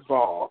 That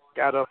ball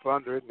got up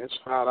under it, and it's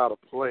fouled out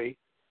of play.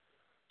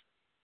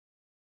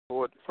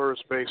 Toward the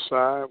first base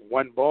side.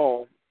 1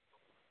 ball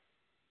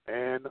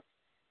and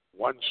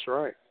 1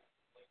 strike.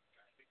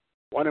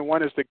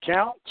 1-1 is the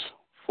count.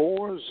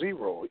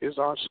 4-0 is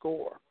our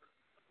score.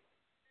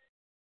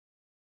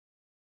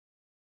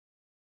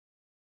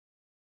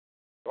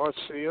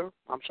 Garcia,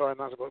 I'm sorry,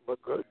 not but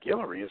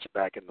Guillory is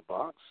back in the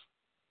box.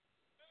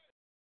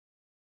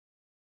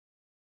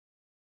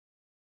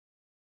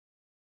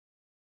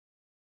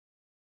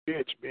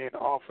 Pitch being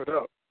offered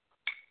up.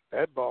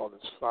 That ball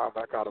is fouled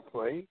back out of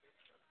play,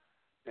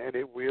 and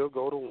it will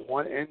go to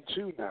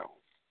 1-2 now.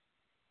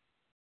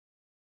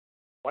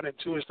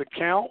 1-2 is the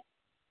count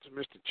to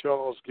Mr.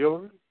 Charles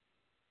Guillory.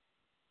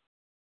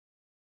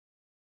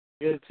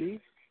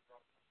 Guilty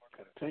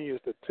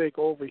continues to take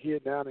over here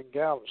down in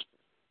Galveston.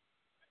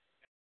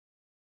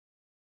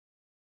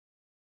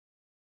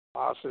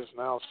 Osses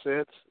now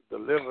sets,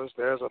 delivers.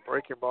 There's a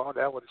breaking ball.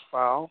 That one's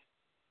foul,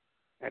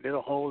 and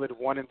it'll hold it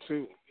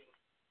 1-2.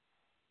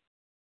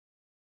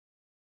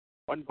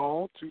 1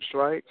 ball, 2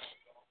 strikes,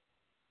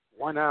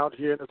 1 out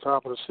here in the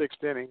top of the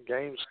 6th inning.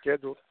 Game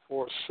scheduled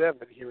for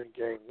 7 here in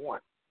Game 1.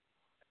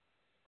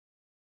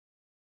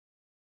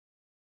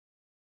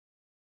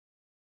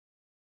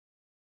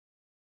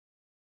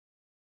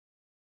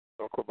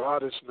 So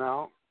Cobatis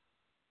now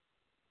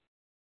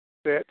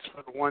sets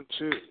for the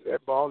 1-2.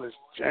 That ball is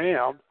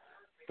jammed.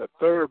 The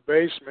third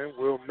baseman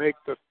will make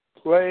the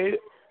play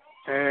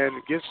and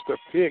gets the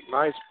pick.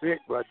 Nice pick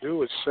by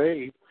Dew. It's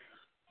saved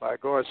by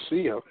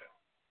Garcia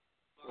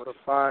with a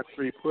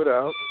 5-3 put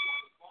out.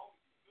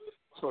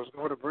 So it's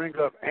going to bring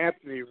up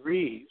Anthony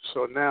Reed.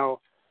 So now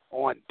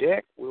on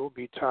deck will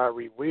be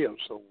Tyree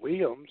Williams. So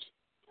Williams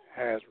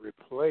has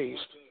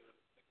replaced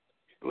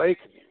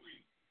Blakeney.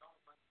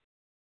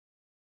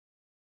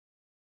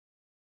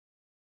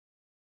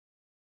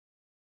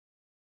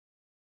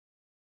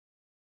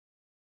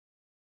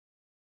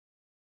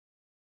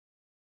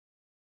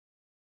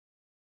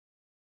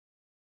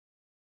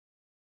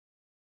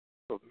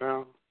 So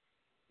now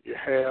you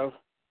have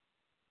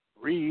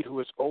Reed, who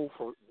is 0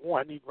 for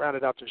 1. He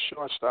grounded out to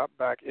shortstop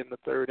back in the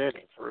 3rd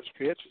inning. First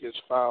pitch is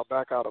fouled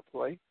back out of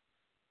play.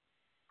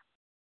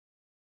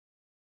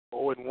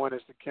 0-1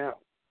 is the count.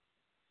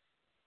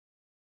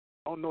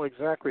 Don't know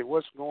exactly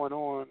what's going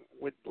on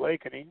with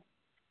Blakeney.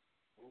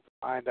 We'll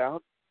find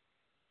out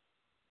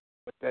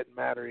what that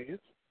matter is.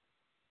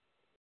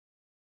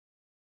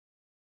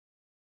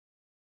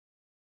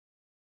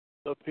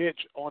 The pitch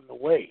on the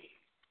way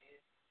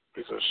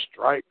is a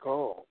strike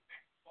call.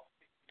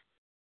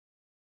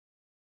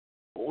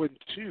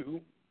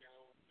 0-2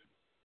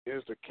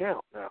 is the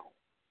count now.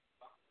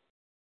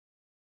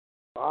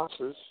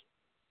 Bosses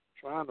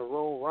trying to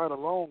roll right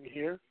along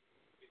here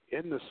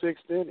in the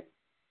 6th inning.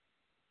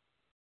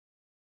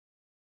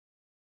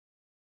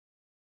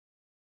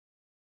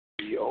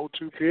 The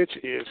 0-2 pitch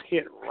is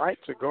hit right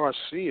to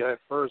Garcia at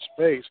first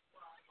base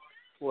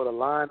for the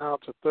line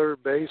out to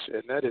third base,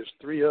 and that is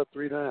 3 up,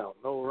 3 down.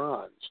 No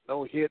runs,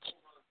 no hits,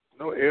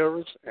 no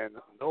errors, and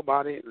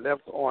nobody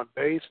left on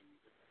base.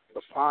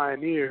 The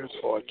Pioneers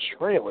are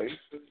trailing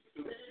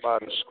by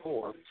the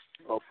score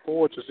of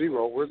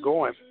 4-0. We're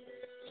going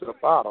to the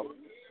bottom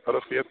of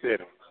the 5th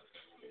inning.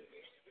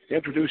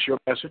 Introduce your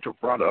message or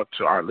product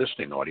to our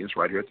listening audience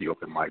right here at the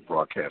Open Mic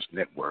Broadcast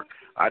Network.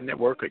 Our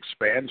network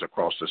expands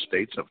across the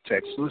states of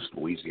Texas,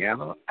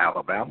 Louisiana,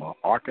 Alabama,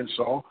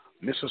 Arkansas,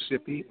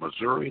 Mississippi,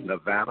 Missouri,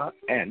 Nevada,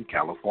 and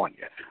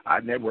California.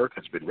 Our network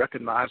has been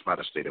recognized by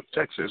the state of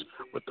Texas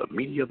with the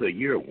Media of the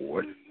Year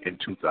Award in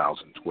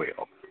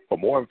 2012. For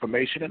more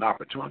information and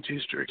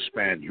opportunities to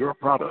expand your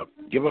product,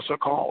 give us a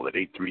call at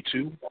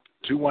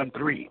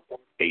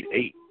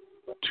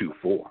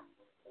 832-213-8824.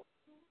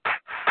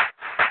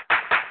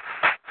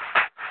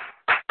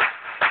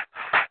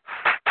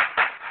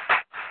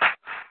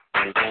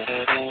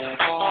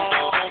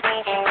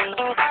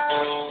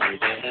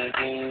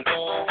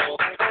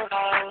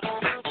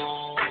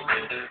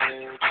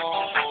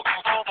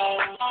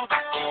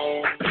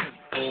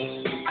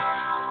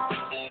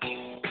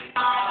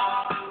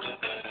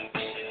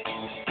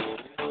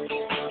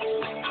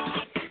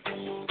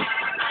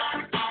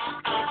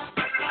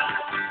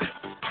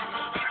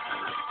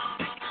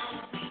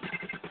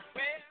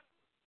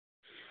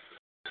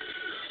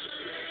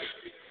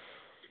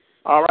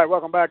 All right,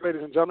 welcome back,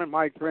 ladies and gentlemen.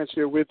 Mike Prince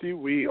here with you.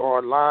 We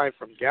are live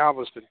from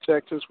Galveston,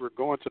 Texas. We're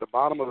going to the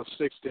bottom of the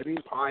sixth inning.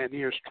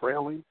 Pioneers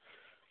trailing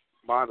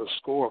by the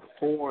score of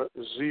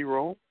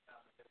 4-0.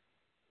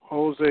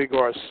 Jose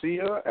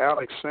Garcia,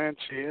 Alex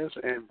Sanchez,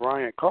 and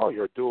Brian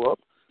Collier do up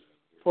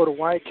for the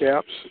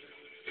Whitecaps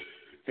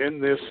in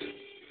this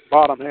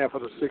bottom half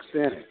of the sixth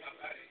inning.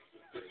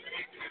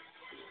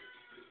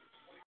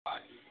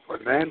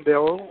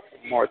 Fernando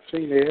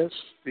Martinez,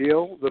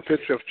 still the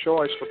pitcher of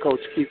choice for Coach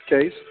Keith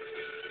Case.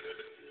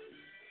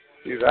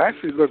 He's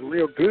actually looked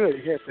real good.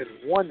 He had that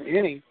one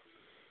inning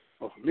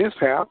of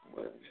mishap.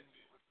 The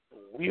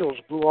wheels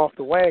blew off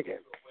the wagon.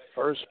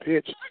 First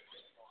pitch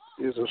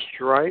is a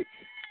strike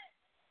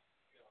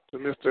to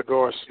Mr.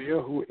 Garcia,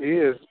 who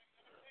is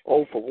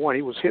 0 for 1.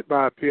 He was hit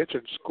by a pitch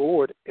and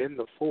scored in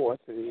the fourth,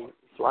 and he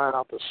flying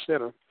out the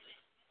center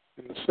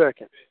in the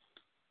second.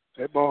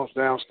 That ball's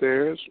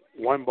downstairs,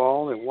 1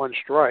 ball and 1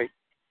 strike.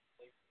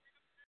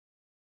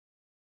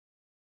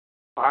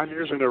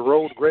 Pioneers in their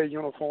road gray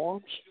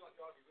uniforms.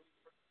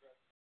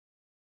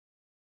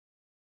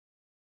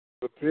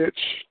 The pitch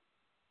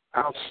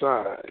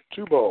outside,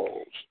 2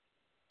 balls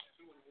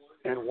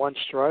and 1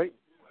 strike.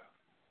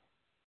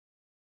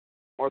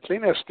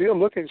 Martinez still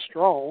looking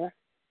strong.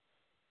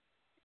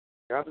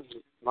 Got a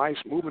nice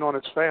movement on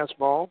its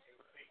fastball.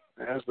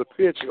 As the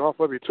pitch off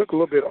of, he took a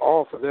little bit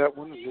off of that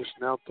one. Just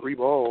now 3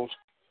 balls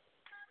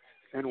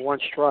and 1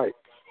 strike.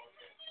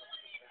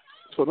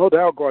 So no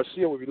doubt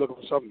Garcia will be looking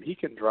for something he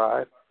can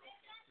drive,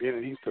 being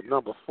that he's the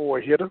number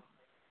 4 hitter.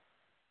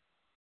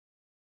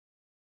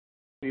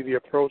 See the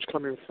approach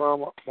coming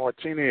from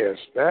Martinez.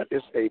 That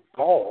is a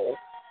ball,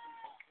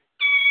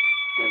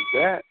 and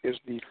that is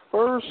the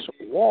first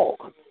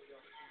walk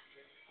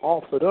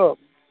offered up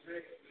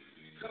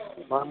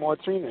by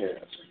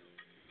Martinez.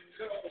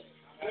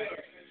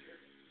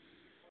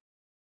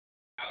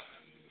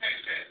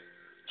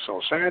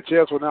 So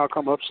Sanchez will now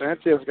come up.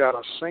 Sanchez got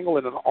a single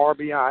and an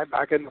RBI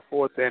back in the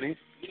 4th inning.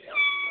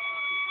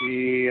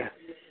 He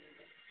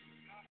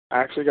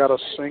actually got a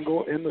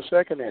single in the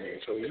 2nd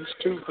inning, so he's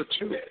 2 for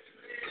 2.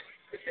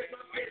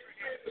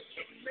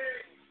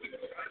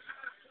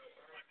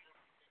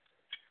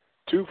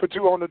 Two for 2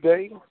 on the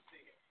day.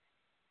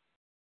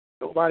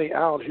 Nobody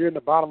out here in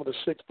the bottom of the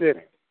 6th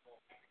inning.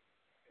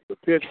 The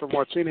pitch from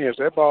Martinez.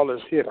 That ball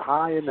is hit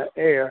high in the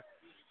air,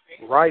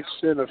 right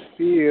center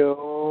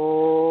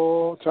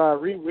field.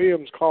 Tyree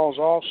Williams calls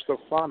off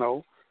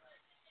Stefano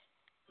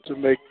to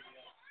make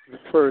the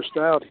first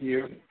out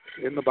here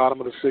in the bottom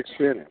of the 6th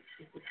inning.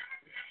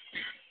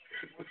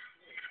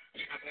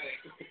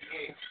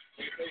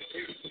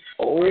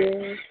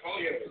 Oh,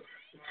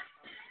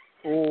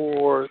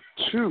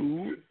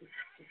 4-2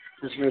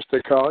 is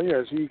Mr.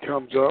 Collier as he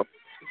comes up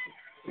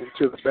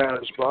into the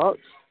batter's box.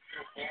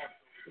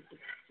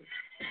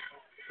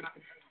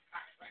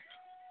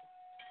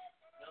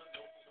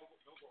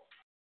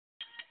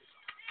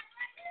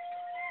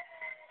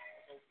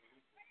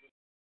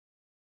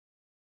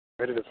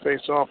 Ready to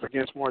face off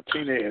against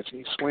Martinez.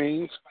 He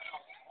swings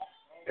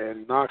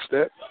and knocks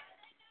that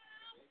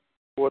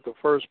toward the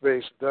first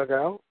base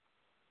dugout.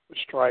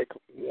 Strike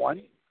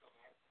 1.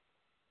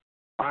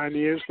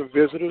 Pioneers, the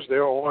visitors,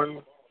 they're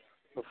on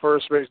the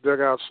first base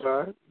dugout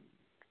side.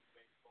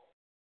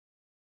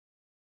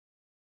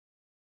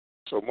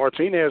 So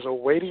Martinez are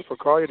waiting for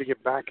Collier to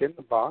get back in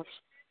the box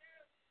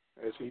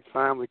as he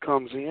finally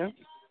comes in.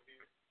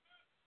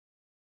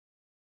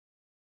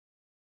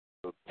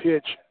 The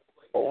pitch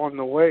on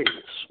the way.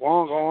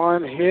 Swung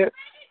on, hit,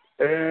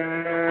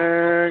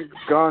 and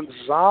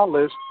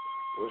Gonzalez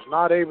was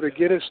not able to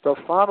get it.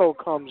 Stefano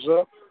comes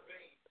up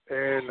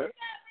and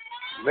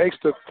makes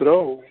the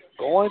throw.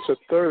 Going to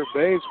third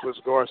base was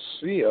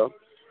Garcia,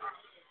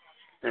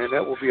 and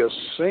that will be a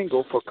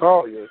single for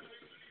Collier.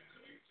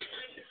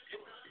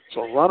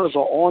 So runners are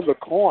on the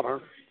corner,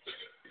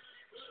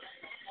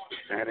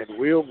 and it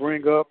will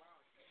bring up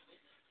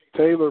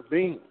Taylor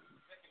Bean.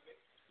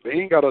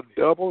 Bean got a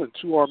double and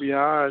 2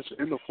 RBIs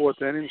in the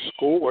 4th inning,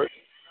 scored,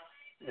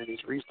 and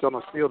he's reached on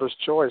a fielder's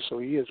choice, so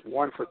he is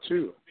 1 for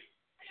 2.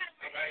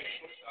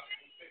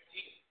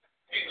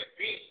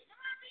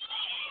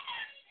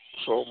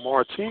 So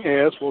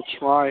Martinez will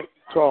try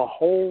to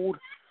hold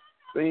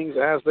things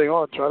as they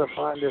are, try to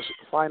find this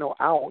final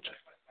out,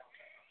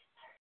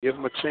 give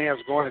him a chance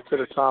going into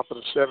the top of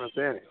the 7th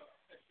inning.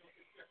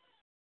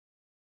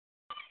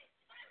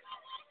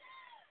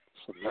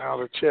 So now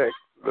the check.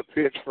 The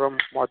pitch from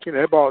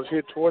Martinez. That ball is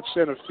hit towards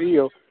center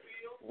field.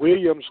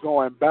 Williams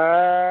going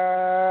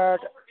back,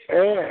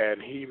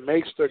 and he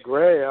makes the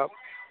grab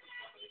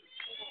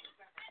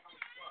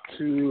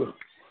to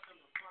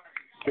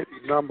get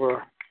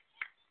number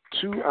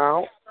 2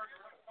 out,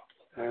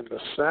 and the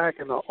sack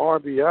and the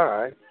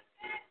RBI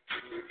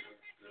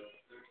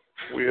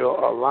will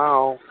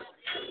allow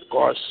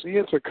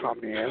Garcia to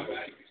come in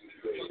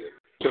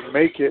to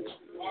make it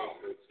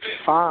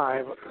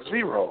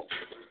 5-0.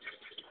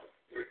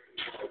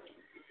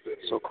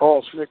 So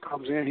Carl Smith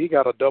comes in. He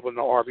got a double in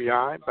the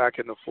RBI back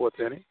in the 4th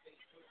inning.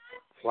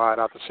 Flying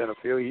out to center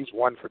field. He's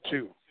 1 for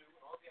 2.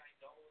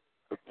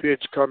 The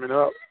pitch coming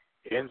up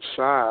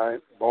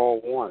inside,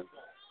 ball one.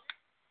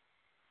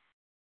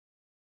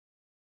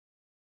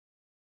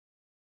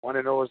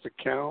 1-0 is the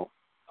count.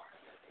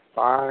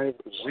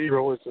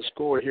 5-0 is the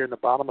score here in the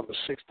bottom of the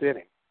sixth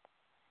inning.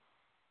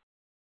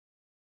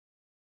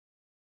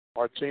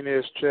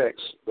 Martinez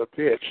checks the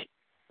pitch.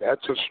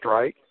 That's a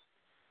strike.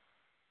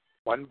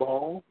 1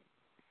 ball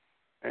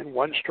and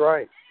 1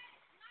 strike.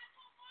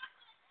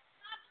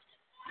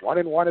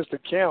 1-1 is the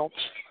count.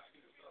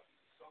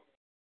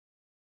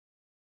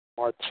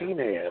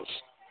 Martinez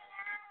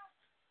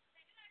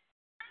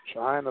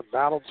trying to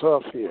battle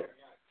tough here.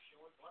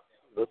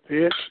 The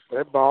pitch,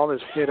 that ball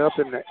is hit up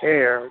in the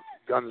air.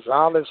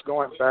 Gonzalez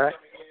going back.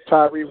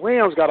 Tyree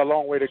Williams got a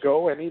long way to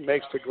go, and he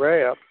makes the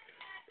grab.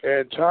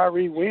 And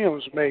Tyree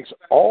Williams makes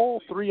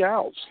all 3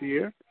 outs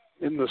here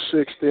in the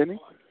sixth inning.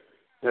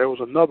 There was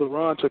another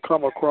run to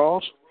come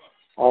across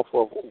off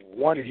of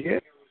 1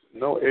 hit,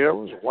 no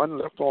errors, 1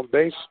 left on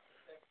base.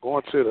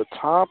 Going to the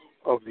top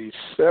of the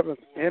seventh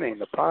inning,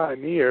 the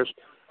Pioneers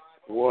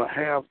will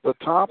have the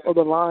top of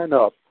the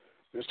lineup,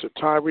 Mr.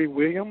 Tyree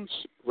Williams,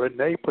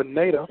 Renee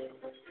Pineda,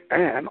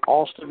 and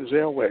Austin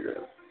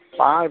Zellweger.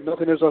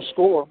 5-0 is our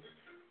score.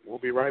 We'll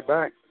be right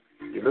back.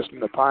 You're listening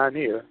to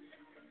Pioneer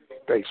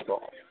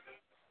Baseball.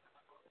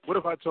 What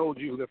if I told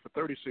you that for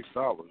 $36,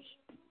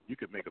 you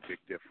could make a big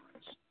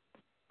difference?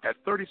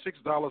 At $36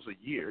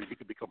 a year, you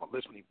can become a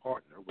listening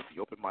partner with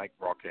the Open Mic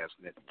Broadcast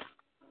Network.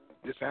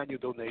 This annual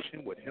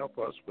donation would help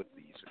us with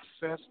the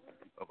success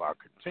of our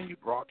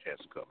continued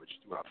broadcast coverage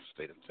throughout the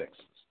state of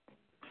Texas.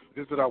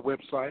 Visit our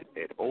website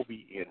at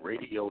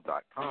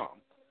obnradio.com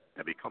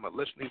and become a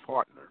listening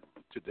partner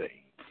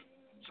today.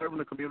 Serving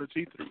the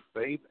community through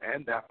faith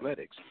and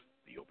athletics,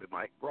 the Open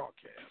Mic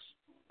Broadcast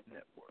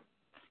Network.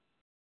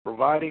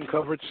 Providing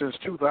coverage since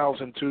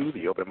 2002,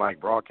 the Open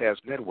Mic Broadcast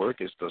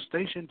Network is the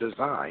station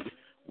designed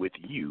with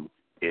you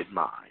in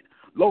mind.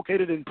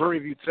 Located in Prairie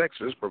View,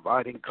 Texas,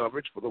 providing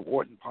coverage for the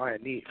Wharton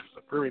Pioneers,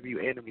 the Prairie View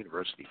A&M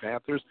University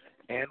Panthers,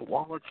 and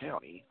Waller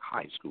County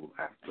High School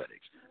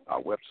Athletics.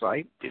 Our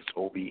website is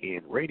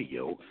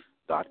obnradio.com.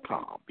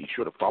 Be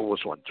sure to follow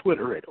us on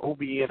Twitter at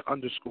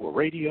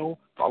obn_radio.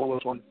 Follow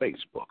us on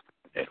Facebook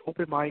at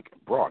Open Mic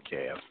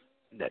Broadcast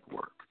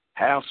Network.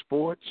 Have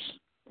sports,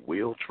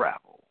 we'll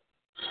travel.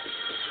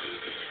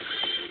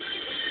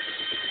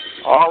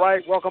 All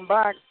right, welcome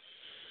back.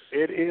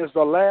 It is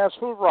the last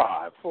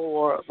hurrah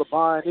for the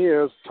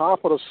Pioneers.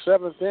 Top of the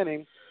seventh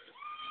inning,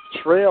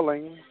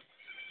 trailing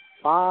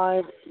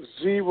 5-0.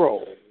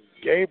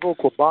 Gabriel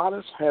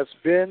Quabatis has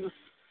been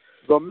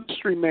the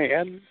mystery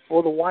man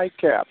for the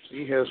Whitecaps.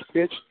 He has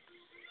pitched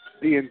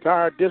the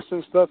entire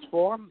distance thus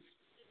far.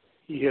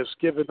 He has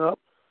given up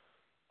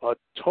a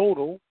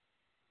total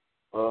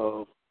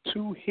of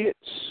 2 hits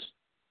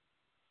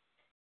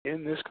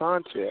in this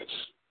contest.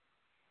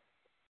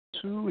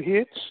 2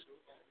 hits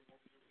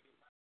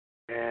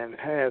and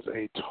has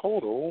a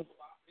total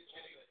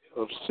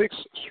of 6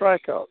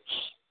 strikeouts.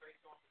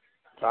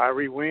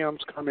 Tyree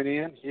Williams coming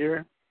in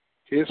here,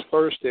 his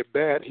first at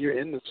bat here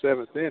in the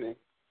 7th inning.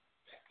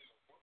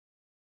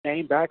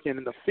 Came back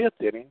in the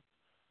 5th inning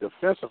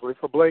defensively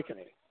for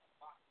Blakeney.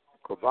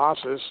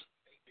 Kovacis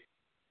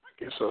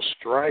gets a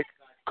strike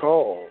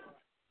call.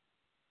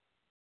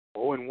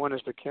 0-1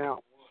 is the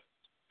count.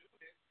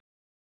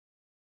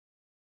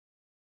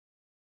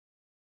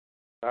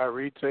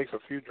 Tyree takes a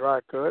few dry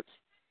cuts.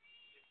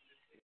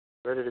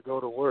 Ready to go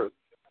to work.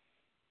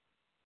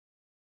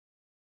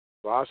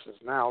 Voss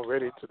is now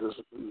ready to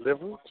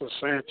deliver to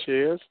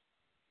Sanchez.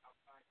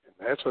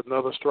 And that's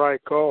another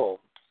strike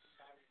call.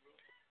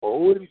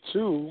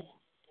 0-2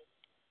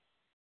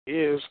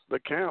 is the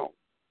count.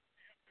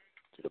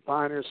 To the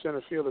Pioneer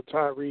center fielder,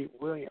 Tyree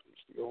Williams,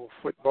 the old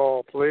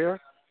football player,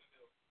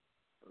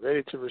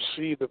 ready to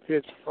receive the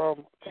pitch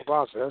from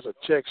Voss. That's a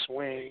check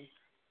swing,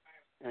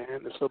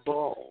 and it's a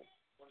ball.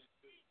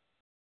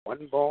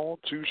 1 ball,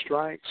 2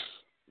 strikes.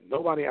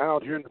 Nobody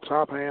out here in the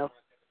top half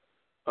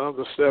of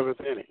the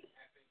 7th inning.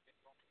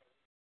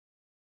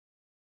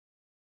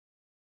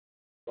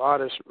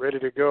 Vottis ready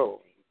to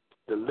go.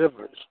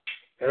 Delivers.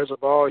 There's a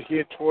ball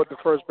hit toward the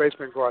first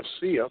baseman,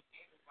 Garcia,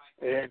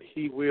 and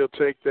he will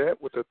take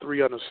that with the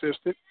 3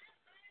 unassisted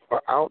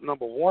for out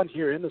number 1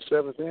 here in the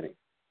 7th inning.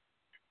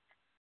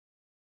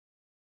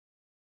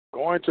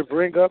 Going to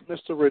bring up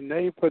Mr.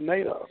 Renee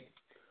Pineda.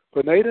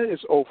 Pineda is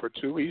 0 for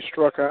 2. He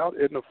struck out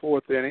in the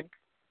 4th inning.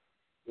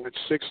 Went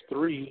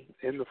 6-3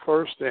 in the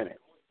 1st inning.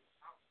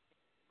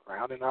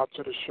 Grounding out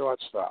to the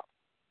shortstop.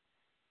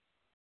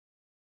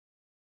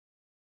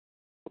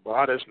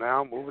 Sabat is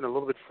now moving a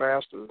little bit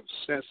faster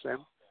since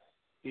then.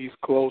 He's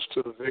close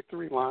to the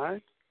victory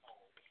line.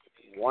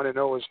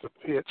 1-0 is the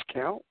pitch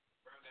count.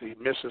 He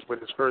misses with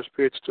his first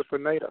pitch to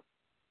Pineda.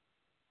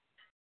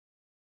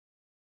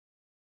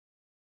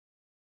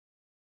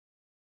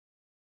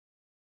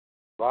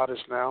 Sabat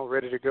is now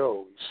ready to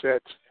go. He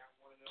sets,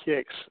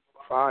 kicks,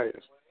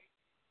 fires.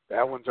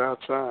 That one's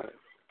outside.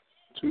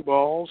 2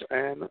 balls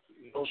and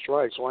no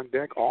strikes. On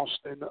deck,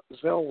 Austin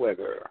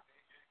Zellweger.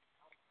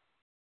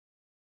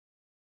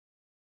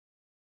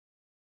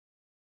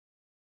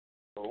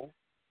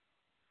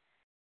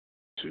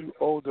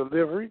 2-0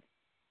 delivery.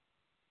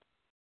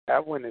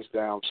 That one is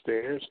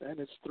downstairs, and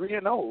it's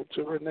 3-0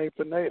 to Renee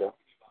Pineda.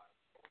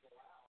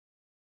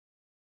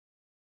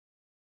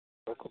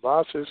 So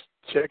Kavas's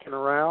checking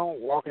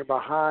around, walking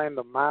behind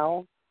the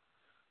mound,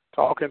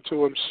 talking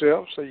to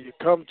himself. So you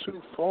come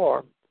too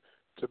far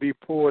to be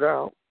pulled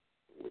out.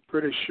 We're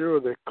pretty sure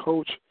that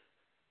coach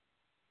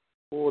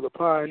for the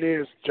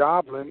Pioneers,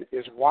 Joblin,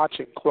 is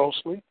watching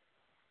closely.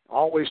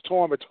 Always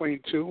torn between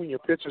two when your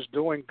pitcher's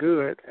doing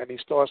good and he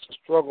starts to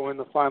struggle in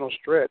the final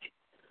stretch.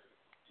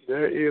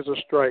 There is a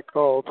strike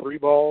called, 3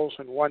 balls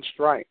and 1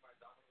 strike.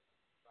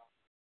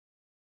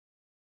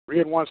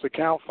 3-1's the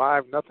count,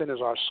 5-0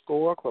 is our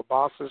score.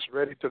 Klobasas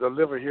ready to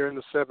deliver here in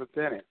the 7th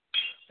inning.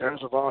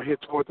 There's a ball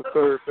hit toward the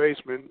third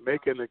baseman.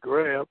 Making the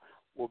grab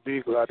will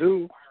be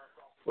Gladue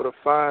for the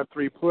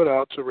 5-3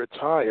 putout to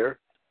retire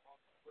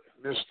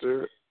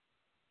Mr.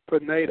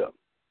 Pineda.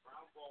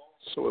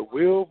 So it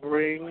will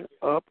bring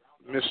up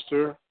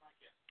Mr.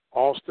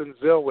 Austin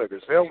Zellweger.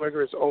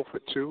 Zellweger is 0 for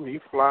 2. He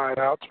flied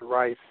out to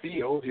right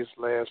field his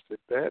last at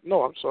bat.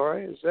 No, I'm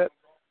sorry. Is that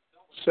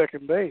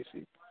second base?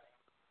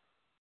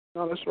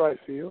 No, that's right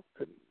field.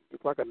 It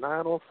looked like a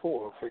 9 or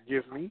 4.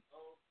 Forgive me.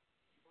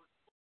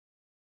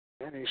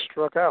 And he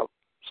struck out.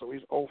 So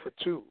he's 0 for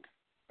 2.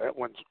 That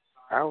one's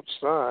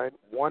outside,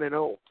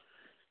 1-0.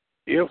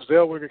 If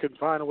Zellweger can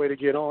find a way to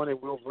get on,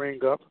 it will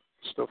bring up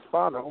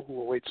Stefano,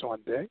 who awaits on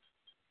deck.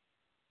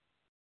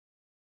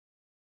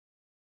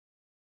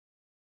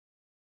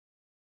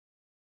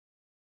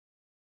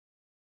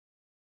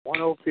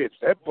 One-0 pitch.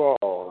 That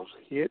ball's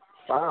hit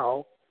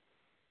foul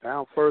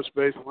down first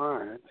base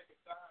line.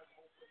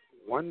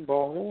 1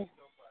 ball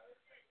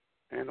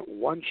and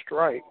 1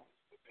 strike.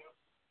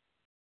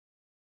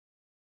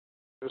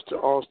 Mr.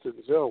 Austin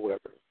Zellweger.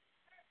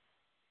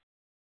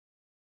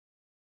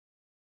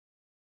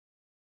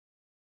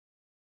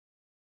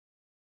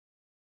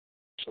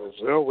 So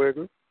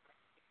Zellweger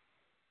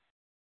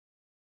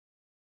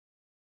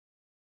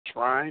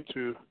trying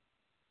to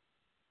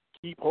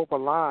keep hope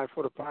alive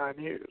for the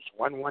Pioneers.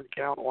 1-1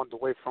 count on the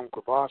way from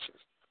Kavasas,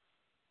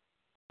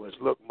 who has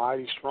looked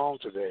mighty strong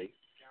today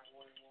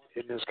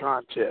in this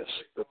contest.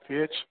 The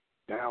pitch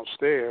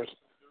downstairs,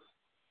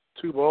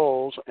 2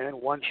 balls and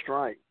 1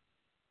 strike.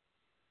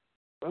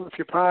 Well, if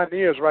you're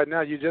Pioneers right now,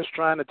 you're just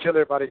trying to tell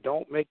everybody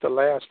don't make the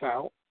last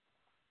out.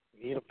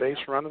 You need a base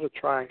runner to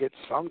try and get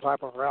some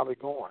type of rally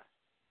going.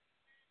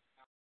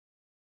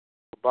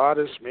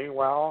 Kavasas,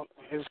 meanwhile,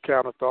 his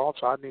counter thoughts,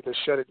 I need to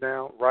shut it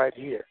down right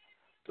here.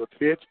 The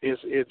pitch is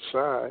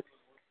inside,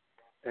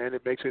 and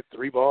it makes it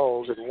 3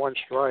 balls and 1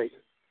 strike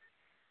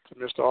to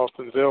Mr.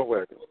 Austin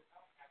Zellweger.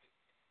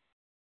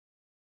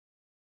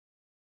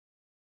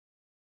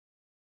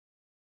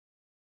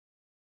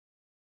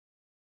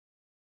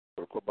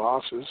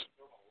 Kavasas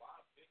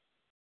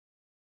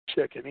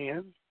checking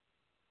in.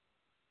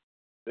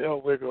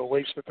 Zellweger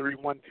awaits the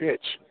 3-1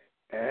 pitch,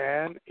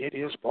 and it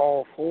is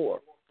ball 4.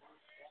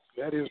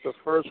 That is the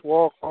first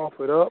walk off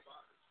it up.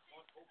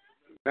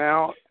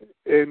 Now,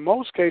 in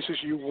most cases,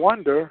 you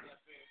wonder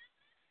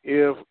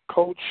if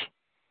Coach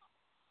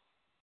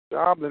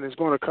Joblin is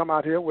going to come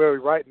out here where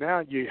right now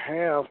you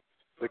have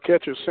the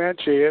catcher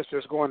Sanchez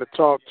that's going to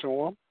talk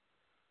to him.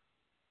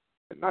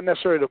 Not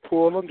necessarily to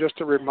pull him, just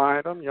to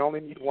remind him you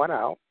only need 1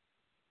 out.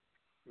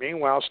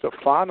 Meanwhile,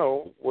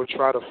 Stefano will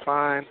try to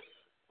find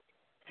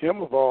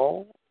him a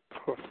ball,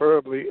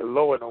 preferably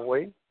low and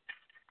away.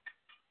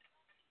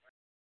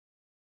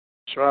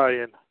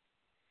 Try and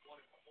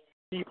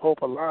keep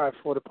hope alive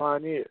for the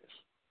Pioneers.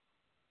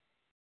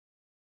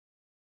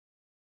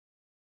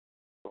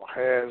 So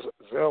has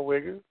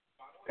Zellweger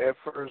at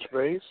first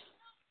base.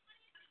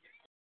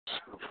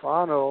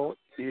 Stefano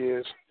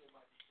is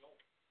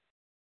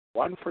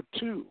 1 for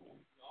 2.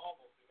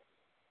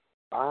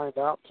 Lined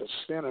out to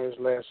center his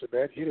last at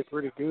bat. Hit it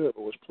pretty good,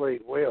 but was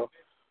played well.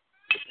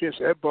 The pitch,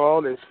 that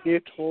ball is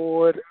hit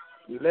toward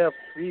left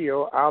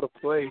field, out of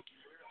play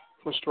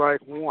for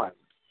strike 1.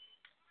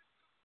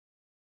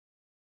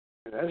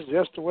 And that's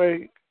just the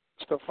way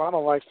Stefano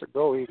likes to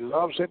go. He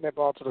loves hitting that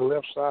ball to the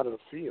left side of the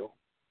field.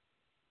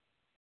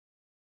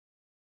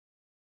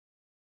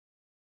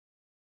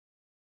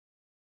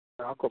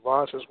 Now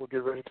Kavasas will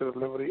get ready to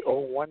deliver the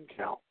 0-1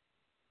 count.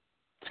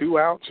 2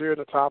 outs here at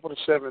the top of the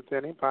 7th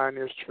inning.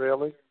 Pioneers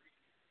trailing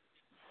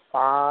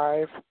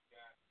 5-0.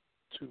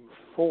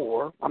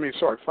 4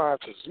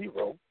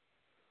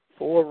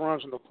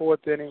 runs in the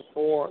 4th inning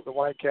for the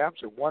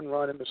Whitecaps and 1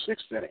 run in the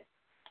 6th inning.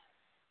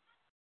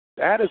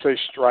 That is a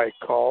strike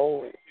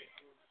call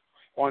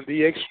on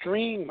the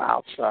extreme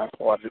outside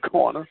part of the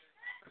corner.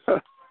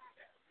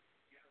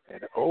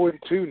 And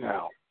 0-2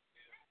 now.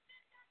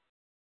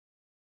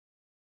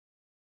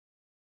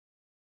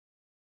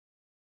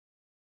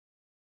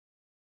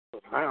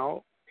 So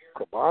now,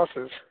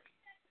 Kavasas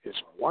is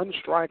 1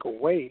 strike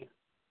away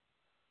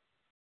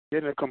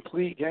getting a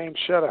complete game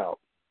shutout.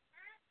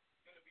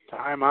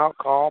 Timeout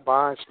called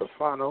by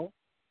Stefano.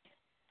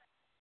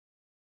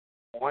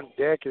 On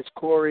deck is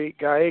Corey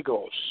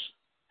Gallegos.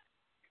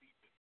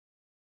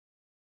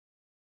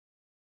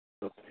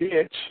 The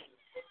pitch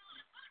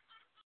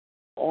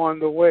on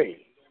the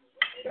way.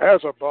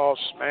 There's a ball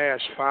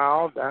smash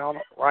foul down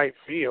right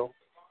field.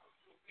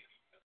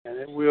 And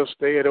it will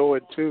stay at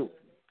 0-2.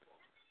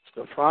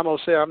 Stefano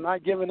said, I'm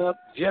not giving up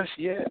just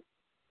yet.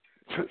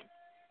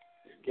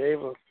 Gave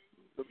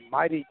the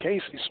mighty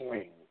Casey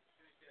swing.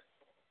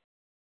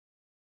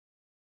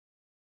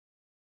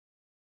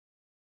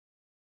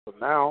 So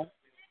now,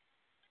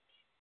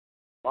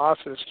 Moss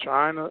is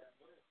trying to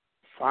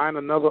find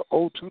another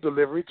 0-2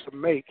 delivery to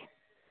make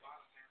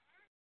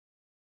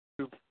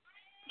to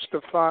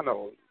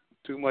Stefano.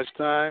 Too much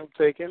time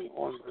taken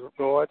on the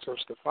guard, so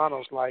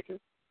Stefano's like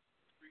it.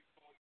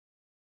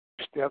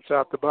 Steps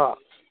out the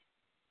box.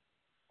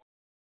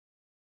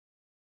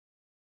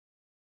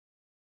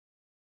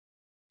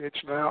 Pitch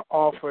now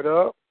offered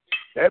up.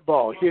 That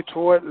ball hit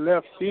toward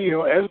left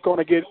field. It's going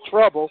to get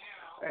trouble.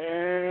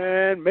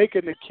 And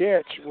making the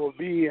catch will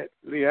be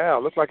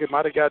Leal. Looks like it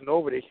might have gotten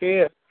over the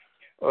head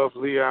of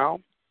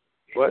Leal.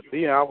 But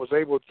Leal was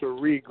able to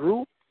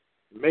regroup,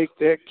 make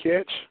that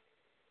catch,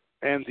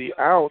 and the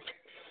out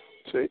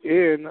to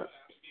end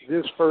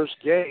this first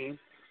game.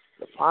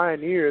 The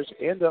Pioneers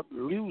end up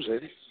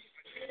losing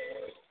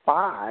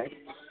 5-0.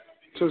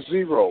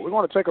 We're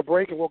going to take a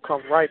break, and we'll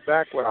come right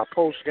back with our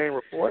post-game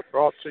report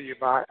brought to you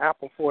by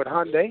Apple Ford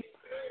Hyundai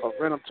of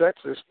Brenham,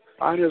 Texas.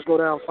 Pioneers go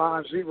down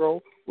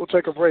 5-0. We'll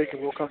take a break,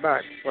 and we'll come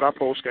back with our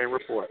post-game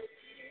report.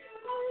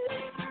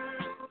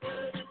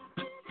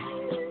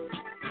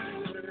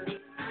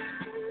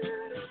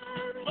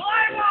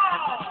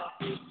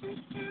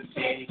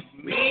 Take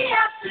me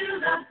out to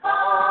the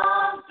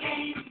ball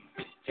game.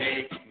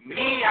 Take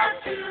me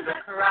out to the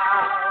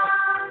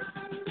crowd.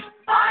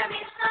 Buy me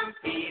some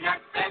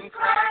peanuts and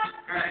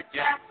cracker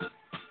jacks.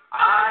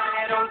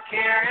 I don't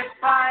care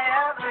if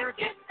I ever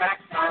get back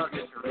on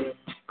this root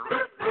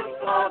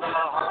for the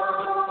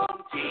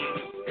home team.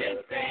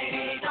 If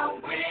they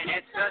don't win,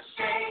 it's a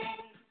shame.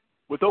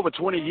 With over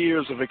 20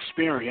 years of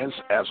experience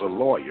as a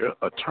lawyer,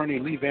 attorney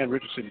Lee Van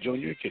Richardson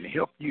Jr. can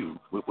help you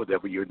with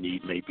whatever your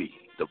need may be.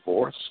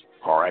 Divorce,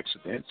 car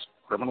accidents,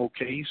 criminal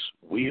case,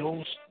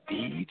 wills,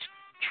 deeds,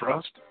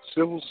 trust,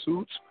 civil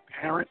suits,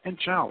 parent and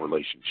child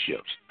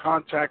relationships.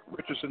 Contact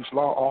Richardson's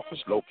Law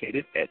Office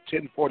located at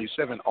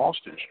 1047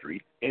 Austin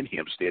Street in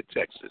Hempstead,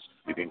 Texas.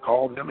 You can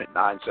call them at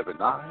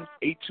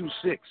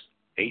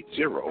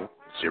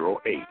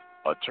 979-826-8008.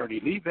 Attorney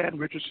Lee Van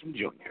Richardson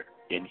Jr.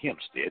 in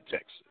Hempstead,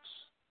 Texas.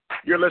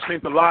 You're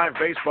listening to live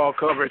baseball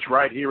coverage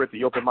right here at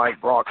the Open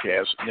Mic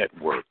Broadcast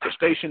Network, the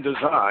station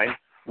designed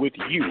with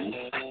you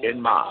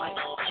in mind.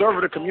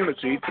 Serve the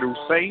community through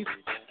faith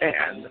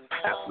and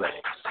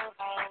athletics.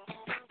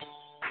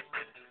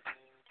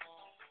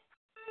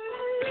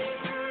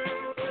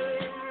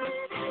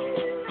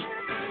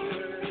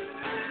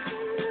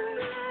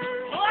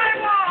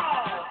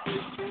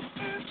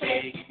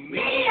 Take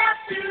me out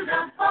to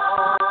the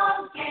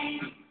ball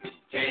game.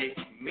 Take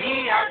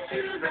me out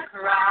to the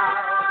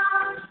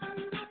crowd.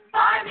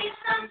 Buy me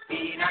some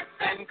peanuts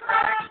and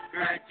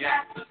cracker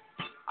jacks.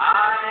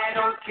 I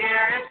don't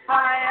care if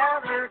I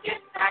ever get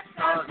back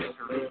on this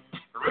root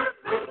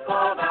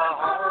for the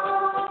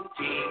home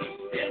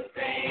team. If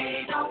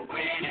they don't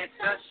win,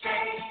 it's a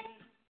shame.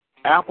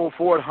 Apple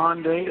Ford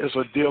Hyundai is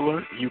a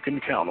dealer you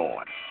can count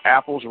on.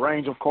 Apple's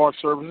range of car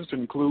services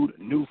include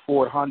new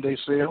Ford Hyundai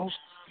sales,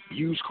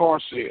 used car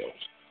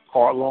sales,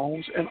 car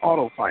loans, and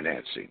auto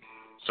financing.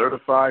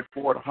 Certified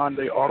Ford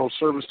Hyundai Auto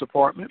Service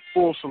Department,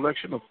 full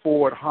selection of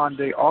Ford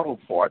Hyundai auto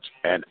parts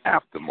and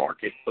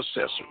aftermarket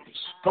accessories.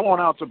 Come on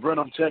out to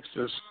Brenham,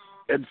 Texas,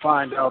 and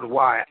find out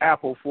why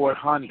Apple Ford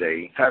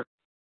Hyundai has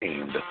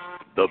named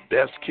the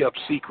best-kept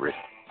secret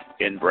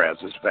in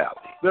Brazos Valley.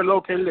 They're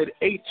located at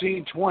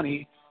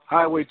 1820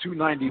 Highway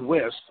 290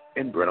 West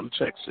in Brenham,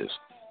 Texas.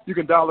 You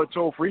can dial a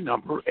toll-free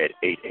number at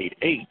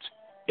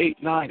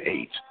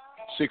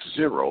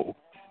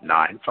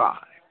 888-898-6095.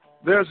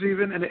 There's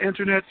even an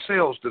internet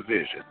sales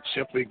division.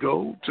 Simply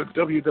go to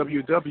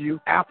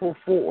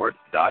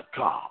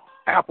www.appleford.com.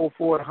 Apple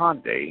Ford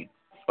Hyundai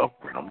of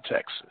Brenham,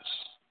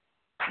 Texas.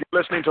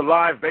 You're listening to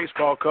live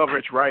baseball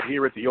coverage right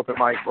here at the Open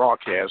Mic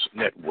Broadcast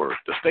Network,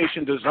 the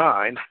station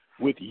designed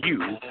with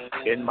you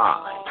in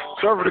mind.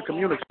 Serve the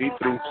community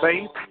through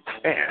faith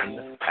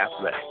and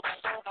athletics.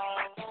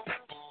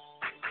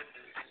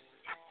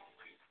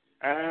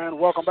 And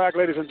welcome back,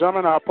 ladies and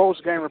gentlemen. Our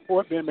post-game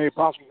report being made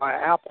possible by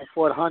Apple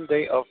Ford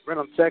Hyundai of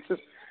Brenham, Texas.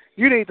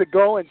 You need to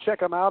go and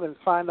check them out and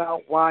find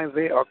out why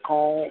they are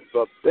called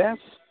the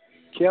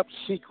best-kept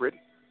secret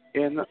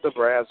in the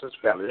Brazos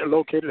Valley. They're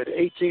located at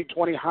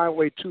 1820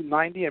 Highway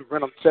 290 in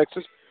Brenham,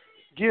 Texas.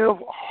 Give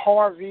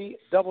Harvey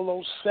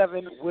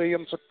 007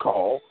 Williams a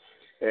call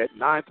at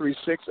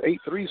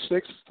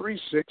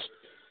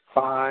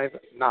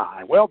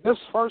 936-836-3659. Well, this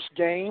first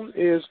game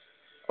is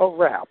a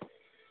wrap.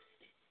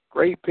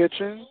 Great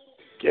pitching,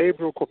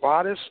 Gabriel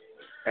Quabatis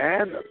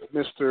and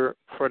Mr.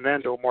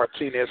 Fernando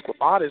Martinez.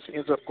 Quabatis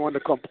ends up going the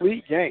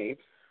complete game,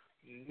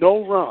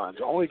 no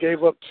runs, only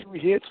gave up 2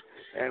 hits,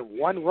 and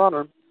 1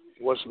 runner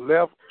was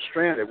left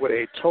stranded with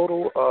a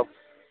total of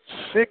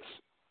 6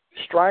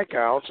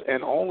 strikeouts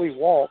and only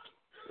walked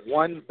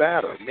one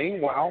batter.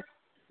 Meanwhile,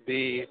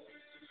 the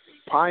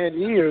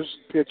Pioneers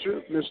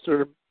pitcher,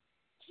 Mr.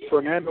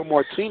 Fernando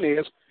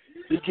Martinez,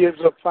 he gives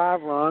up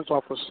 5 runs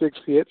off of 6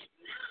 hits,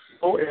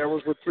 no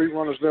errors with 3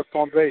 runners left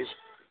on base.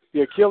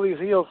 The Achilles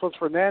heel for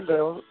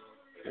Fernando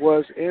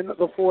was in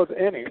the 4th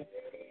inning,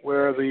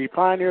 where the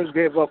Pioneers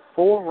gave up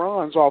 4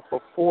 runs off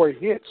of 4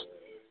 hits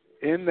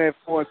in that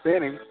 4th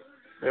inning.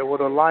 There were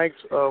the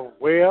likes of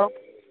Webb,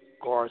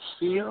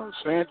 Garcia,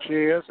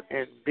 Sanchez,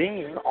 and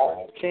Bean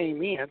all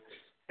came in,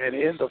 and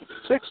in the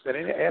 6th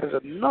inning, they added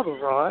another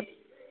run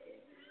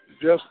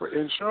just for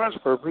insurance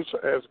purposes,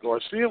 as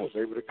Garcia was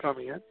able to come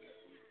in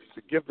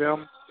to give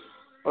them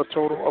a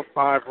total of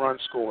 5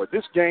 runs scored.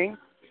 This game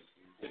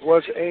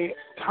was a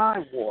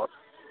time warp.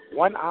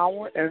 1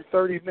 hour and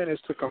 30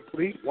 minutes to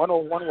complete.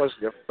 1:01 was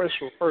the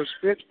official first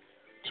pitch.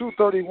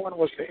 2:31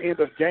 was the end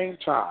of game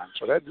time.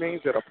 So that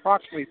means that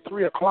approximately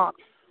 3 o'clock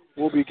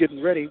we'll be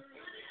getting ready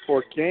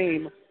for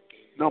game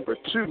number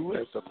 2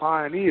 as the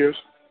Pioneers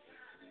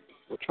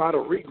will try to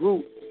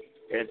regroup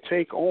and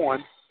take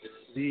on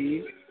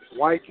the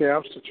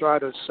Whitecaps to try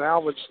to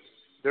salvage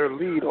their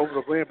lead over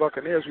the Glen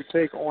Buccaneers, who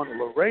take on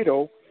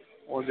Laredo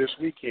on this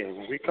weekend.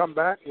 When we come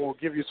back, we'll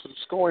give you some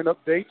scoring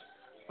updates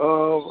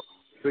of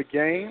the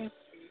game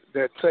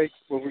that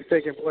will be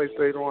taking place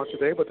later on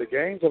today. But the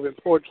games of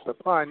importance to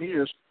the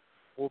Pioneers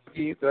will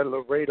be the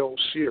Laredo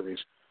series.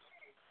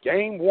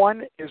 Game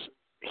 1 is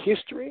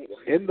history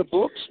in the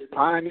books.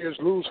 Pioneers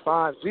lose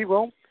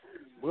 5-0.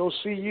 We'll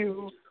see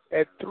you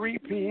at 3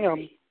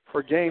 p.m.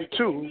 for Game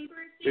 2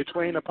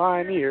 between the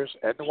Pioneers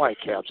and the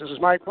Whitecaps. This is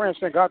Mike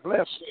Princeton. God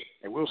bless,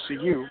 and we'll see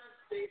you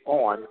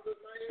on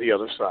the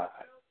other side.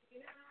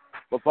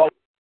 The following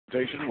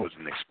presentation was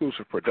an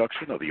exclusive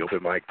production of the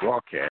Open Mic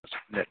Broadcast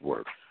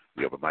Network.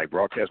 The Open Mic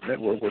Broadcast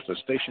Network was the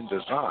station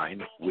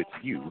designed with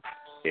you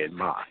in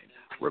mind.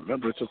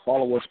 Remember to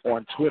follow us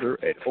on Twitter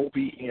at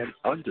OBN_radio.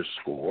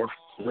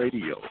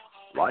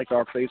 Like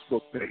our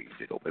Facebook page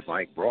at Open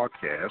Mic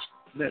Broadcast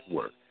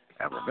Network.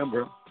 And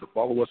remember to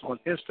follow us on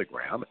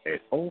Instagram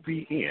at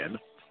OBN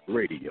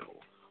Radio.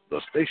 The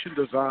station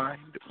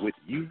designed with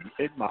you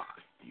in mind.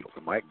 The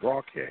Open Mic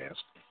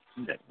Broadcast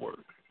Network.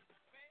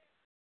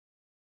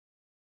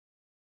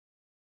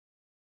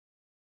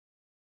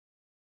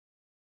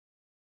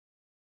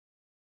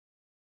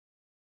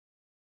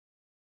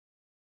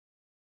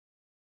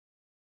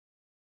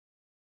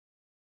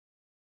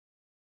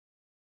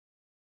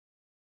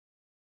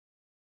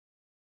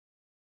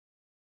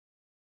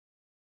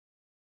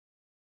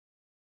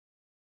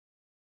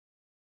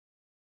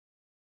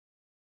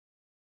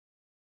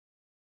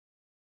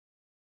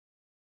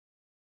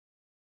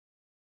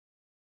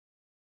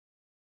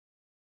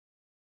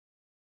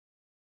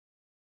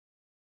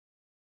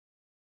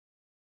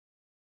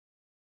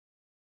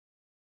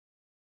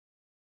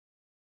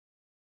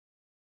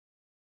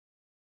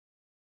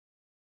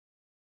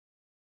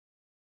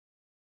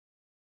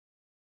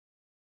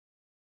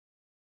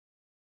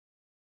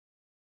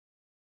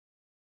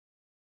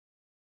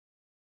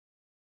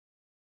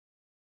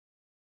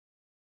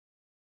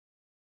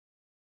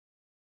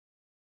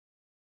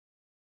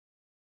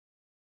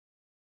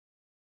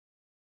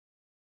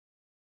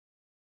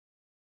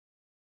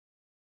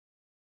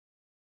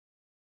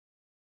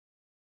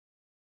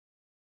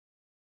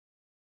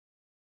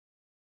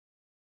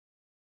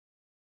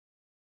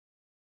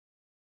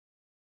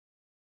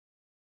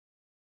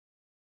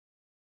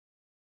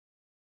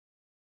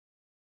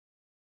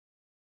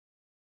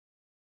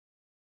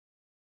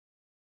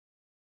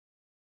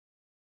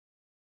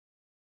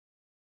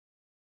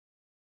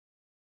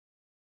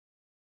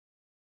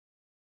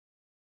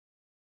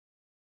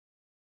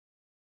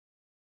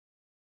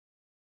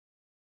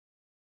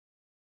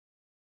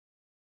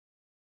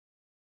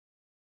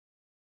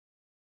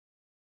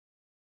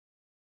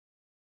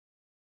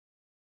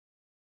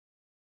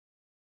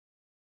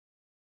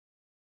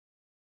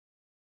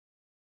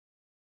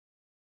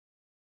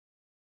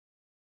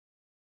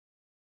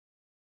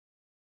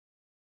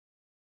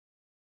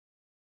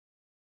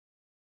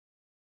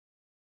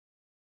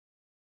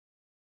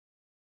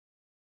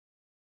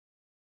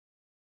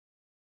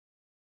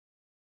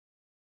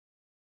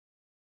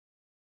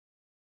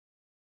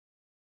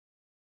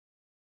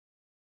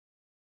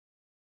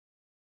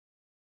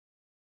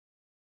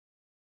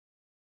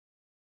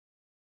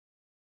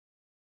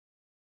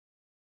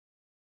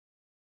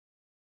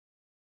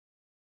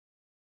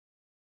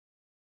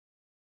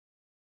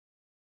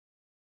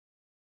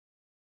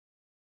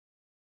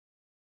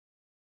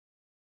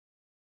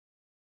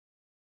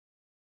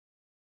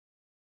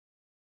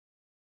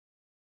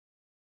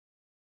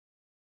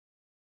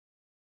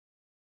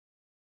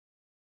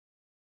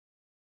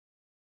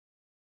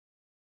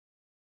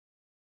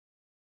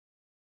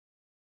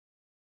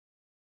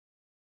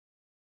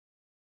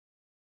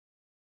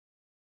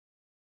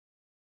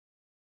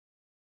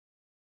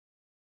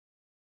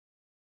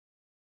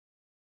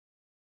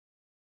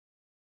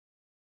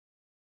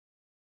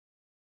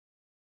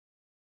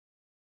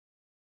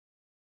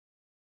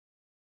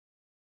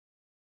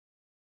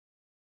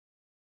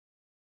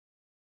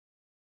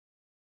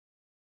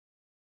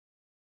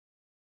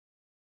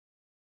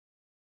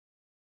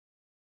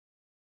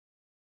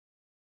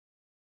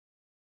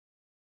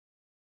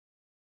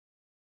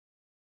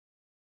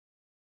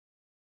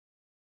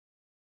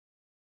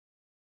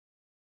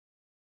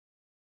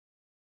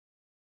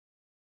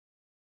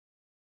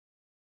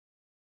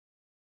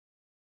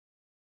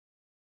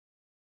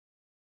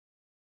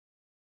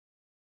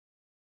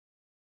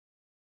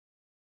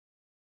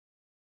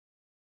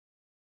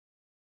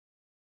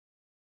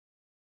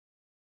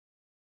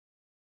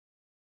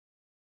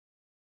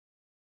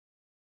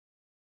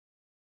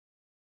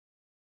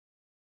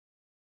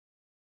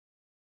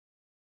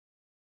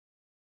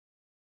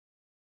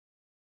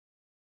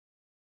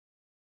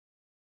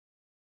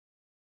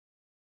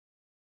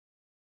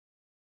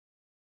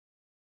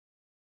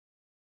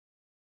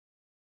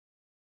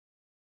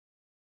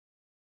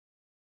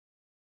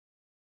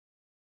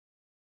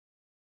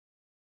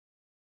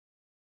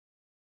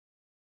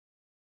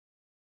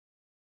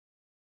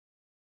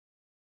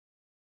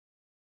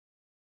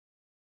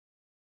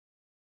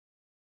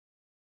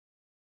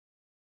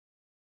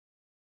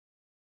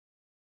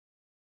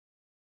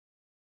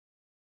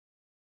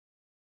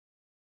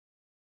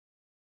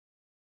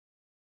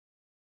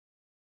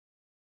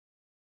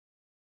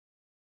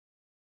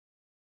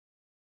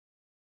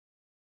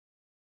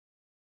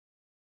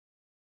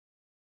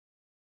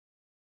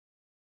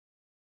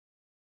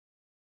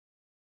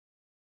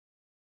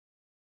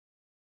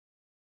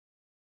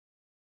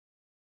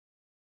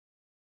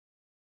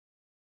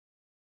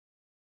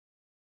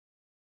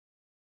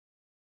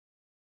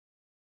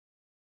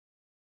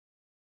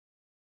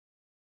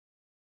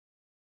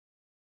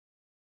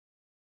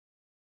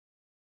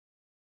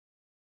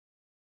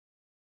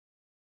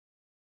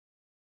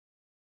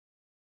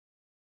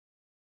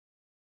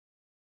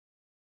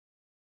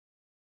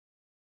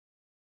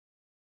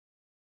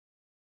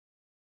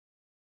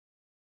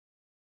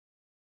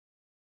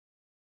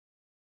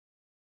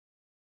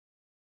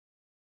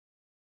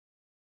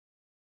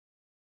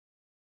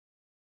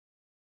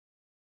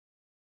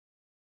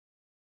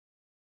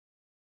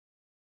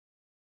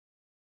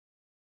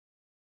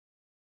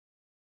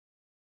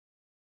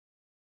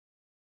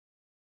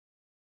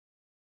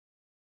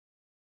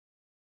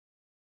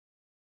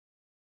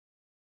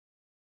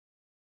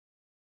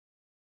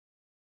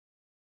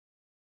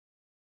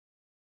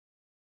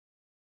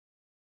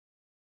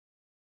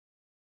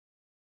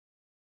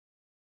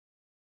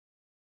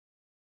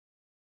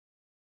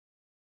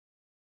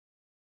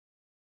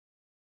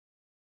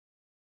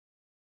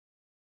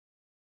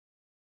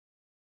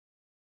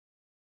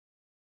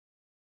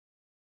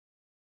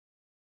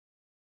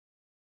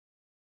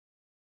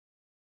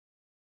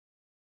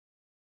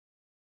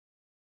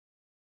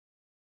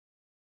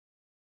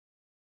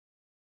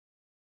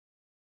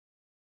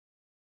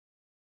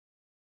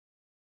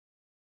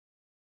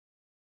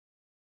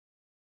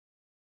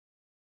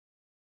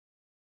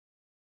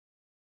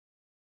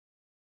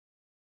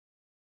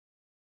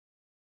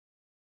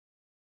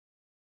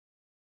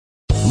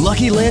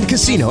 Lucky Land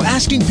Casino,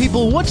 asking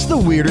people, what's the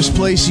weirdest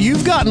place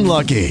you've gotten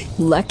lucky?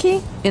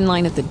 Lucky? In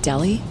line at the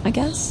deli, I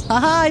guess?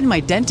 Aha, in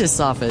my dentist's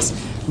office.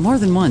 More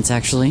than once,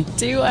 actually.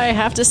 Do I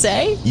have to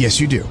say?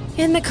 Yes, you do.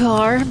 In the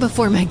car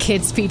before my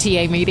kids'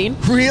 PTA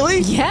meeting.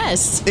 Really?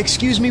 Yes.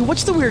 Excuse me,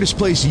 what's the weirdest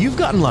place you've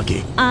gotten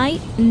lucky? I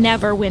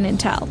never win and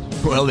tell.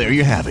 Well, there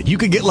you have it. You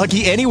can get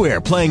lucky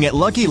anywhere, playing at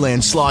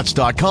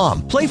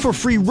LuckyLandSlots.com. Play for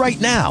free right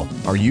now.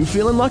 Are you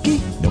feeling lucky?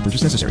 No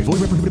purchase necessary.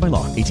 Void where prohibited by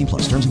law. 18+.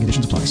 Terms and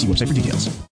conditions apply. See website for details.